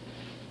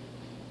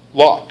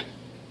 Locke,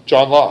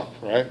 John Locke,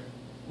 right?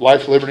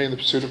 Life, liberty, and the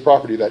pursuit of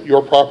property, that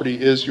your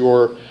property is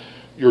your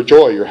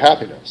joy, your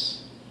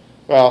happiness.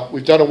 Well,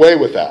 we've done away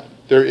with that.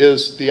 There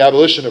is the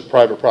abolition of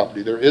private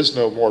property. There is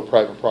no more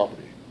private property.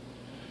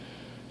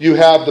 You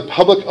have the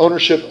public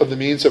ownership of the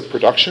means of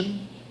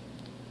production,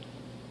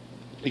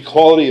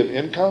 equality of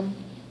income,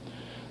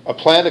 a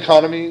planned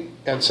economy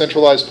and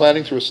centralized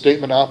planning through a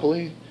state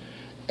monopoly,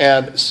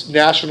 and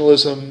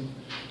nationalism,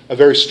 a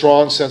very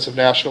strong sense of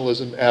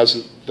nationalism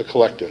as the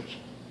collective.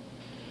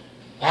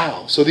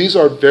 Wow, so these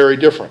are very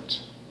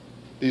different.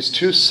 These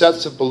two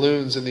sets of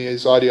balloons in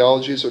these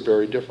ideologies are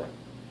very different.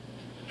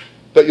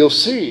 But you'll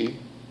see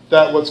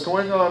that what's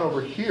going on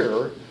over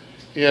here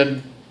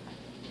in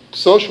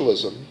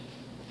socialism,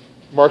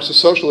 Marxist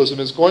socialism,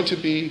 is going to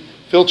be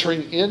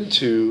filtering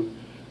into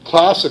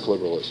classic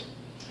liberalism.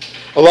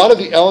 A lot of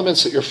the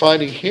elements that you're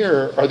finding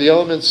here are the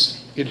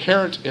elements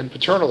inherent in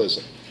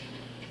paternalism,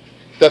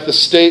 that the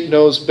state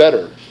knows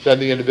better than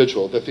the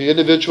individual, that the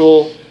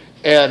individual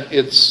and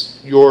it's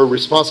your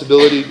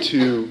responsibility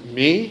to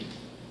me,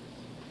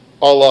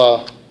 a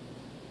la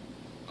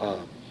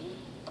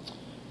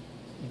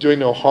doing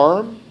no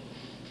harm,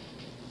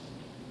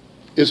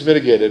 is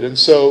mitigated. And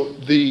so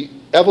the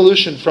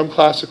evolution from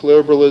classic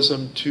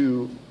liberalism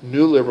to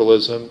new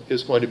liberalism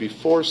is going to be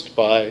forced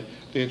by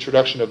the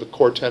introduction of the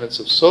core tenets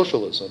of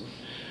socialism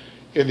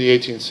in the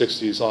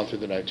 1860s on through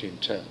the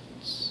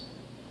 1910s.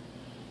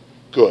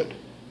 Good.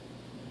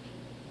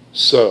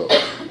 So,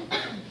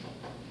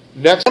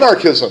 next,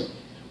 anarchism.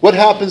 What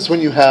happens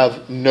when you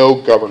have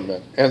no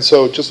government? And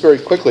so just very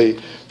quickly,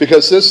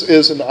 because this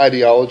is an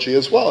ideology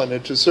as well, and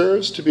it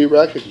deserves to be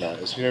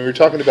recognized. You know, you're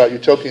talking about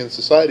utopian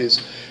societies,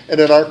 and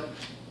in our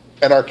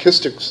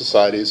anarchistic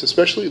societies,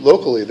 especially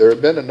locally, there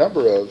have been a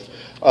number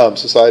of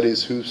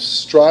societies who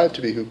strive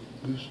to be, who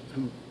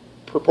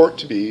purport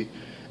to be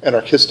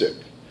anarchistic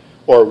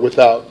or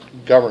without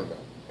government.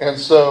 And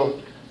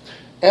so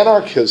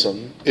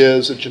anarchism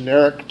is a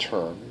generic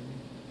term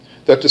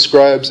that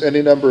describes any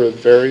number of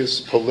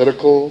various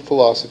political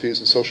philosophies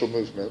and social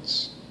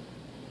movements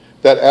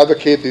that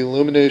advocate the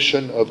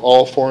elimination of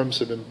all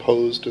forms of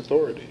imposed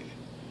authority,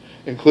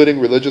 including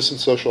religious and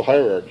social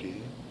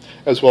hierarchy,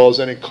 as well as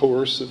any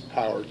coercive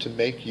power to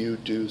make you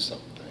do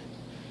something.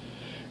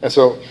 And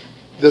so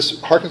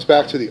this harkens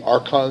back to the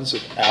archons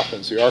of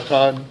Athens. The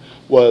archon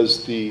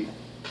was the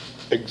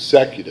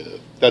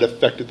executive that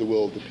affected the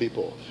will of the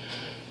people.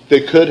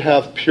 They could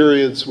have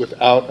periods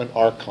without an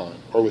archon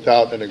or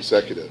without an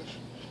executive,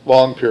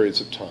 long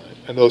periods of time,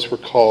 and those were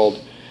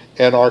called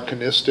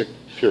anarchinistic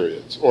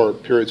periods, or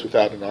periods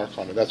without an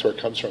archon, and that's where it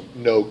comes from,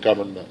 no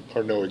government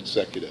or no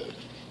executive,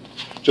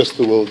 just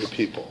the will of the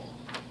people.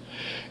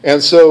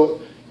 And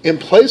so, in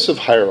place of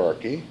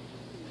hierarchy,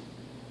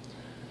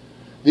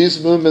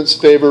 these movements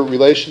favor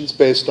relations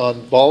based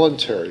on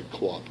voluntary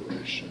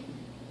cooperation,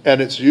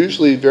 and it's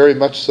usually very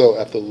much so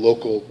at the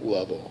local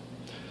level,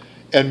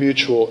 and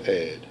mutual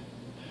aid,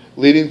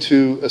 leading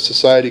to a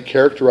society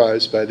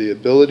characterized by the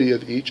ability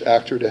of each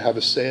actor to have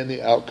a say in the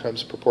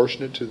outcomes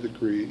proportionate to the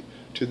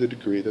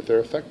degree that they're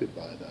affected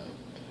by them.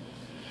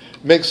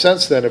 It makes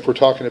sense then if we're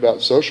talking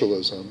about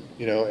socialism,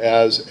 you know,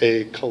 as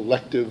a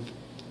collective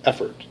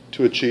effort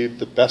to achieve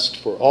the best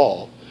for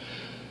all.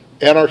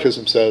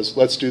 Anarchism says,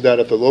 let's do that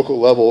at the local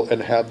level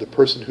and have the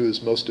person who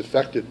is most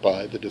affected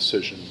by the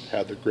decision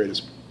have the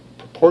greatest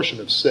proportion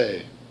of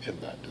say in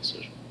that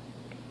decision.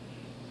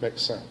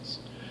 Makes sense.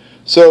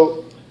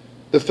 So,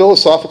 the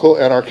philosophical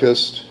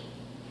anarchist,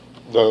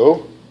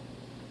 though,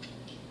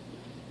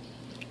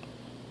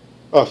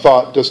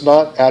 thought does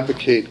not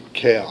advocate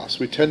chaos.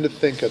 We tend to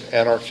think of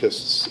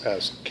anarchists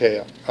as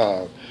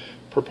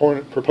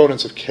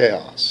proponents of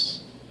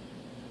chaos,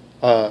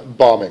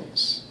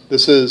 bombings.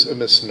 This is a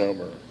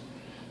misnomer.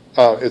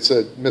 It's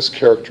a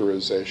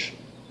mischaracterization.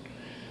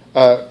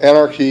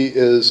 Anarchy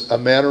is a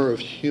manner of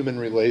human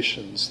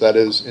relations that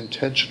is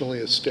intentionally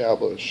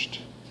established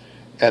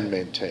and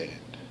maintained.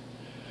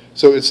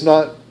 So it's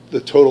not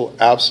the total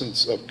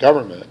absence of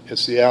government,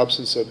 it's the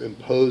absence of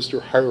imposed or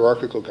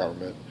hierarchical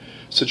government,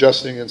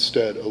 suggesting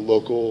instead a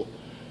local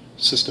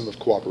system of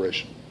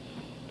cooperation.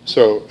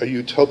 So a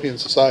utopian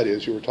society,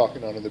 as you were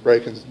talking on in the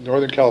break, in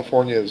Northern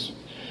California is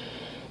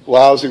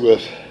lousy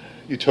with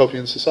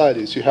utopian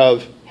societies. You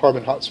have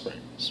Harbin Hot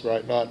Springs,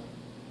 right? Not,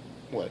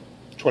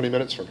 20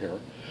 minutes from here,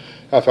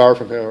 half hour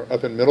from here,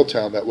 up in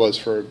Middletown, that was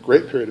for a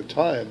great period of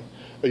time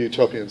a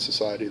utopian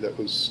society that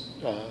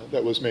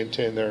was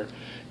maintained there.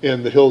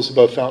 In the hills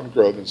above Fountain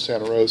Grove in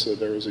Santa Rosa,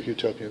 there was a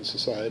utopian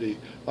society,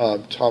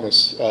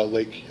 Thomas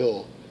Lake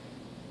Hill.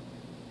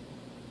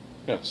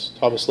 Yes,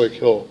 Thomas Lake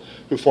Hill,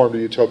 who formed a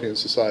utopian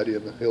society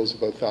in the hills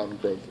above Fountain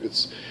Grove.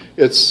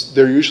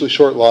 They're usually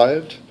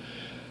short-lived,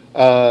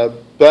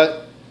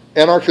 but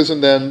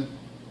anarchism then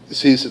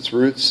sees its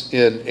roots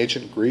in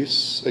ancient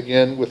Greece,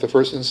 again, with the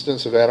first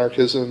instance of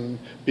anarchism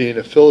being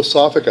a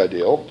philosophic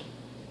ideal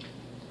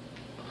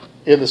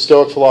in the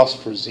Stoic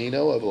philosopher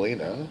Zeno of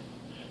Elena,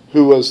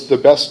 who was the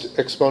best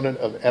exponent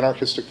of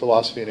anarchistic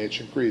philosophy in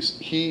ancient Greece.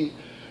 He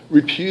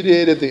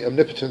repudiated the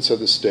omnipotence of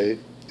the state,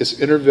 its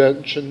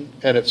intervention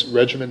and its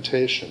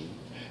regimentation,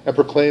 and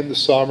proclaimed the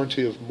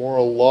sovereignty of the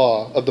moral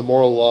law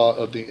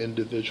of the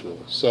individual.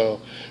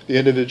 So the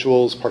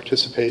individual's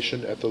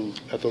participation at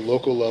the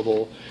local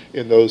level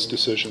in those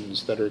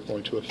decisions that are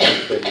going to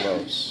affect them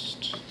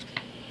most.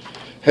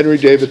 Henry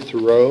David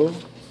Thoreau,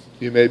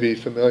 you may be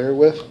familiar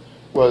with,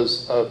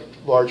 was a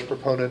large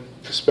proponent,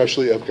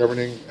 especially of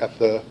governing at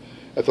the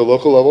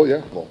local level.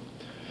 Yeah.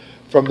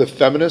 From the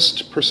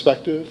feminist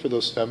perspective, for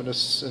those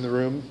feminists in the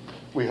room,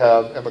 we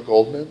have Emma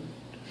Goldman,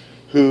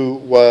 who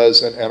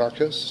was an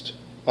anarchist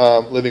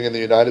living in the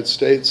United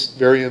States,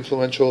 very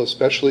influential,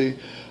 especially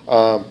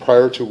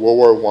prior to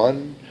World War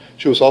I.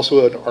 She was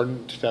also an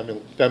ardent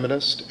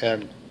feminist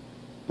and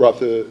brought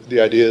the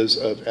ideas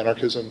of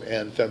anarchism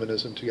and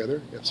feminism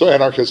together. Yeah. So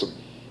anarchism,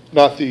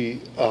 not the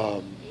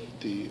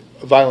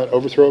violent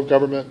overthrow of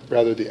government,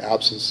 rather the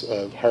absence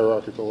of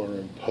hierarchical or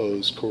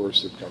imposed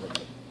coercive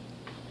government.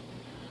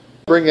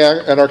 Bring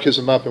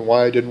anarchism up, and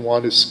why I didn't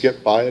want to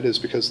skip by it is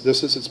because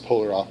this is its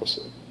polar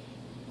opposite.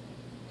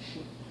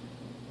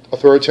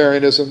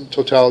 Authoritarianism,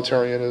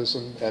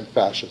 totalitarianism, and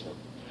fascism.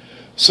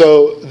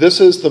 So this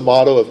is the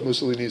motto of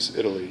Mussolini's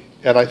Italy.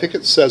 And I think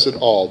it says it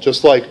all.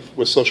 Just like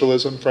with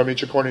socialism, from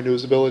each according to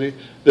his ability,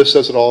 this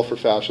says it all for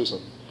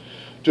fascism.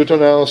 Tutto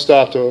nello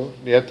Stato,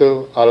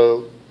 niente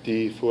al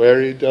di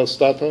fuori del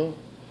Stato,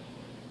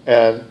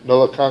 and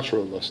nulla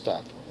contro lo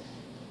Stato.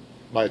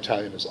 My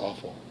Italian is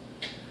awful.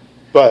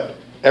 But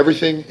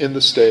everything in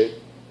the state,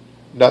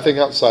 nothing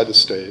outside the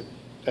state,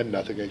 and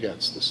nothing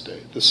against the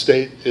state. The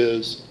state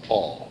is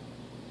all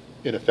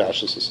in a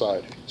fascist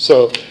society.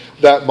 So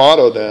that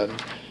motto then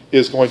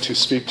is going to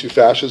speak to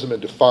fascism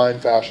and define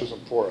fascism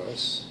for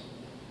us.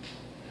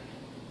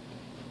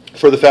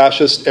 For the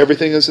fascist,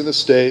 everything is in the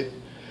state,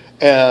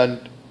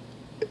 and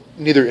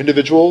neither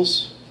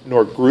individuals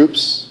nor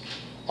groups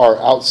are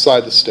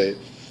outside the state.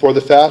 For the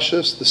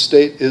fascist, the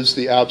state is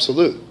the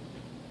absolute.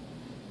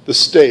 The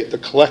state, the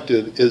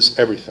collective, is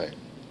everything.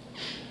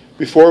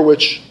 Before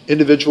which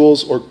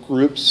individuals or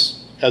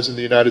groups, as in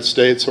the United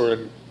States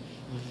or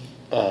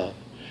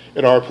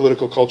in our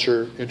political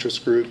culture,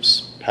 interest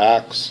groups,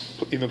 PACs,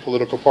 even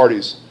political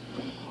parties,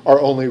 are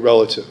only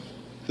relative.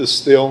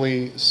 They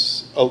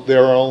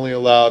are only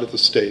allowed if the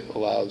state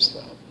allows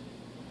them.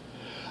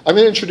 I'm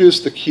going to introduce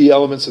the key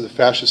elements of the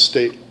fascist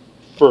state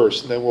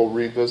first, and then we'll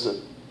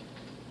revisit.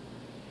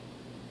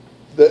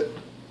 The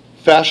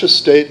fascist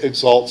state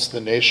exalts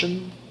the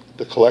nation,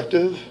 the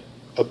collective,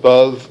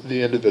 above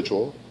the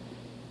individual.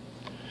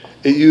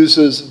 It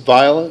uses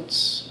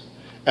violence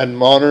and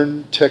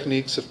modern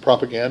techniques of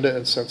propaganda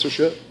and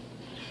censorship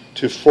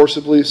to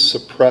forcibly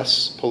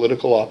suppress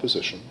political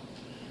opposition.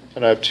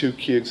 And I have two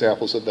key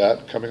examples of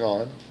that coming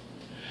on.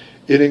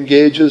 It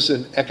engages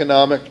in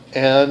economic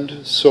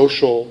and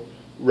social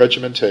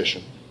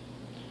regimentation.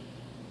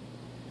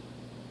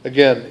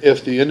 Again,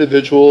 if the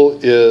individual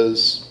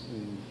is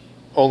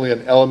only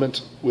an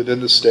element within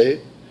the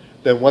state,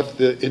 then what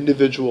the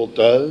individual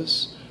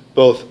does,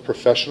 both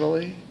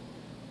professionally,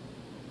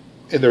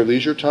 in their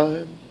leisure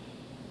time,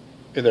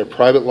 in their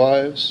private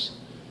lives,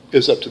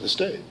 is up to the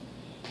state.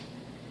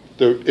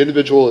 The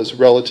individual is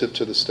relative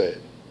to the state.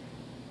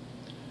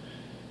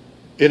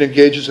 It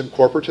engages in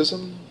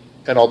corporatism,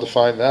 and I'll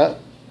define that.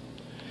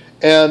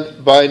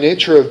 And by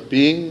nature of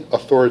being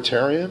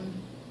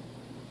authoritarian,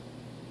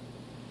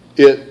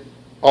 it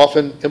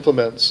often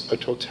implements a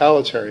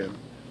totalitarian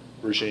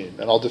regime,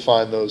 and I'll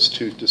define those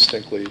two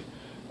distinctly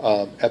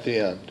at the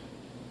end.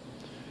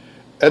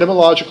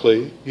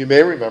 Etymologically, you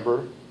may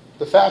remember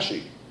the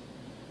fasci,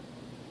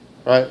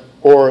 right?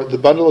 Or the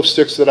bundle of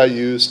sticks that I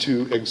use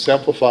to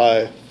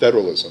exemplify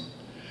federalism.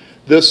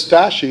 This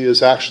fasci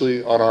is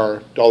actually on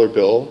our dollar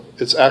bill.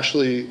 It's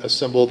actually a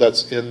symbol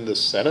that's in the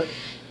Senate.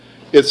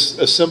 It's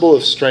a symbol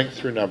of strength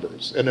through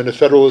numbers. And in a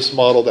federalist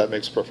model, that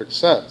makes perfect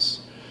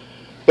sense.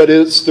 But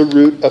it's the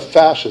root of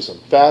fascism,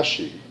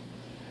 fasci.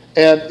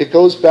 And it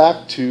goes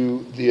back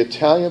to the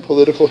Italian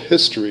political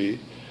history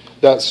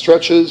that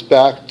stretches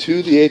back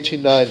to the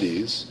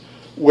 1890s,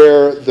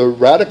 where the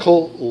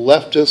radical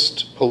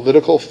leftist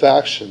political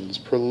factions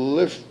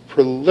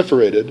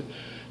proliferated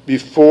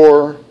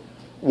before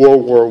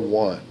World War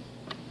I.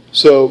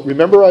 So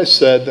remember I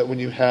said that when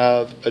you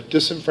have a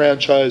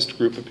disenfranchised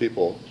group of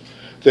people,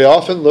 they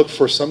often look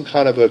for some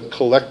kind of a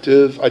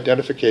collective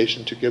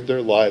identification to give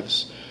their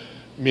lives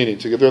meaning,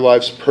 to give their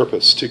lives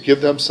purpose, to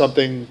give them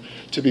something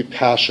to be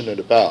passionate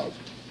about.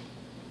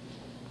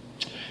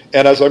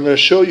 And as I'm going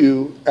to show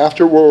you,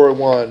 after World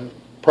War I,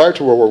 prior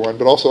to World War I,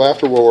 but also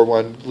after World War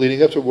I,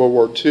 leading up to World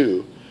War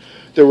II,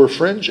 there were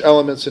fringe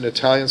elements in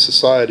Italian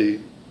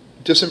society,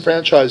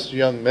 disenfranchised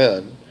young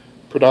men,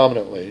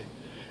 predominantly,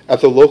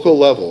 at the local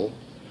level,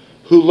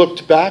 who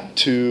looked back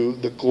to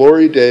the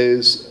glory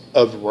days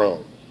of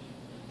Rome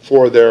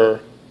for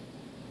their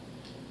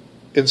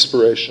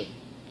inspiration.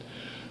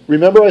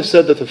 Remember I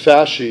said that the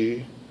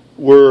fasci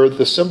were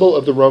the symbol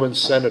of the Roman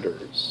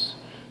senators.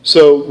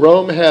 So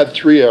Rome had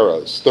three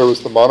eras. There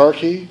was the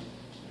monarchy,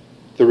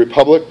 the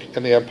republic,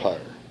 and the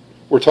empire.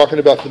 We're talking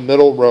about the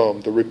middle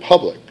Rome, the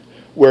republic,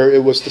 where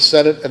it was the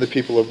Senate and the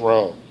people of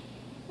Rome,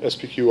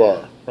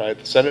 SPQR, right?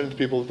 The Senate and the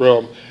people of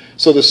Rome.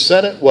 So the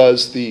Senate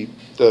was the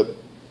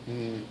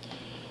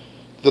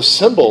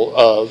symbol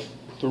of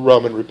the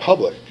Roman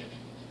Republic.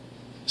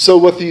 So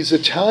what these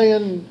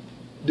Italian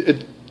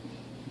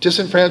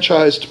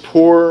disenfranchised,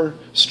 poor,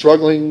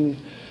 struggling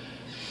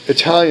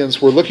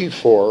Italians were looking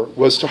for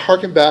was to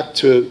harken back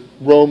to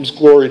Rome's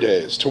glory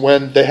days, to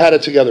when they had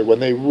it together, when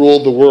they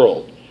ruled the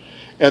world.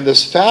 And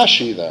this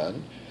fasci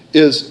then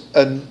is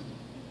a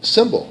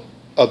symbol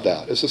of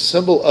that. It's a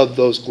symbol of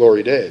those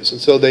glory days.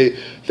 And so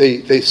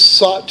they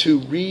sought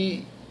to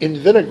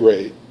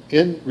invigorate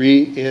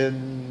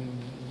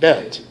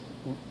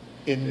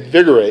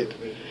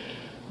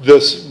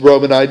this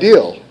Roman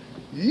ideal.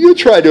 You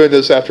try doing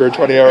this after a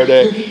 20-hour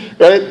day,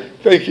 right?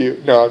 Thank you.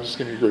 No, I'm just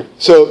giving you grief.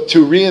 So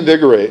to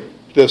reinvigorate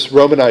this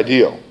Roman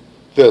ideal,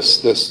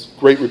 this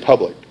great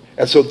republic.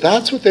 And so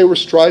that's what they were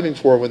striving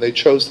for when they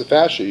chose the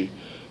fasci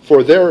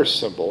for their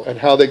symbol and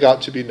how they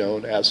got to be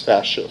known as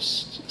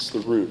fascists. It's the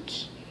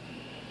roots.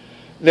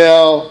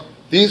 Now,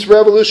 these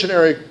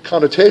revolutionary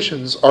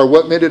connotations are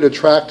what made it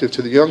attractive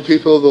to the young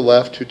people of the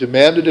left who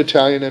demanded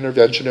Italian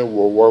intervention in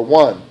World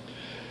War I.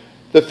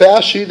 The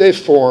fasci they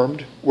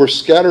formed were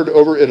scattered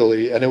over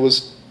Italy, and it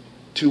was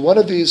to one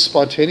of these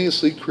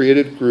spontaneously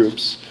created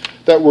groups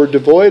that were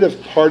devoid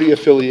of party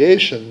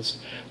affiliations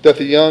that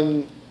the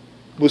young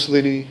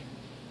Mussolini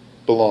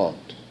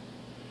belonged.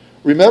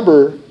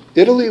 Remember,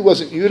 Italy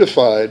wasn't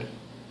unified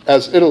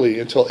as Italy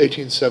until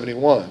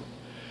 1871.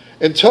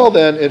 Until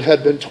then, it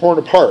had been torn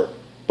apart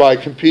by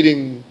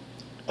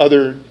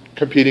other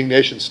competing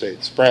nation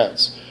states,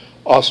 France,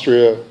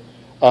 Austria,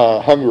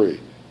 Hungary,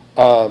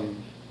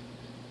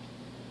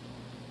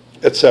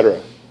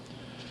 etc.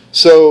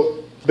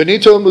 So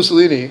Benito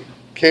Mussolini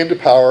came to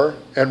power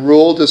and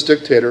ruled as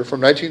dictator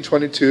from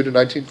 1922 to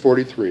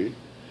 1943.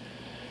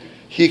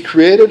 He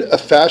created a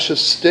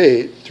fascist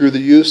state through the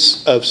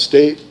use of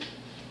state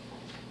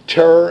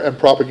terror and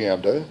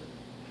propaganda.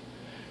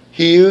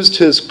 He used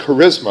his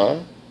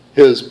charisma,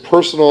 his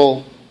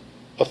personal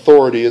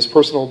authority, his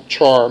personal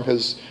charm,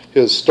 his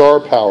star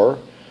power,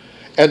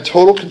 and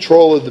total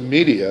control of the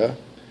media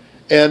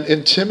and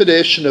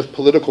intimidation of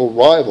political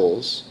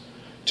rivals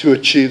to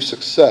achieve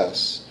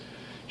success.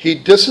 He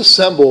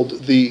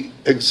disassembled the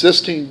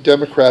existing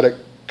democratic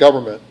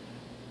government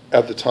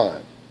at the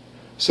time.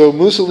 So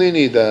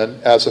Mussolini then,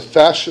 as a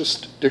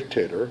fascist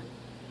dictator,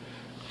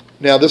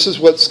 now this is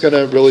what's going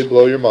to really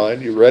blow your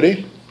mind. You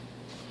ready?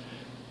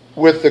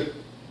 With the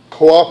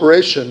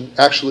cooperation,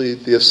 actually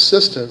the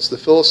assistance, the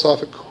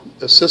philosophic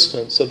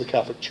assistance of the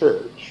Catholic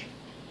Church.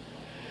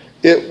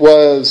 It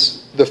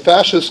was the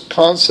fascist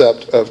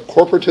concept of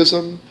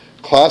corporatism,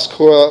 class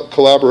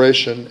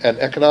collaboration, and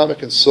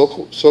economic and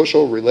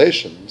social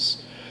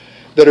relations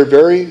that are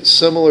very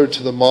similar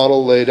to the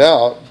model laid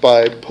out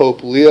by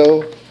Pope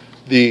Leo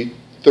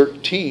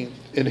XIII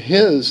in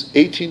his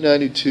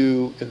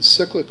 1892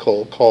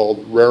 encyclical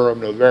called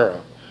Rerum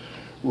Novarum.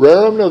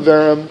 Rerum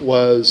Novarum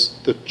was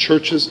the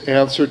Church's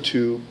answer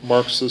to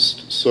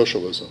Marxist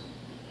socialism.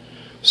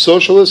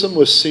 Socialism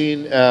was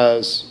seen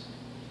as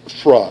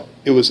fraud.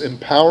 It was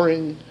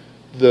empowering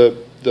the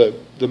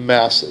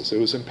masses. It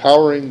was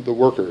empowering the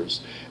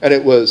workers. And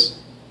it was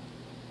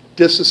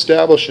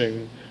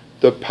disestablishing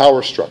the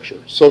power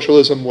structure.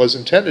 Socialism was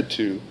intended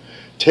to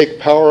take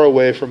power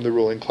away from the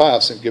ruling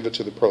class and give it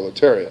to the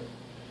proletariat.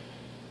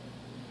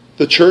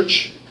 The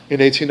Church in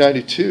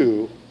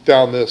 1892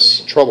 found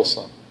this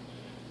troublesome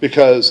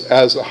because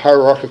as a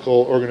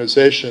hierarchical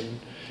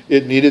organization,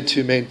 it needed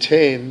to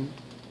maintain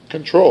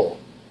control.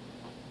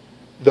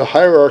 The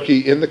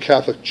hierarchy in the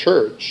Catholic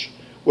Church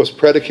was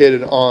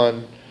predicated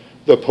on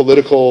the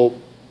political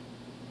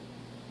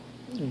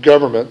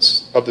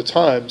governments of the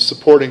time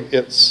supporting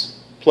its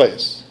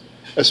place,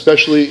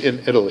 especially in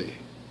Italy.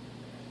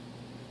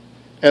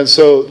 And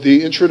so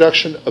the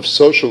introduction of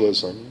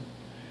socialism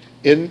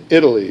in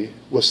Italy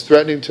was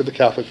threatening to the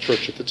Catholic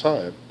Church at the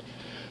time.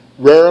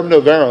 Rerum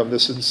Novarum,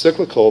 this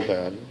encyclical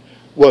then,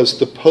 was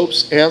the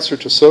Pope's answer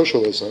to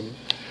socialism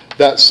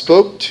that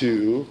spoke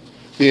to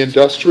the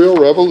Industrial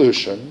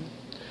Revolution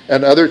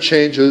and other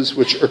changes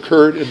which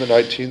occurred in the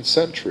 19th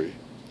century.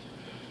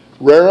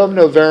 Rerum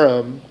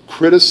Novarum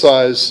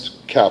criticized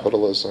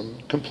capitalism,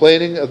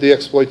 complaining of the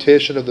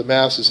exploitation of the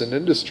masses in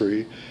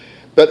industry,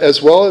 but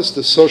as well as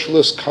the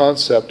socialist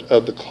concept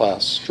of the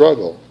class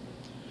struggle.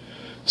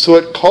 So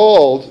it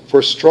called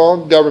for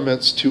strong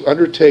governments to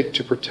undertake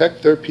to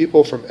protect their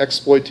people from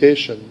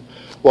exploitation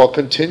while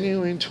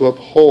continuing to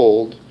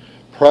uphold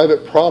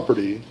private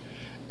property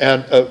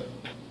and an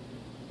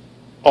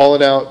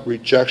all-and-out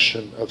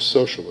rejection of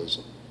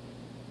socialism.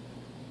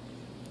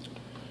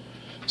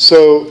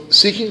 So,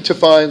 seeking to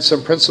find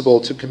some principle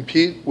to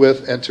compete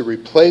with and to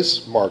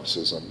replace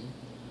Marxism,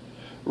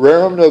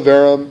 Rerum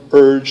Novarum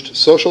urged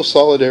social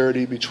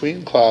solidarity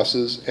between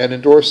classes and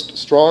endorsed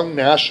strong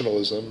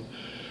nationalism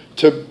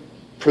to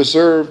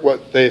preserve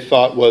what they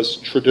thought was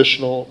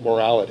traditional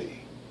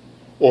morality,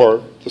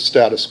 or the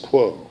status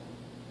quo.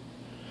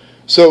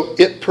 So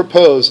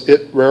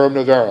Rerum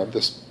Novarum,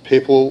 this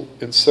papal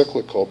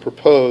encyclical,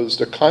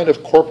 proposed a kind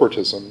of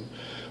corporatism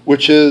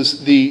which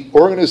is the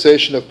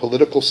organization of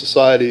political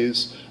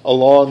societies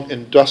along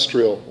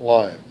industrial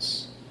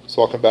lines.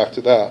 So I'll come back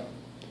to that.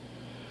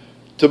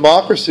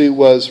 Democracy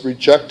was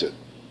rejected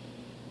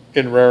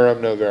in Rerum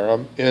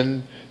Novarum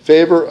in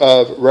favor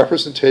of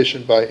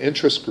representation by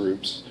interest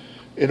groups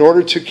in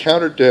order to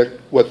contradict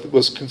what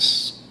was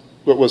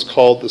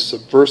called the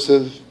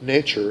subversive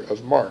nature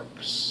of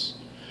Marx.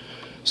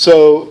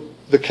 So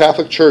the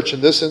Catholic Church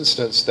in this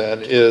instance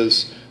then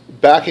is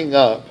backing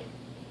up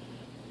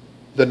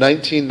the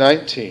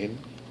 1919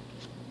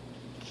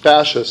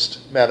 Fascist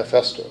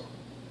Manifesto.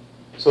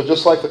 So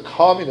just like the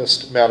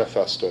Communist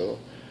Manifesto,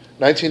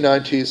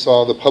 1990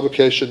 saw the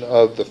publication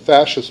of the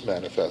Fascist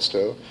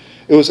Manifesto.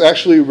 It was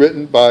actually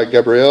written by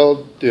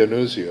Gabriele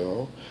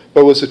D'Annunzio,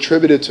 but was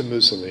attributed to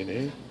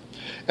Mussolini.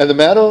 And the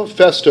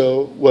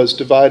manifesto was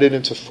divided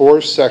into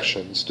 4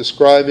 sections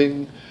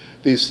describing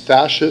these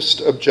fascist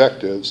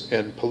objectives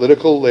in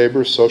political,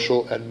 labor,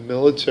 social, and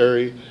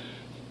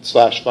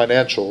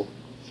military/financial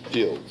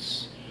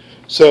fields.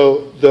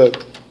 So the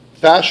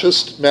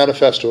Fascist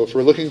Manifesto, if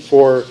we're looking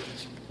for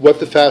what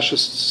the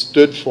fascists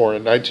stood for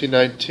in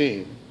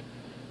 1919,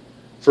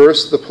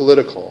 First, the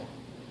political.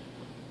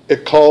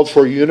 It called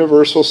for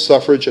universal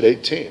suffrage at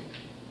 18.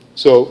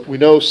 So we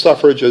know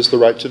suffrage is the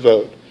right to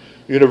vote.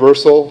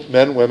 Universal,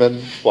 men,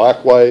 women,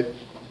 black, white,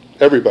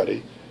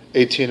 everybody,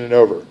 18 and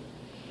over.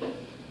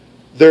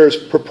 There's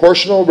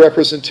proportional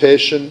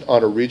representation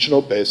on a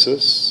regional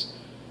basis.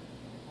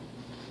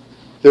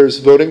 There's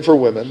voting for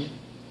women.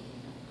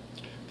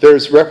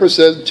 There's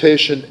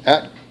representation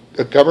at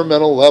a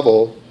governmental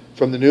level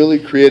from the newly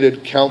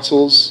created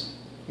councils,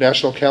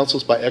 national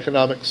councils by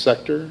economic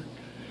sector.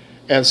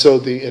 And so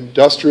the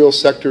industrial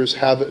sectors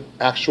have an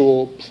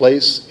actual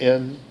place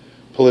in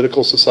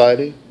political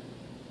society.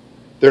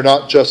 They're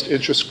not just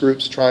interest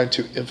groups trying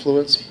to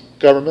influence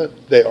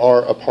government. They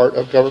are a part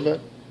of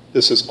government.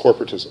 This is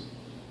corporatism.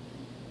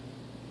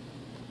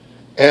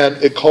 And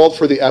it called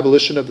for the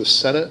abolition of the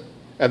Senate.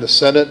 And the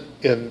Senate,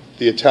 in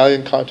the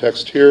Italian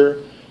context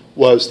here,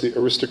 was the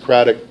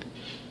aristocratic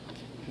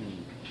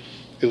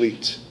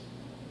elite,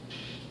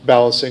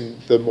 balancing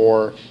the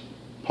more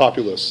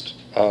populist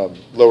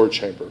lower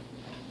chamber.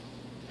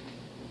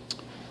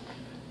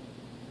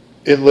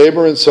 In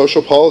labor and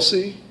social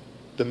policy,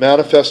 the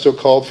manifesto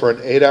called for an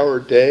 8-hour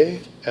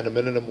day and a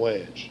minimum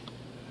wage.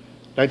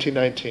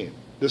 1919.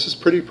 This is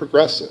pretty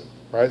progressive,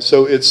 right?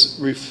 So it's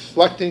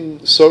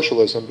reflecting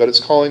socialism, but it's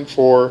calling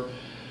for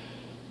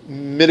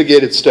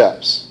mitigated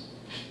steps.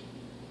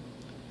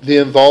 The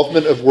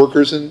involvement of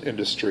workers in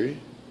industry,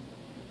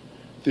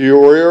 the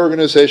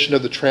reorganization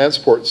of the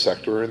transport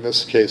sector, in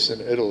this case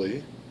in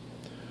Italy,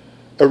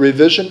 a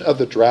revision of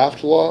the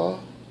draft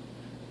law,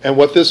 and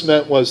what this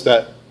meant was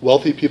that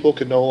wealthy people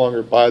could no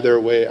longer buy their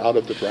way out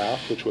of the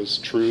draft, which was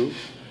true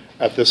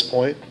at this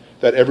point,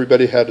 that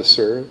everybody had to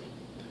serve,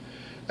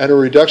 and a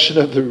reduction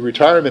of the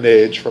retirement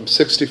age from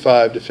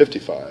 65 to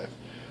 55.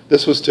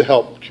 This was to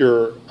help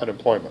cure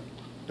unemployment.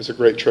 It's a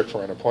great trick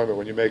for unemployment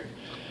when you make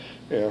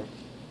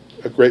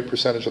a great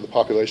percentage of the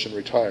population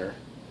retire.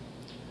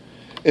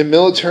 In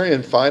military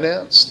and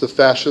finance, the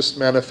fascist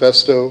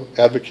manifesto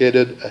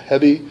advocated a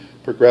heavy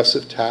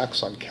progressive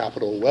tax on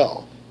capital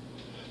wealth.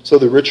 So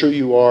the richer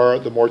you are,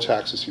 the more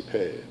taxes you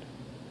paid.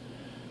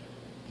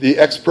 The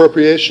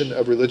expropriation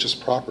of religious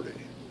property.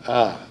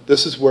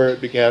 This is where it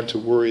began to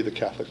worry the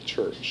Catholic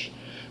Church.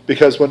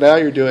 Because what now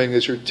you're doing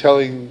is you're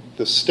telling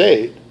the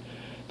state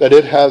that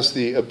it has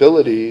the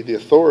ability, the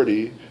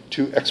authority,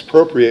 to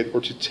expropriate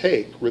or to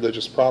take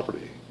religious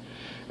property.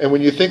 And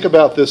when you think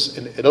about this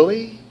in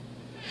Italy,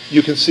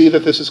 you can see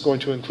that this is going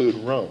to include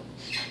Rome,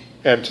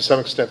 and to some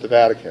extent the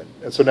Vatican.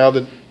 And so now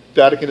the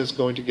Vatican is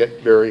going to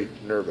get very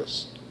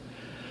nervous.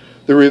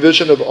 The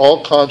revision of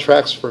all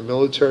contracts for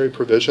military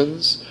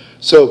provisions,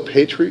 so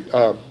patronage,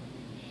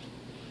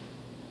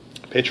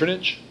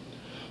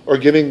 or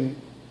giving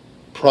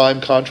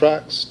prime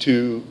contracts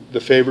to the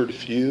favored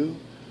few,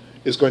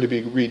 is going to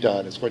be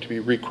redone. It's going to be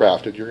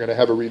recrafted. You're going to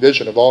have a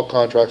revision of all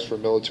contracts for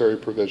military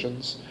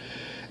provisions.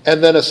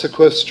 And then a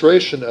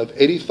sequestration of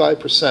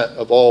 85%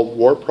 of all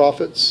war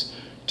profits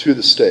to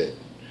the state.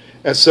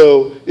 And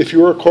so if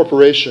you're a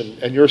corporation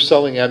and you're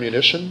selling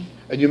ammunition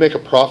and you make a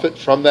profit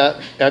from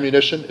that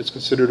ammunition, it's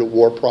considered a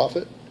war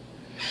profit.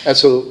 And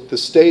so the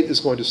state is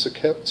going to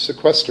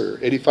sequester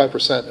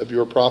 85% of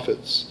your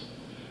profits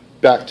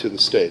back to the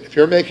state. If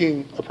you're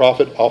making a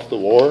profit off the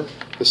war,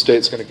 the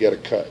state's going to get a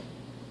cut.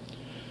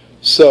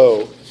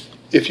 So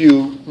if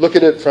you look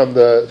at it from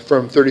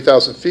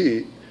 30,000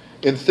 feet,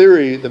 in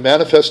theory, the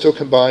manifesto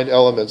combined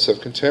elements of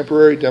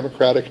contemporary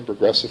democratic and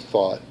progressive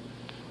thought,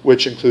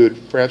 which include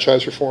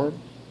franchise reform,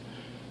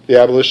 the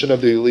abolition of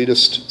the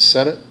elitist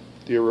Senate,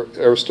 the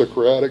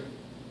aristocratic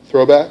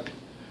throwback,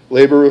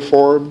 labor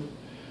reform,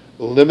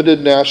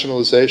 limited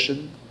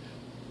nationalization,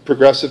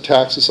 progressive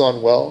taxes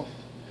on wealth,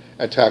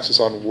 and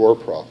taxes on war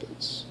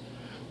profits.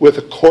 With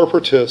a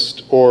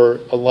corporatist,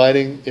 or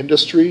aligning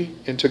industry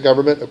into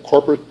government, a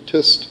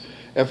corporatist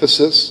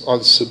emphasis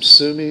on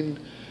subsuming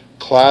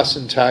class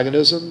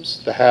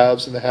antagonisms, the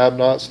haves and the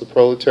have-nots, the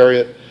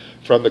proletariat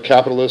from the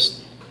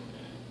capitalists,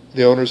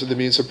 the owners of the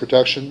means of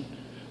production,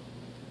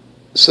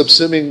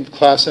 subsuming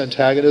class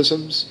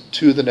antagonisms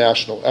to the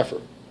national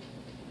effort.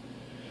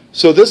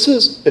 So this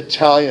is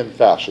Italian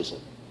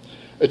fascism.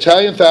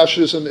 Italian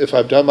fascism, if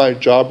I've done my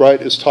job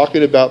right, is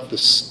talking about the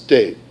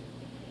state.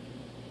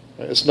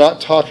 It's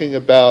not talking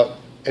about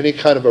any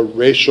kind of a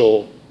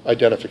racial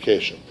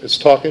identification. It's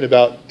talking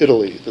about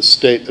Italy, the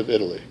state of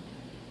Italy,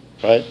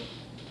 right?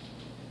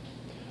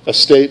 A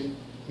state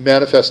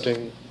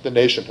manifesting the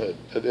nationhood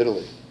of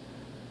Italy.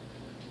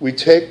 We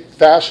take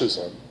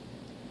fascism,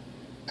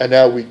 and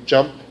now we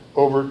jump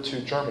over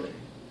to Germany,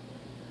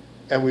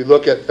 and we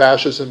look at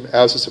fascism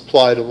as it's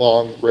applied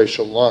along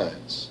racial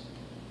lines.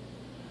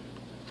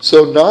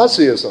 So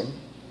Nazism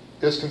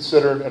is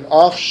considered an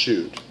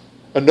offshoot,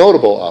 a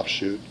notable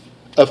offshoot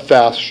of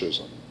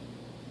fascism.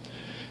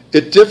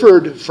 It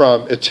differed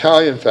from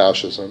Italian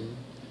fascism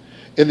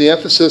in the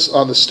emphasis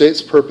on the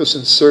state's purpose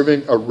in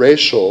serving a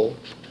racial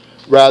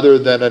rather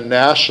than a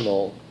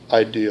national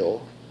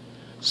ideal,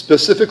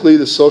 specifically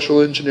the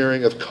social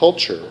engineering of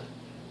culture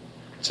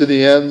to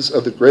the ends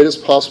of the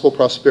greatest possible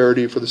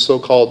prosperity for the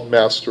so-called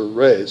master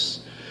race,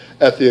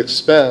 at the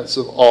expense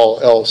of all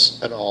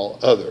else and all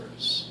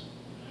others.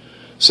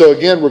 So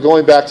again, we're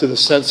going back to the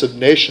sense of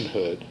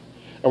nationhood,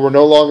 and we're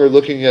no longer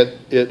looking at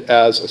it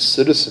as a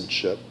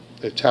citizenship,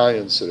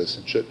 Italian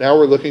citizenship. Now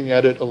we're looking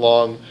at it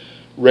along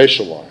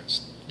racial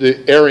lines, the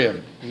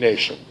Aryan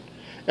nation.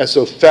 And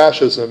so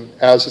fascism,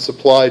 as it's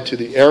applied to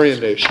the Aryan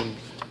nation,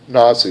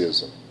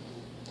 Nazism.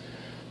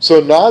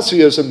 So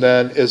Nazism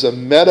then is a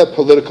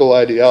meta-political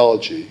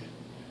ideology,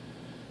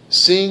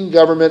 seeing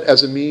government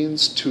as a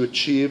means to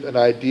achieve an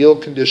ideal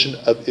condition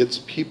of its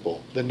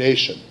people, the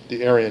nation,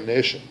 the Aryan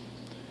nation.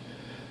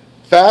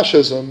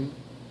 Fascism,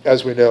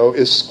 as we know,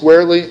 is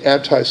squarely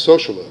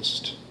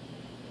anti-socialist.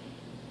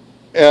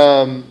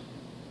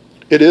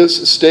 It is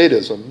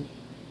statism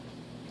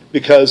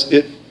because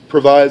it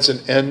provides an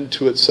end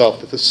to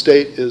itself, that the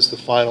state is the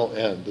final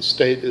end. The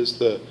state is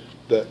the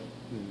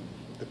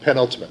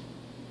penultimate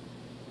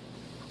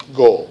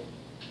goal.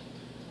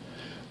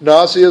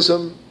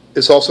 Nazism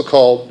is also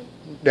called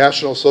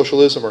National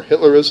Socialism or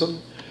Hitlerism,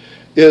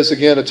 is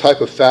again a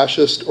type of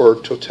fascist or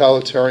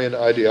totalitarian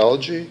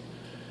ideology.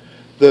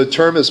 The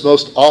term is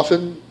most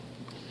often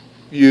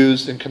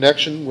used in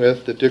connection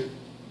with the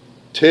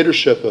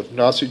dictatorship of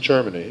Nazi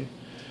Germany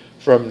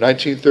from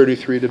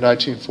 1933 to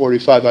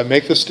 1945. I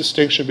make this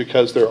distinction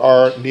because there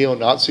are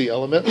neo-Nazi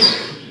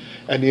elements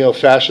and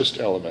neo-fascist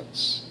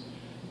elements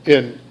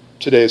in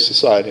today's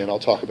society, and I'll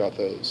talk about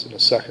those in a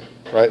second,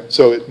 right?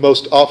 So it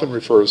most often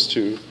refers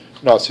to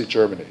Nazi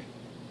Germany.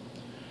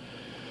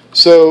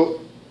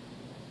 So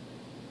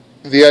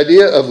the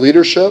idea of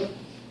leadership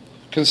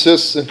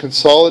consists in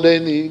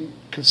consolidating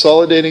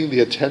the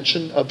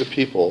attention of the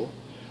people,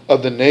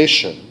 of the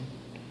nation,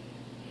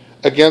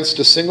 against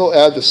a single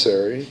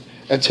adversary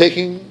and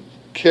taking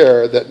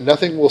care that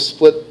nothing will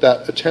split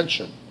that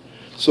attention.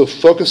 So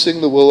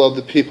focusing the will of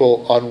the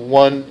people on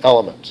one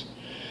element.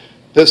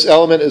 This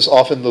element is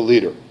often the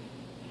leader.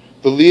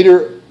 The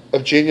leader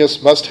of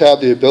genius must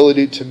have the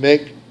ability to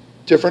make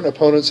different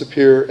opponents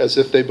appear as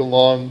if they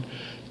belong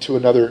to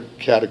another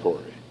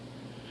category.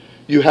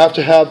 You have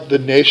to have the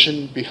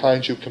nation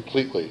behind you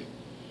completely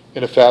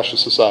in a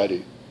fascist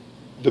society.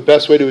 The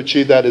best way to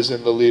achieve that is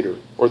in the leader,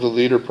 or the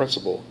leader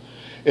principle.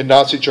 In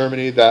Nazi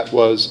Germany, that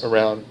was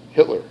around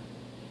Hitler.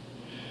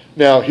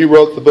 Now, he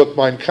wrote the book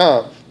Mein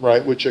Kampf,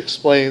 right, which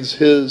explains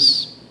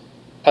his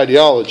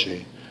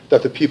ideology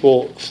that the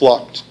people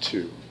flocked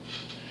to.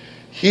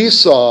 He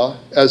saw,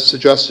 as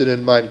suggested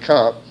in Mein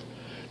Kampf,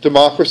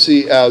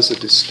 democracy as a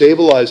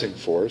destabilizing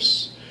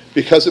force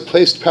because it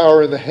placed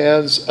power in the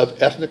hands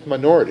of ethnic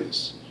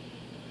minorities,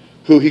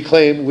 who he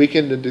claimed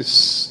weakened and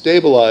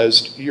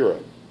destabilized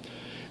Europe.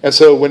 And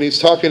so when he's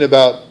talking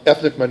about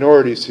ethnic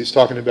minorities, he's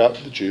talking about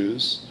the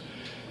Jews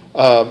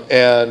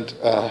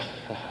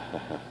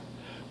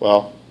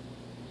well,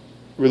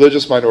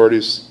 religious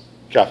minorities,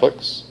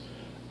 Catholics,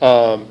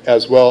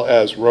 as well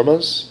as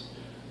Romas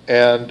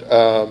and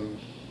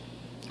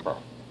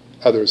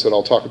others that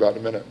I'll talk about in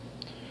a minute.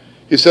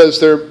 He says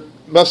there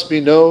must be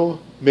no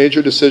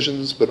major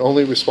decisions, but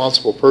only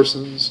responsible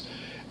persons,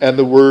 and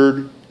the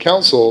word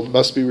council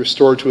must be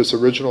restored to its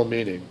original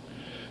meaning.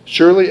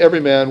 Surely every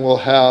man will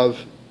have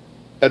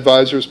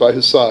advisors by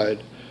his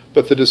side,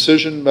 but the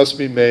decision must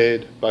be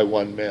made by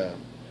one man.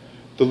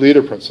 The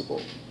leader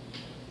principle.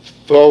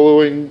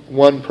 Following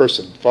one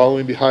person,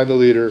 following behind the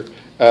leader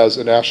as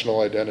a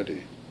national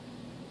identity.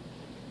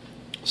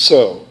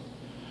 So,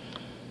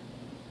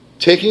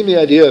 taking the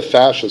idea of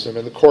fascism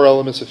and the core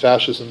elements of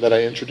fascism that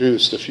I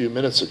introduced a few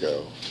minutes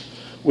ago,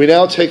 we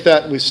now take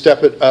that and we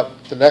step it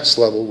up the next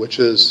level, which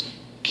is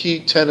key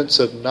tenets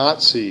of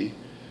Nazi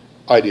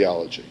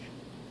ideology.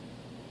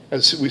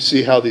 And so we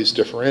see how these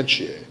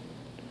differentiate.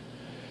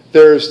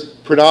 There's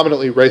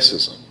predominantly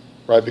racism,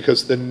 right?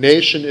 Because the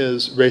nation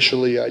is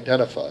racially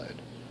identified.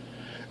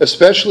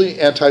 Especially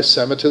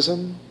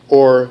anti-Semitism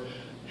or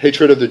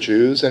hatred of the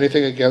Jews,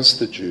 anything against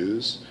the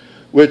Jews,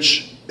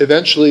 which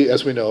eventually,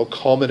 as we know,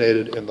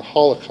 culminated in the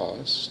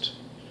Holocaust.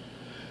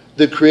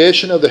 The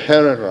creation of the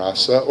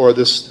Herrenrasse, or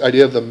this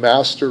idea of the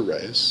master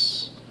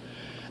race.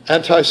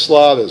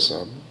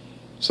 Anti-Slavism,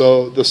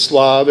 so the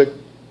Slavic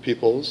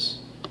peoples,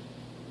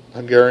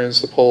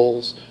 Hungarians, the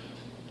Poles,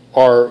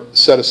 are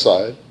set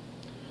aside.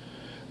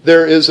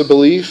 There is a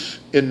belief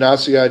in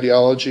Nazi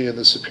ideology in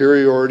the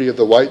superiority of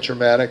the white,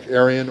 Germanic,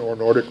 Aryan, or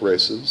Nordic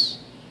races.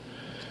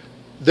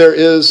 There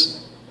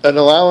is an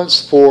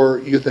allowance for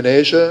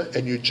euthanasia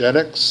and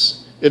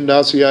eugenics in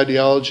Nazi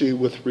ideology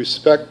with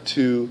respect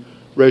to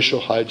racial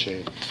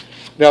hygiene.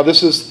 Now,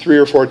 this is 3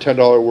 or 4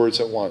 $10 words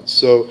at once.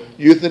 So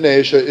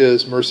euthanasia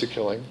is mercy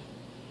killing,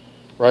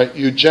 right?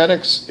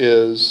 Eugenics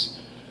is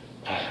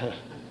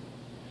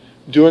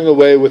doing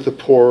away with the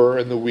poor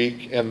and the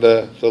weak and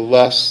the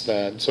less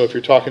than. So if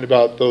you're talking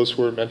about those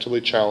who are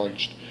mentally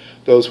challenged,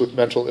 those with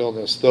mental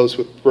illness, those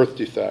with birth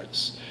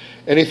defects,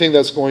 anything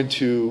that's going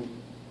to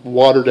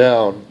water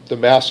down the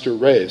master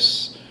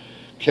race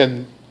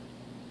can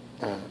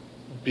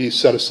be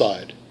set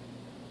aside.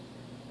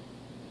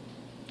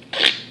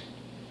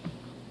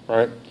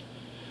 Right?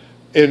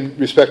 In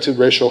respect to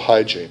racial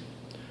hygiene.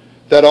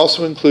 That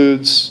also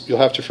includes, you'll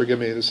have to forgive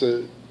me,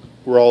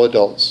 we're all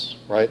adults,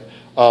 right?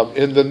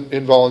 In the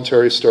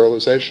involuntary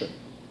sterilization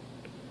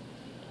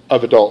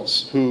of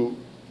adults who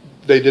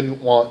they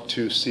didn't want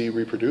to see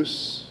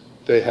reproduce.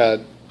 They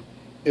had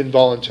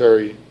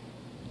involuntary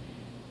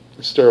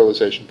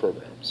sterilization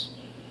programs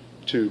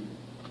to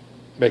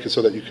make it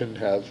so that you couldn't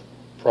have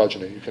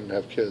progeny, you couldn't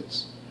have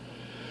kids.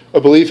 A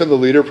belief in the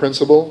leader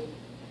principle,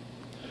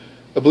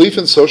 a belief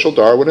in social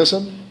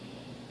Darwinism.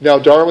 Now,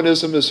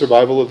 Darwinism is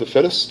survival of the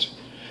fittest,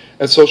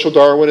 and social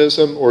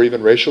Darwinism, or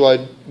even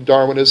racial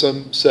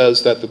Darwinism,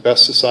 says that the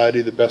best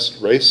society, the best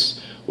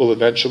race, will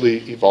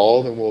eventually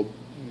evolve and will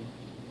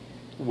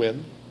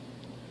win.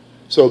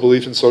 So a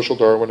belief in social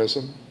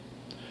Darwinism.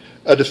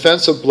 A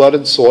defense of blood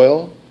and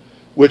soil,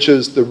 which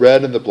is the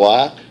red and the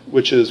black,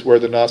 which is where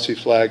the Nazi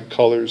flag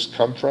colors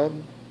come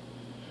from.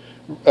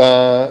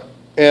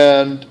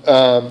 And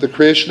the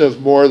creation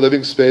of more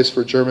living space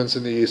for Germans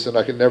in the East. And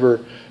I can never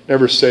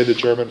say the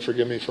German,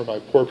 forgive me for my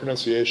poor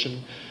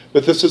pronunciation,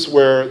 but this is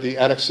where the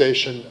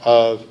annexation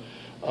of,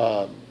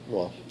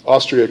 well,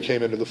 Austria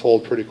came into the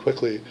fold pretty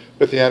quickly,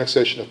 but the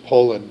annexation of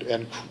Poland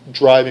and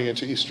driving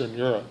into Eastern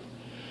Europe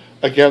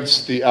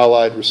against the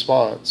Allied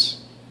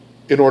response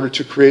in order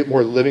to create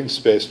more living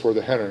space for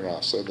the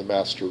Herrenrasse, the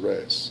master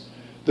race.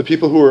 The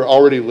people who were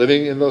already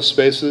living in those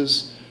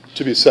spaces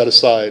to be set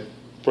aside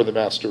for the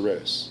master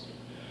race.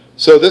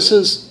 So this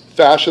is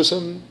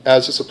fascism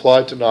as it's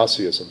applied to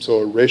Nazism, so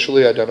a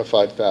racially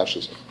identified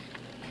fascism.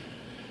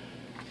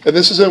 And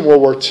this is in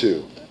World War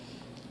II.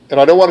 And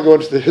I don't want to go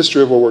into the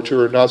history of World War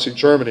II or Nazi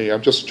Germany.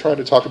 I'm just trying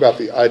to talk about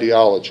the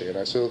ideology.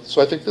 And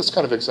so I think this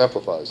kind of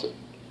exemplifies it.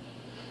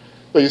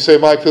 But you say,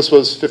 Mike, this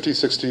was 50,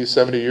 60,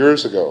 70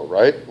 years ago,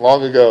 right?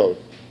 Long ago.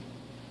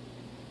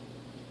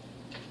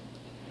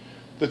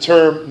 The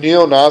term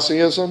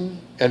neo-Nazism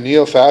and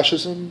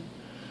neo-fascism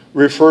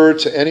refer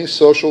to any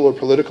social or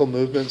political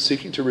movement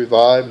seeking to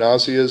revive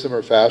Nazism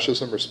or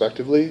fascism,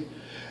 respectively,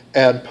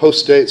 and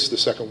postdates the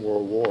Second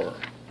World War.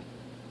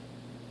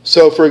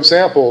 So, for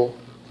example,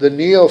 the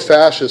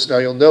neo-fascist, now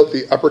you'll note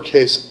the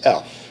uppercase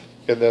F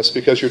in this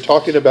because you're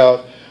talking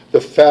about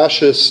the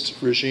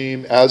fascist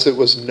regime as it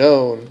was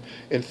known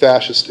in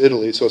fascist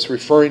Italy. So it's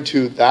referring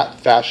to that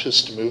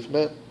fascist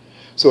movement.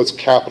 So it's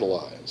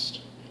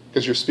capitalized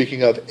because you're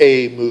speaking of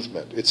a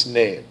movement. It's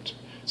named.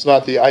 It's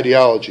not the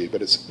ideology,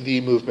 but it's the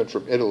movement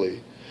from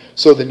Italy.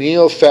 So the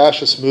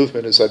neo-fascist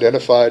movement is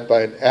identified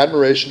by an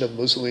admiration of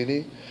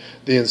Mussolini,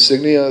 the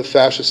insignia of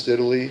fascist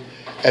Italy,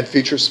 and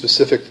features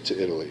specific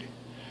to Italy.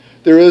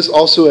 There is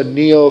also a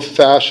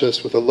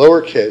neo-fascist with a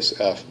lowercase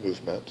f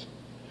movement.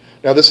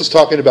 Now this is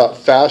talking about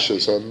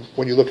fascism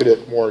when you look at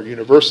it more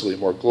universally,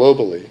 more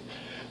globally,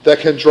 that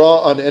can draw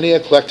on any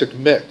eclectic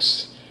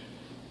mix.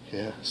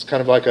 Yeah, it's kind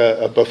of like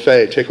a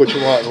buffet, take what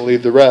you want and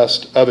leave the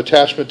rest, of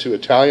attachment to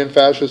Italian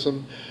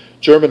fascism,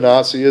 German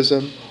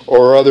Nazism,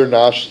 or other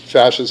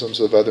fascisms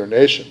of other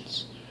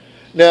nations.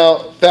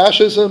 Now,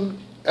 fascism,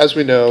 as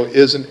we know,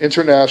 is an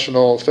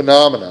international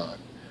phenomenon.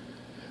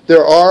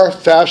 There are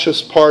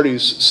fascist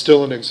parties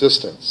still in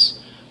existence.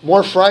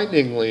 More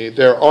frighteningly,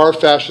 there are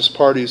fascist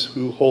parties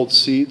who hold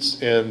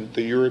seats in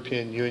the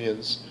European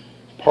Union's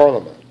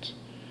parliament.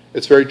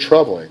 It's very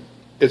troubling.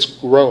 It's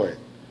growing.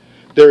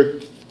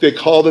 They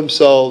call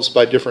themselves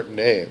by different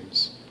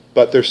names,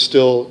 but they're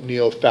still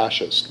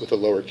neo-fascist with a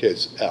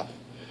lowercase f,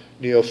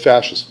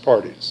 neo-fascist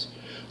parties.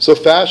 So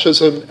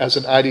fascism as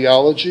an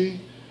ideology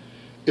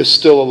is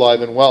still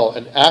alive and well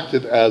and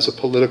active as a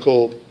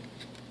political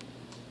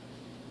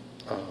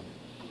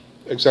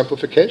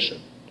exemplification,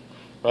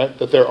 right?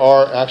 That there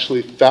are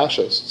actually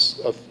fascists,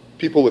 of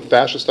people with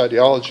fascist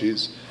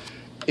ideologies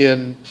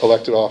in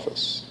elected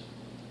office.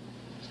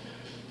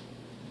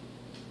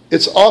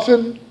 It's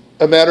often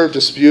a matter of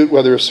dispute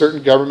whether a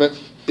certain government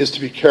is to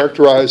be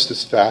characterized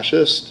as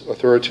fascist,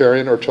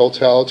 authoritarian, or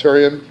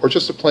totalitarian, or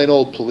just a plain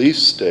old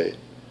police state.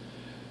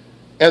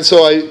 And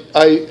so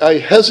I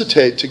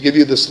hesitate to give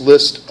you this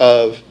list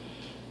of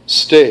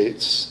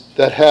states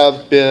that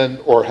have been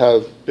or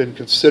have been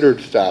considered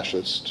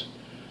fascist.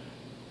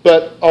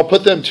 But I'll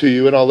put them to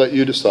you and I'll let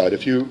you decide.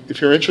 If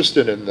you're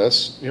interested in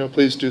this,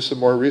 please do some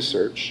more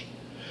research.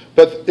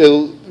 But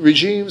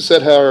regimes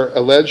that are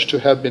alleged to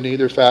have been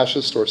either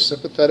fascist or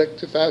sympathetic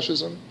to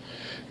fascism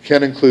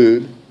can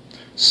include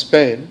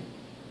Spain,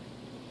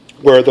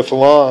 where the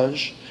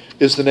Falange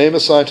is the name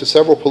assigned to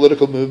several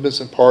political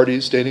movements and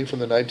parties dating from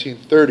the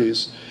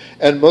 1930s,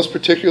 and most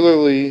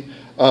particularly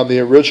the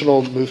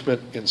original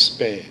movement in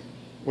Spain,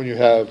 when you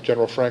have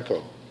General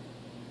Franco.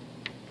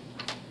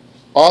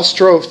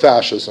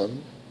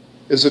 Austrofascism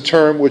is a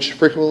term which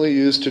frequently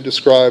used to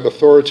describe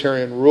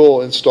authoritarian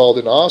rule installed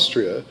in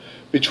Austria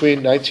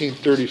between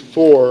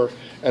 1934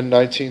 and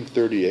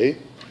 1938.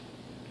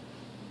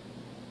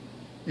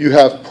 You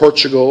have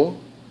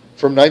Portugal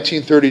from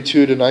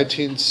 1932 to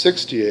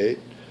 1968,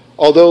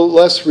 although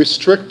less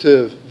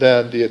restrictive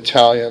than the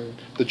Italian,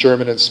 the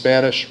German, and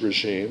Spanish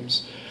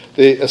regimes.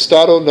 The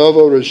Estado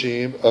Novo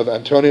regime of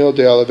Antonio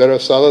de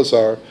Oliveira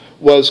Salazar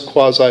was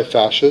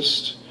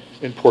quasi-fascist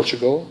in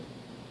Portugal.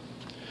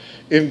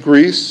 In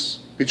Greece,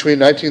 between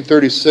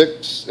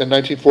 1936 and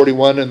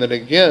 1941, and then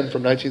again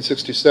from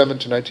 1967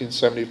 to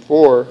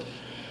 1974,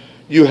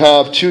 you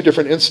have two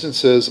different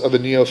instances of a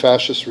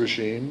neo-fascist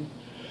regime.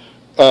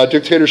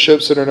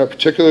 Dictatorships that are not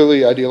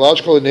particularly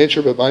ideological in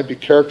nature but might be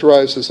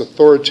characterized as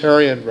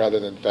authoritarian rather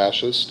than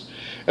fascist.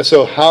 And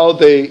so how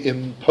they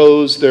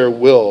impose their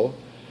will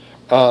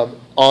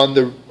on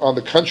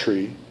the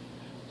country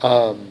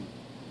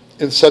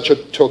in such a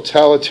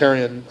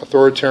totalitarian,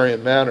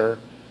 authoritarian manner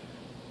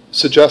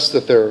suggests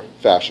that they're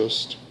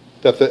fascist,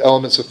 that the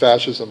elements of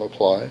fascism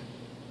apply.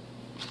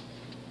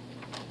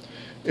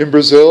 In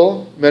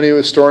Brazil, many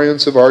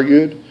historians have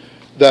argued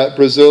that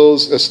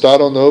Brazil's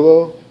Estado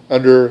Novo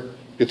under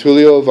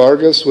Getúlio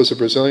Vargas was a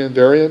Brazilian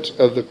variant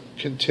of the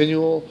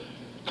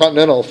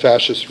continental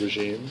fascist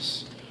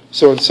regimes.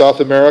 So in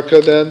South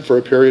America then, for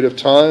a period of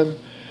time,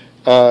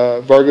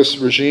 Vargas'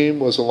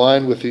 regime was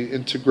aligned with the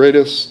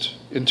Integralist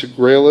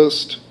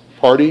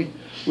Party,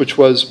 which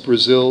was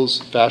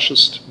Brazil's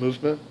fascist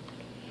movement.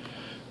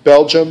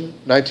 Belgium,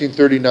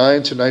 1939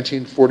 to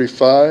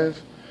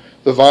 1945,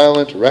 the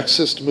violent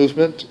Rexist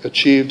movement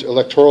achieved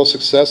electoral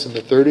success in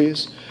the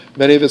 30s.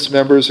 Many of its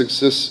members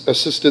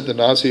assisted the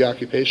Nazi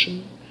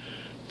occupation.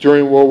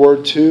 During World War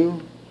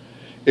II,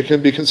 it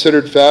can be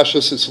considered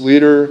fascist. Its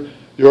leader,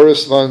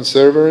 Joris von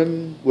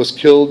Severen, was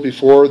killed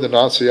before the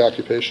Nazi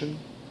occupation.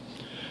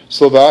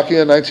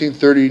 Slovakia,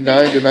 1939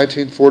 to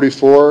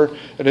 1944,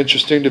 an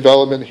interesting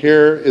development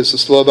here is the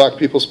Slovak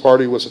People's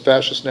Party was a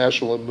fascist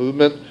national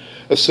movement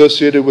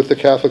associated with the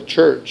Catholic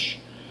Church.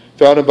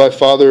 Founded by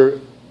Father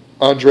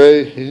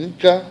Andrzej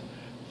Hlinka,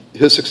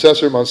 his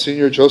successor,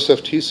 Monsignor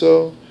Joseph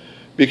Tiso,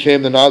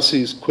 became the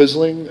Nazis'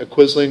 Quisling. A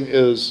Quisling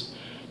is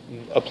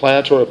a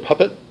plant or a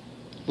puppet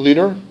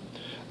leader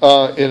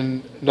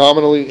in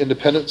nominally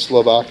independent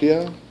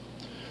Slovakia.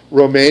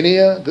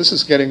 Romania, this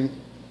is getting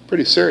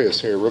pretty serious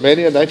here.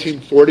 Romania,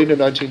 1940 to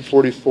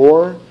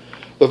 1944.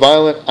 The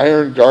violent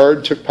Iron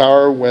Guard took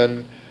power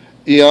when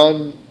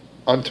Ion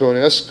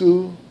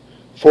Antonescu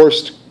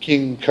forced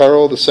King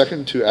Carol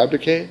II to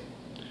abdicate.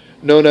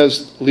 Known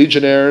as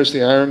Legionnaires,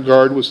 the Iron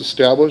Guard was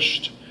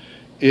established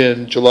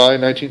in July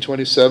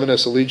 1927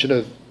 as the Legion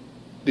of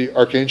the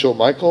Archangel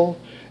Michael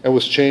and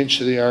was changed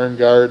to the Iron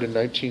Guard in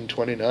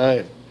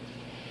 1929.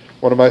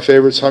 One of my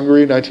favorites,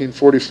 Hungary,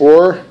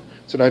 1944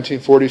 to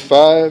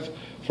 1945.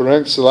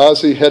 Ferenc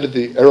Szalasi headed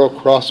the Arrow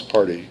Cross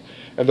Party.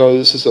 And though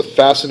this is a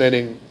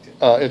fascinating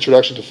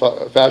introduction to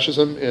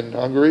fascism in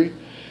Hungary,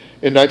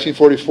 in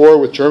 1944,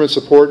 with German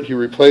support, he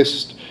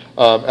replaced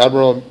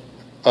Admiral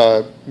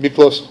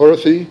Miklos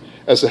Horthy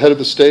as the head of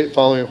the state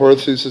following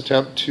Horthy's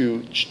attempt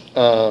to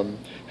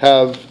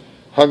have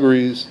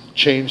Hungary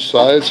change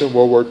sides in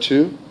World War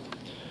II.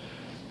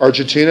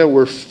 Argentina,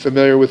 we're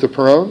familiar with the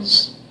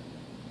Perones.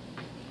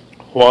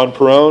 Juan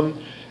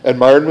Perón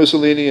admired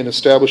Mussolini and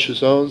established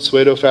his own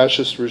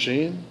pseudo-fascist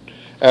regime.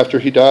 After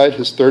he died,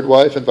 his third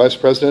wife and vice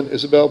president,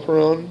 Isabel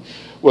Perón,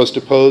 was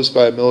deposed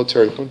by a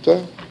military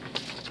junta.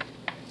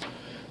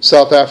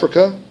 South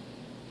Africa.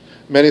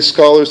 Many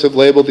scholars have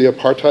labeled the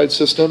apartheid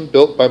system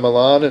built by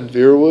Milan and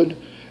Verwoerd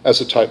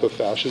as a type of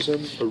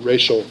fascism, or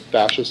racial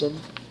fascism.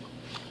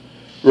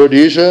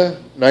 Rhodesia,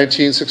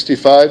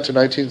 1965 to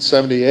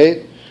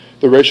 1978,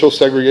 the racial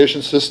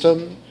segregation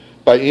system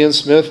by Ian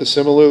Smith is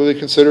similarly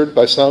considered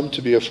by some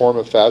to be a form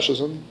of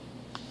fascism.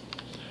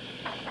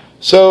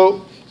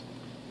 So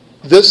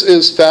this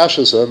is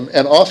fascism,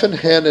 and often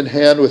hand in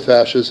hand with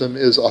fascism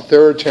is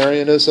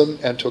authoritarianism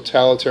and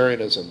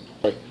totalitarianism.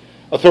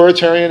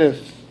 Authoritarianism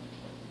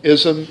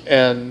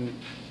and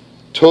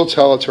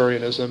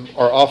totalitarianism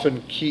are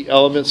often key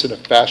elements in a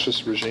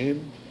fascist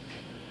regime.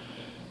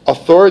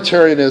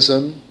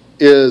 Authoritarianism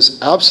is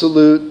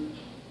absolute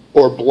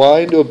or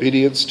blind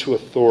obedience to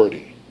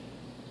authority.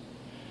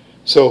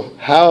 So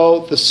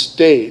how the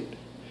state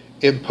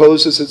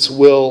imposes its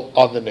will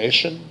on the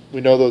nation, we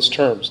know those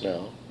terms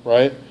now,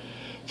 right?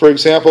 For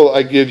example,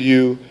 I give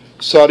you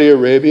Saudi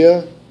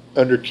Arabia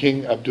under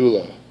King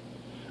Abdullah,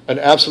 an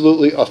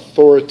absolutely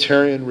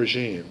authoritarian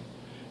regime.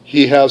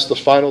 He has the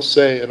final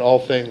say in all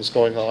things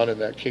going on in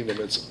that kingdom.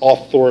 It's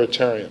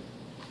authoritarian.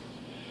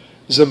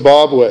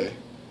 Zimbabwe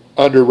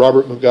under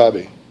Robert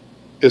Mugabe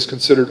is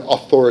considered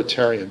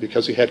authoritarian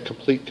because he had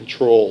complete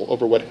control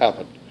over what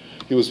happened.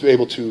 He was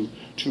able to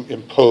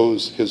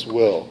impose his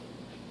will.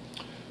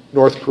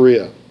 North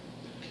Korea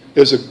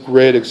is a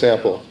great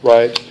example,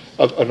 right,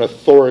 of an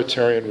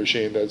authoritarian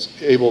regime that's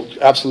able,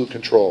 absolute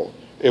control,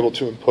 able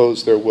to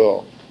impose their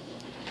will.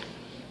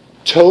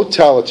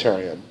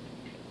 Totalitarian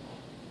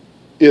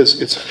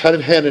it's kind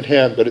of hand in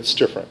hand, but it's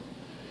different.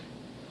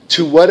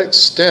 To what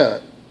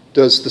extent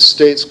does the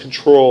state's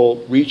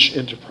control reach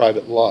into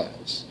private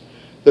lives?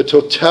 The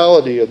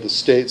totality of the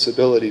state's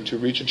ability to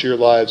reach into your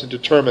lives and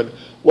determine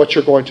what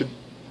you're going to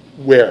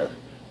wear,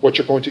 what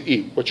you're going to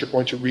eat, what you're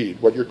going to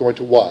read, what you're going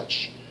to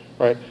watch,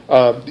 right?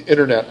 The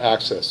internet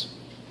access,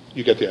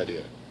 you get the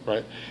idea,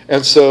 right?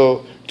 And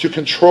so to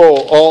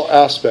control all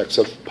aspects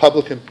of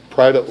public and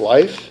private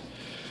life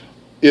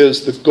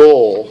is the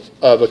goal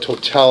of a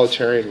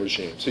totalitarian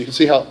regime. So you can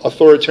see how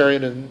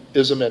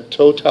authoritarianism and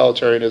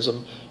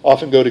totalitarianism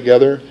often go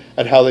together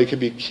and how they can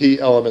be key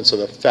elements of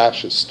a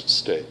fascist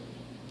state.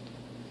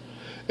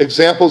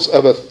 Examples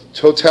of a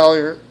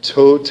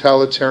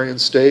totalitarian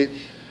state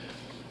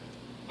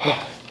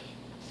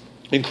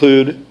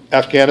include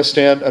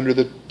Afghanistan under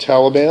the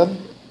Taliban,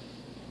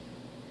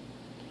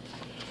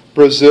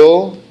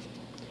 Brazil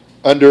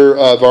under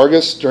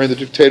Vargas during the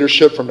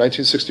dictatorship from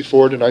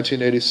 1964 to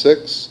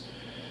 1986,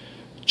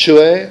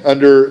 Chile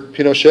under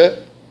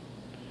Pinochet,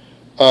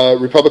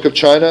 Republic of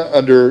China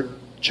under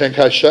Chiang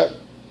Kai-shek.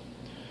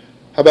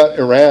 How about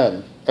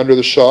Iran under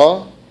the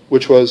Shah,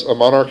 which was a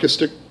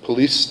monarchistic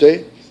police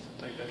state?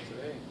 Like that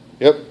today.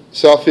 Yep.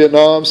 South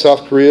Vietnam,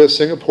 South Korea,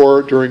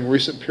 Singapore, during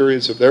recent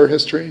periods of their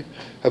history,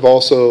 have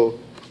also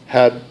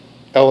had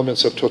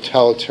elements of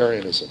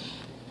totalitarianism.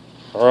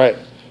 All right,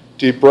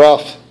 deep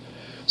breath.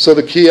 So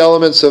the key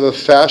elements of a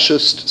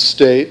fascist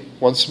state,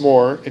 once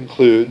more,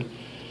 include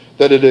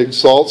that it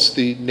exalts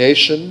the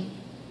nation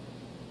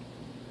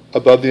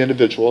above the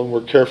individual, and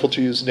we're careful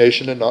to use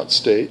nation and not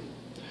state,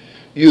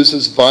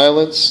 uses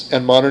violence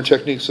and modern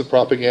techniques of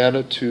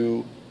propaganda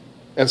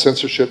and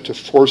censorship to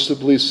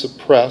forcibly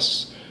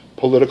suppress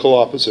political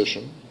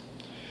opposition.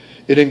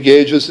 It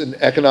engages in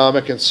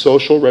economic and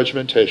social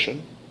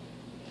regimentation.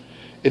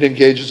 It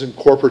engages in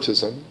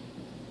corporatism.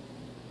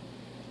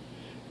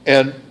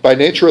 And by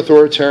nature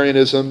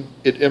authoritarianism,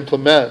 it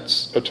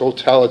implements a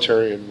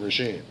totalitarian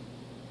regime.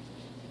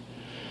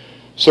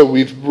 So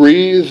we've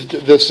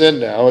breathed this in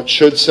now. It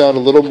should sound a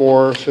little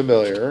more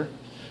familiar.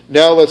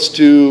 Now let's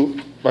do,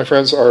 my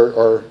friends,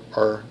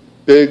 our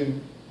big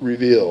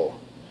reveal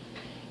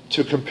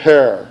to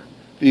compare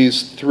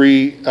these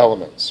three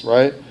elements,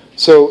 right?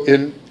 So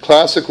in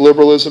classic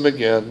liberalism,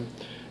 again,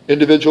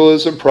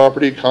 individualism,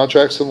 property,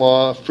 contracts and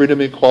law,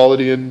 freedom,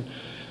 equality, and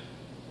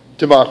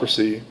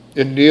democracy.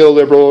 In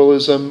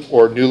neoliberalism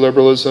or new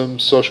liberalism,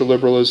 social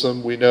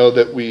liberalism, we know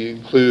that we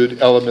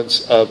include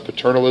elements of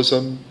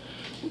paternalism,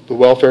 the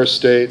welfare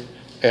state,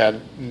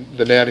 and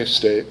the nanny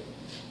state.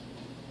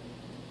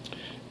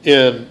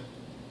 In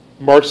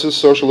Marxist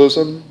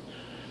socialism,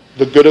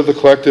 the good of the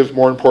collective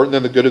more important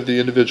than the good of the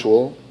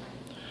individual,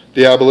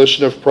 the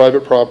abolition of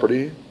private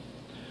property,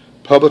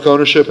 public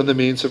ownership and the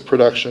means of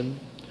production,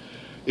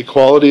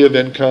 equality of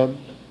income,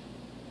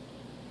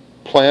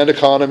 planned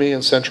economy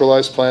and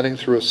centralized planning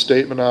through a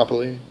state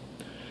monopoly,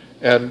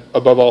 and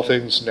above all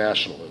things,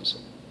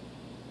 nationalism.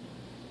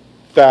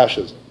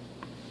 Fascism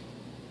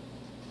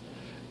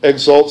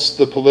exalts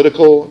the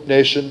political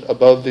nation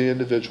above the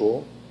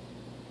individual,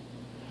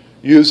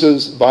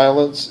 uses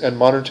violence and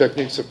modern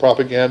techniques of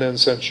propaganda and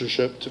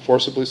censorship to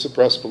forcibly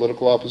suppress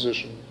political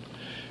opposition.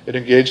 It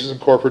engages in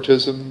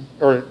corporatism,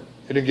 or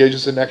it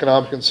engages in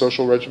economic and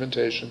social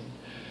regimentation.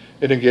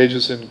 It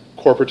engages in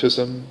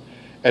corporatism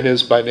and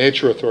is by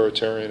nature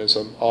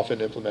authoritarianism,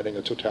 often implementing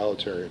a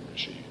totalitarian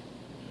regime.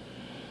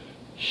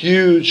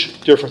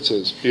 Huge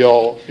differences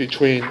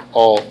between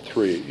all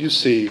three. You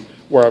see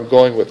where I'm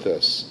going with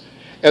this.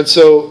 And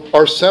so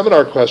our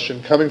seminar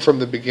question coming from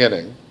the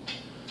beginning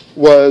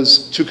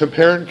was to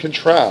compare and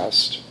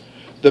contrast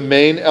the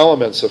main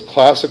elements of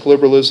classic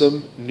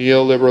liberalism,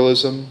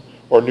 neoliberalism,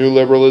 or new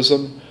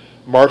liberalism,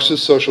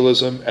 Marxist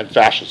socialism, and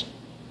fascism.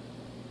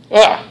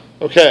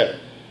 Okay.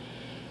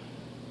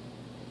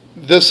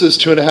 This is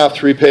 2.5,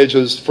 3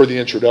 pages for the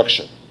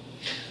introduction.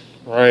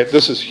 All right,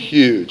 this is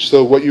huge.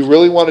 So what you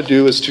really want to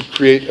do is to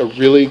create a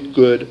really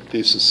good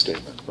thesis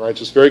statement. All right,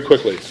 just very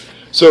quickly.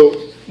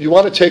 So you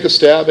want to take a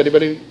stab?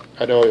 Anybody?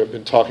 I know I've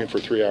been talking for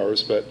 3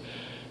 hours, but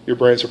your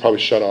brains are probably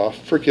shut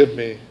off. Forgive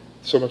me,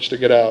 so much to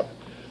get out.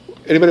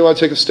 Anybody want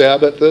to take a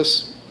stab at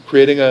this,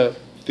 creating a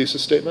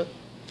thesis statement?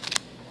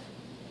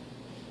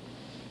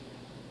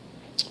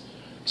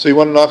 So you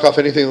want to knock off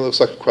anything that looks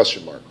like a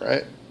question mark,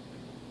 right?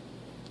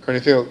 Or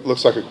anything that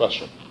looks like a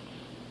question.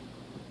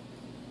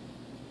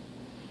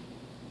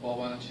 Well,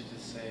 why don't you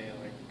just say,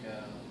 like,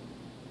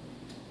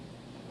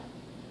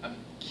 a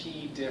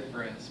key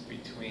difference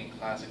between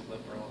classic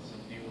liberalism,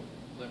 new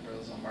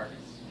liberalism,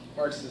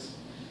 Marxist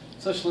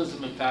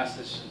socialism, and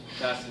fascism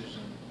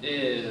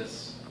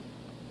is...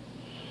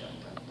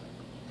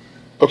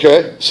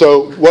 Okay,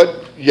 so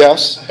what,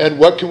 yes, and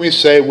what can we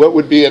say, what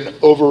would be an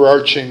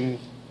overarching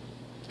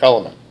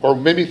element? Or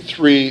maybe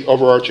 3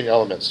 overarching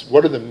elements.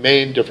 What are the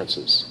main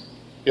differences?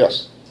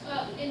 Yes?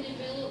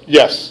 Individualism.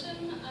 Yes.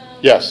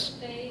 Yes.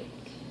 State,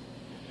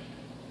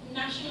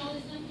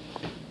 nationalism,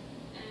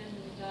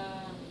 and...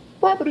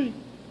 Property.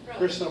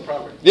 Personal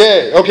property.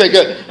 Yay, okay,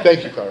 good.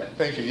 Thank you, Clara.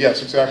 Thank you,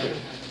 yes, exactly.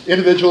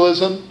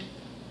 Individualism,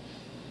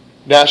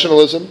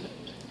 nationalism,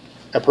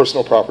 and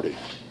personal property,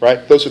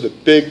 right? Those are the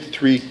big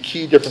 3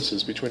 key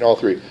differences between all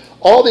 3.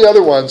 All the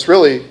other ones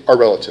really are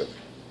relative,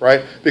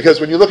 right? Because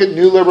when you look at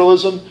new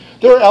liberalism,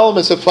 there are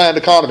elements of planned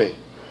economy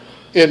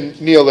in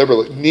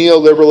neoliberalism.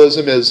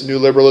 Neoliberalism is new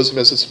liberalism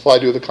as it's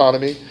applied to the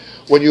economy.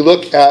 When you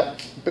look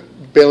at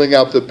bailing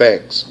out the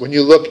banks, when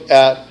you look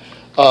at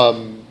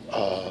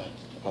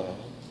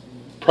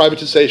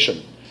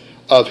privatization,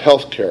 of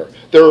healthcare.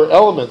 There are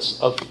elements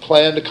of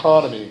planned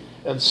economy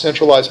and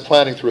centralized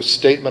planning through a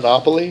state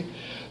monopoly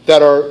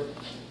that are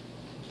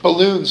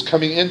balloons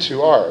coming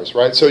into ours,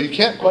 right? So you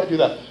can't quite do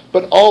that.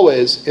 But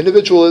always,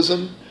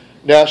 individualism,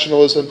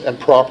 nationalism, and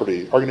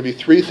property are going to be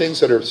three things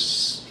that are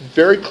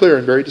very clear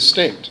and very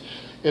distinct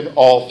in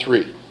all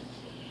three.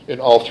 In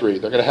all three.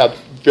 They're going to have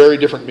very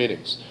different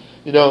meanings.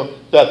 You know,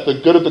 that the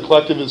good of the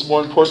collective is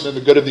more important than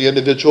the good of the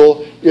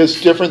individual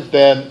is different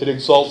than it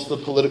exalts the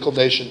political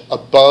nation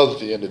above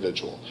the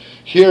individual.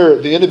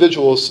 Here, the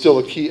individual is still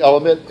a key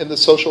element in the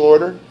social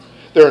order.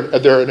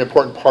 They're an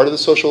important part of the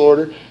social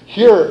order.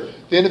 Here,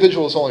 the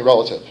individual is only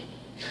relative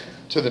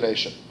to the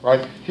nation,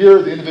 right?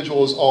 Here, the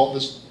individual is all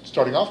this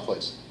starting off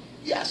place.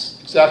 Yes,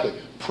 exactly.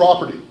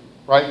 Property,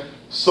 right?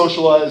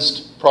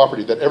 Socialized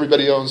property that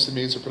everybody owns the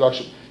means of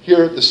production.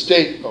 Here, the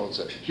state owns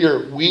it.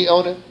 Here, we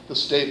own it, the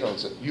state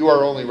owns it. You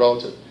are only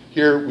relative.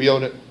 Here, we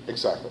own it,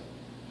 exactly.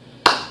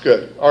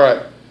 Good, all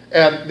right.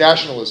 And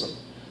nationalism.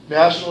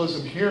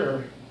 Nationalism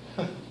here,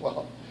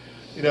 well,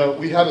 you know,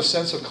 we have a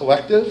sense of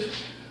collective.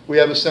 We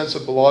have a sense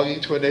of belonging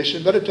to a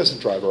nation, but it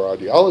doesn't drive our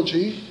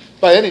ideology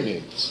by any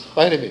means,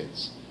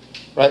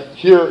 right?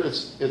 Here,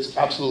 it's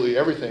absolutely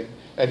everything,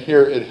 and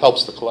here it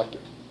helps the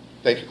collective.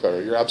 Thank you,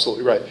 Clara, you're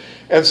absolutely right.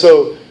 And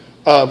so,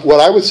 what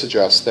I would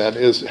suggest then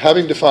is,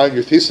 having defined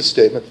your thesis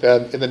statement,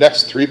 then in the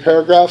next 3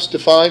 paragraphs,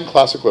 define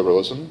classic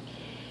liberalism,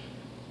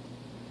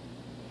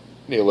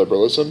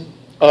 neoliberalism,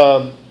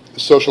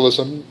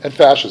 socialism, and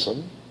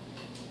fascism,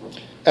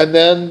 and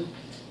then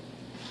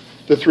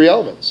the 3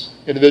 elements,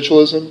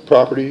 individualism,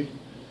 property,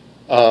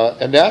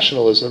 and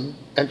nationalism,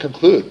 and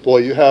conclude. Boy,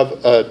 you have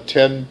a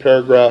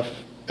 10-paragraph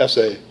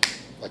essay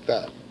like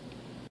that.